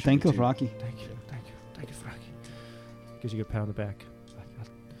 Yeah, Thank should be you, 2. Rocky. Thank you, Frankie. Gives you a good pound on the back.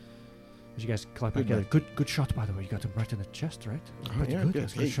 As you guys collide back Good together. Good shot, by the way. You got him right in the chest, right? Pretty good.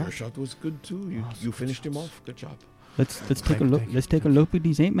 That's a Hey, good your shot. shot was good too. You, Oh, it's you good finished him shots. off. Good job. Let's take Thank a you, look. thank you, Let's take a thank look at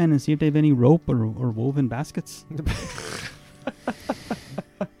these 8 men and see if they have any rope or woven baskets.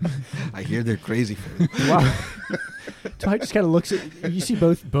 I hear they're crazy for it. Wow. Dwight just kind of looks at you. See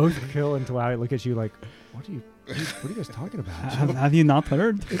both Kill and Dwight look at you like, what are you guys talking about? Have you not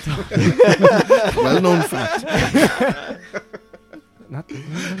heard? Well-known fact. No.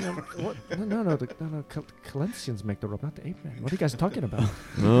 Calencians make the rope, not the ape man. What are you guys talking about?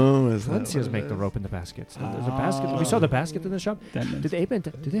 Oh, is that Calencians make the rope in the baskets. There's a basket. We saw the basket in the shop. Did the ape man?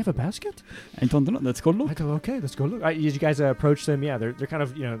 Did they have a basket? I don't know. Let's go look. I go, okay, let's go look. As you guys approach them, yeah, they're kind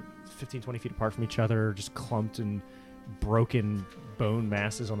of 15, 20 feet apart from each other, just clumped and broken bone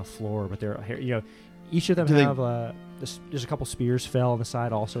masses on the floor. But they're each of them Do they- have there's a couple spears fell on the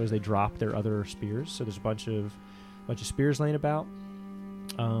side also as they drop their other spears. So there's a bunch of spears laying about.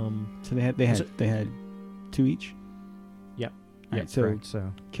 So they had 2 each. Yep. Alright, so correct,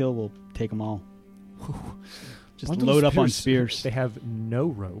 so Kill will take them all. Just Bundle load of up on spears. They have no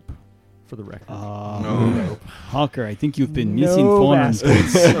rope, for the record. No rope. Hawker, I think you've been No misinformed.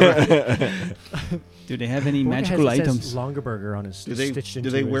 baskets. Do they have any Borga magical it says items? Longaberger on his Do they stitched do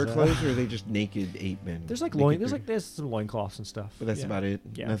into they his, wear clothes or are they just naked 8 men? There's like Naked there's three? some loincloths and stuff. But that's yeah. about it.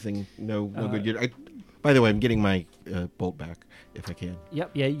 Yeah. Nothing. No good gear. By the way, I'm getting my bolt back if I can.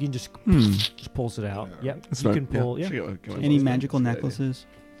 Yep. Yeah, you can just pulls it out. Yep. That's You not- can pull. yeah, Yeah. Any magical necklaces?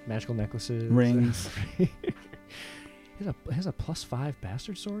 Magical necklaces, Rings. He has a +5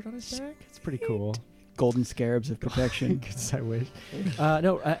 bastard sword on his back. It's pretty cool. Golden scarabs of protection. Guess I wish.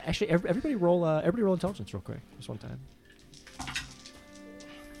 No, actually, everybody roll intelligence real quick, just one time.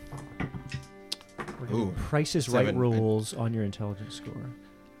 We're gonna do Price is Right 7. rules on your intelligence score.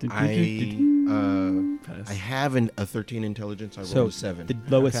 I have a 13 intelligence. I rolled a 7. The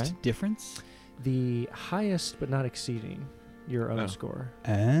lowest Okay. difference? The highest, but not exceeding your own score.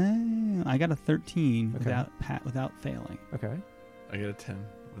 I got a 13 Okay. without failing. Okay. I get a 10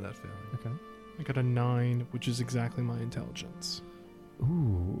 without failing. Okay. I got a 9, which is exactly my intelligence.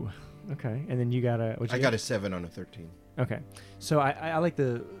 Ooh. Okay. And then you got a. I got a 7 on a 13. Okay. So I like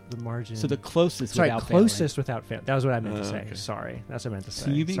the margin. So the closest Sorry, without closest without fail. That was what I meant to say. Okay. Sorry, that's what I meant to say.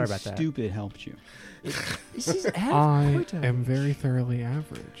 failing. So you being Sorry about that. stupid helped you. This is I quite a- am very thoroughly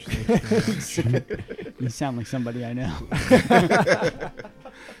average. Thank you very much. You sound like somebody I know.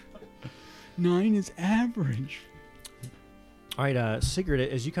 9 is average. All right, Sigurd,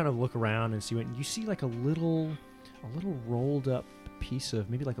 as you kind of look around and see what you see, like a little rolled up piece of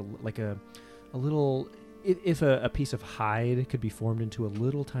maybe like a little. If a piece of hide could be formed into a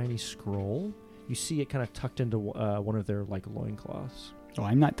little tiny scroll, you see it kind of tucked into one of their like loincloths. Oh,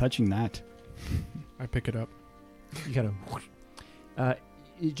 I'm not touching that. I pick it up. You kind of.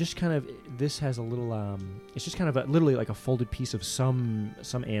 It just kind of. This has a little. It's just kind of literally like a folded piece of some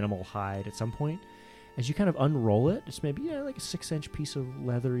animal hide at some point. As you kind of unroll it, it's maybe like a 6-inch piece of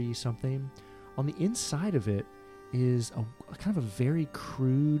leathery something. On the inside of it is a kind of a very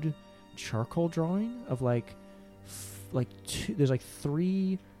crude charcoal drawing of there's like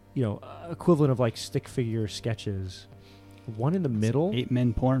 3 equivalent of like stick figure sketches. One in the middle. 8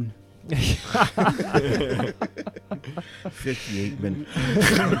 men porn. 58 men.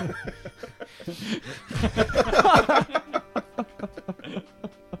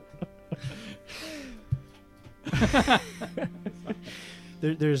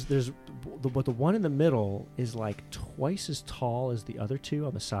 There's but the one in the middle is like twice as tall as the other 2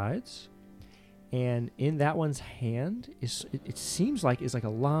 on the sides, and in that one's hand it seems like is like a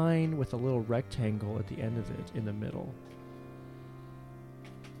line with a little rectangle at the end of it in the middle.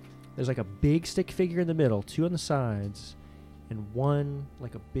 There's like a big stick figure in the middle, 2 on the sides, and one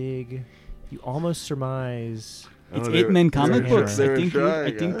like a big. You almost surmise. It's 8 men comic were books.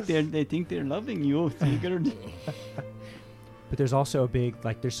 trying, I think they're loving you. But there's also a big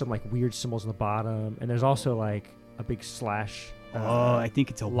there's some like weird symbols on the bottom, and there's also like a big slash. I think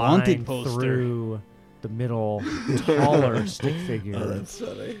it's a line wanted poster. Through the middle, taller stick figure. Oh, that's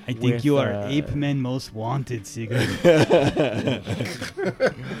funny. I think with, you are Ape Men Most Wanted, Sigurd.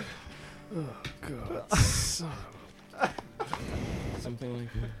 Oh, God. Son of Something like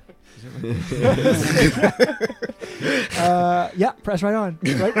that. Yeah, press right on.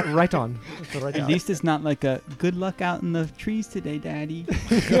 Right on. Right At on. least it's not like a good luck out in the trees today, Daddy.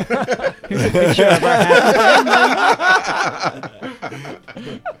 Here's a picture of our happy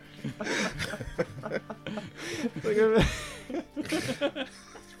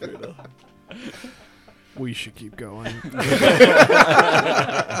family. We should keep going. I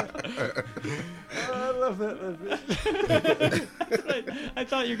love that. I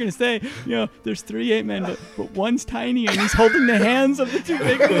thought you were going to say, there's 3 8 men, but one's tiny and he's holding the hands of the 2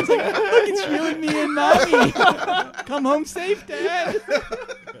 big ones. Like, look, it's you and me and Mommy. Come home safe, Dad. And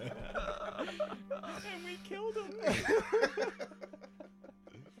we killed him.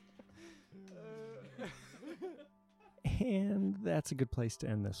 And that's a good place to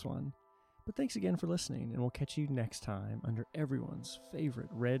end this one. But thanks again for listening, and we'll catch you next time under everyone's favorite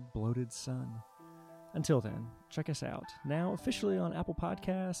red bloated sun. Until then, check us out, now officially on Apple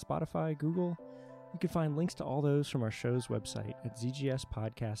Podcasts, Spotify, Google. You can find links to all those from our show's website at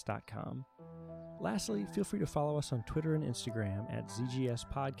zgspodcast.com. Lastly, feel free to follow us on Twitter and Instagram at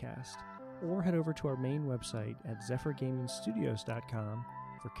zgspodcast, or head over to our main website at zephyrgamingstudios.com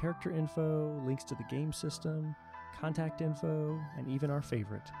for character info, links to the game system, contact info, and even our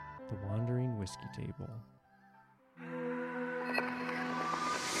favorite, the Wandering Whiskey Table.